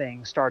series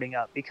thing starting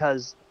up,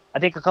 because I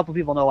think a couple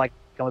people know, like,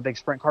 I'm a big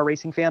sprint car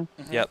racing fan.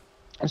 Yep.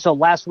 And so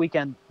last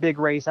weekend, big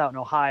race out in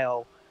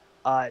Ohio,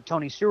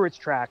 Tony Stewart's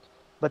track.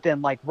 But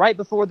then, like, right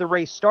before the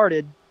race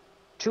started,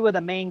 2 of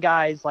the main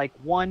guys, like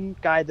one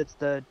guy that's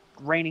the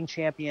reigning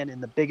champion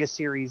in the biggest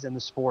series in the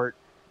sport,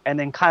 and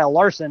then Kyle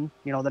Larson,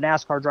 the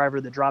NASCAR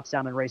driver that drops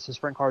down and races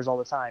sprint cars all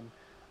the time,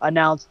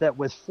 announced that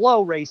with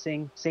Flow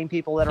Racing, same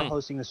people that are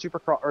hosting the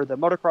Supercross or the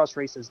motocross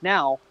races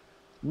now,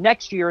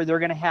 Next year, they're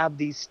going to have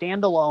these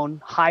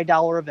standalone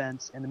high-dollar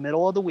events in the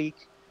middle of the week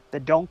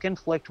that don't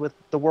conflict with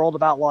the World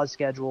of Outlaws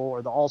schedule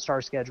or the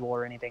All-Star schedule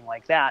or anything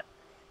like that.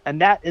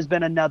 And that has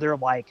been another,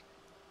 like,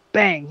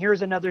 bang,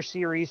 here's another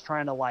series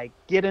trying to, like,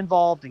 get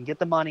involved and get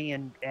the money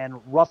and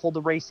ruffle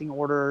the racing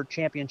order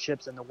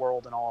championships in the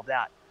world and all of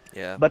that.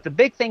 Yeah. But the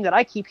big thing that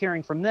I keep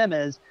hearing from them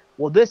is,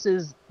 well, this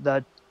is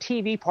the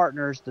TV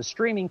partners, the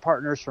streaming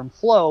partners from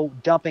Flow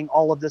dumping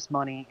all of this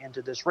money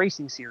into this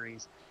racing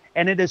series.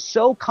 And it is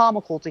so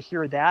comical to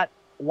hear that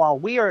while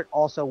we are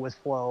also with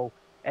Flow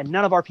and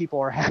none of our people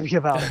are happy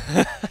about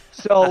it.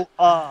 So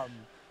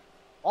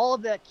all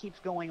of that keeps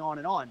going on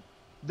and on.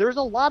 There's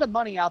a lot of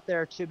money out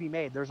there to be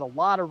made. There's a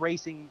lot of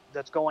racing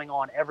that's going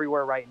on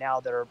everywhere right now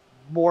that are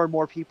more and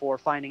more people are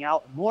finding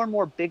out. More and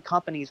more big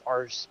companies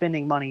are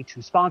spending money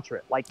to sponsor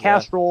it. Like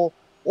Castrol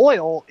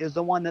Oil is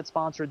the one that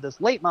sponsored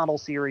this late model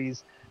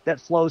series that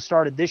Flow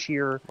started this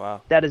year.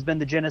 Wow. That has been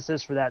the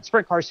genesis for that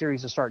sprint car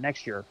series to start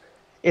next year.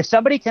 If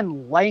somebody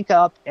can link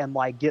up and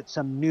like get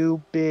some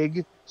new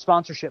big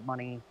sponsorship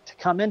money to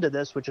come into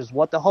this, which is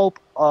what the hope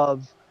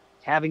of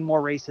having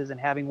more races and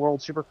having World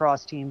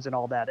Supercross teams and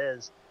all that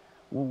is,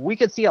 we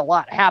could see a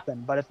lot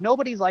happen. But if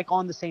nobody's like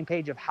on the same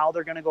page of how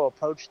they're going to go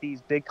approach these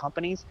big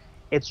companies,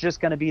 it's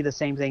just going to be the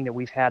same thing that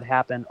we've had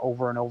happen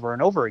over and over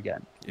and over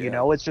again. Yeah. You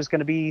know, it's just going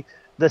to be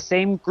the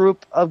same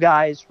group of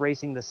guys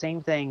racing the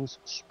same things,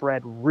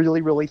 spread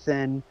really, really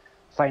thin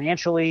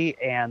financially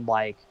and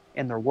like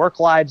in their work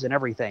lives and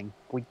everything.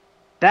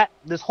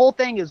 This whole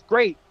thing is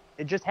great.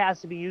 It just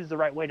has to be used the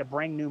right way to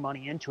bring new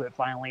money into it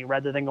finally,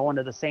 rather than going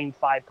to the same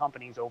 5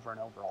 companies over and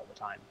over all the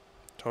time.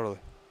 Totally.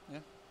 Yeah.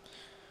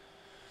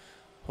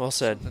 Well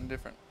said. Something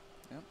different.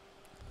 Yep.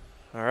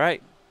 All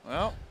right.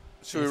 Well,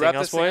 should we Anything wrap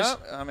else, this thing boys?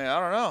 up? I mean, I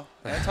don't know.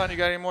 Anton, you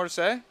got any more to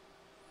say?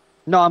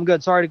 No, I'm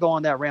good. Sorry to go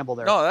on that ramble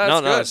there. No, that's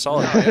No, good. it's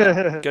solid. No,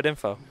 yeah. Good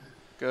info.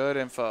 Good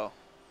info.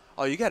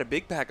 Oh, you got a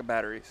big pack of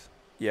batteries.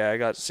 Yeah, I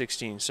got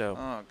 16, so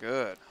Oh,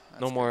 good.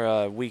 no That's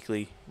more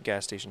weekly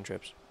gas station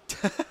trips.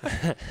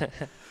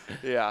 good.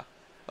 Yeah.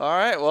 All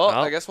right. Well,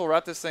 Well. I guess we'll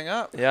wrap this thing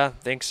up. Yeah,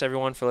 thanks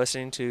everyone for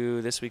listening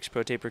to this week's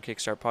Pro Taper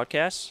Kickstart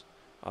podcast.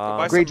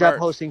 buy Great some job merch.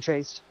 hosting,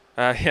 Chase.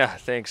 Yeah,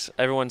 thanks.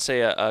 Everyone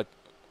say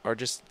or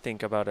just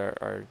think about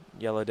our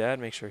yellow dad.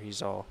 Make sure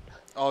he's all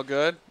All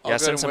good? All yeah,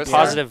 good send in some Whistler?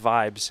 positive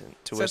vibes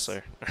to Since-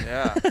 Whistler.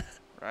 Yeah.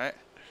 Right.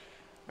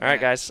 All right,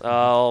 guys.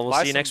 We'll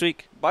Buy see you next some-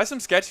 week. Buy some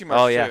sketchy merch,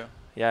 Oh yeah, too.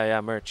 yeah,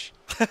 merch.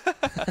 All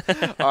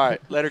right.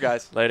 Later,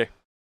 guys. Later.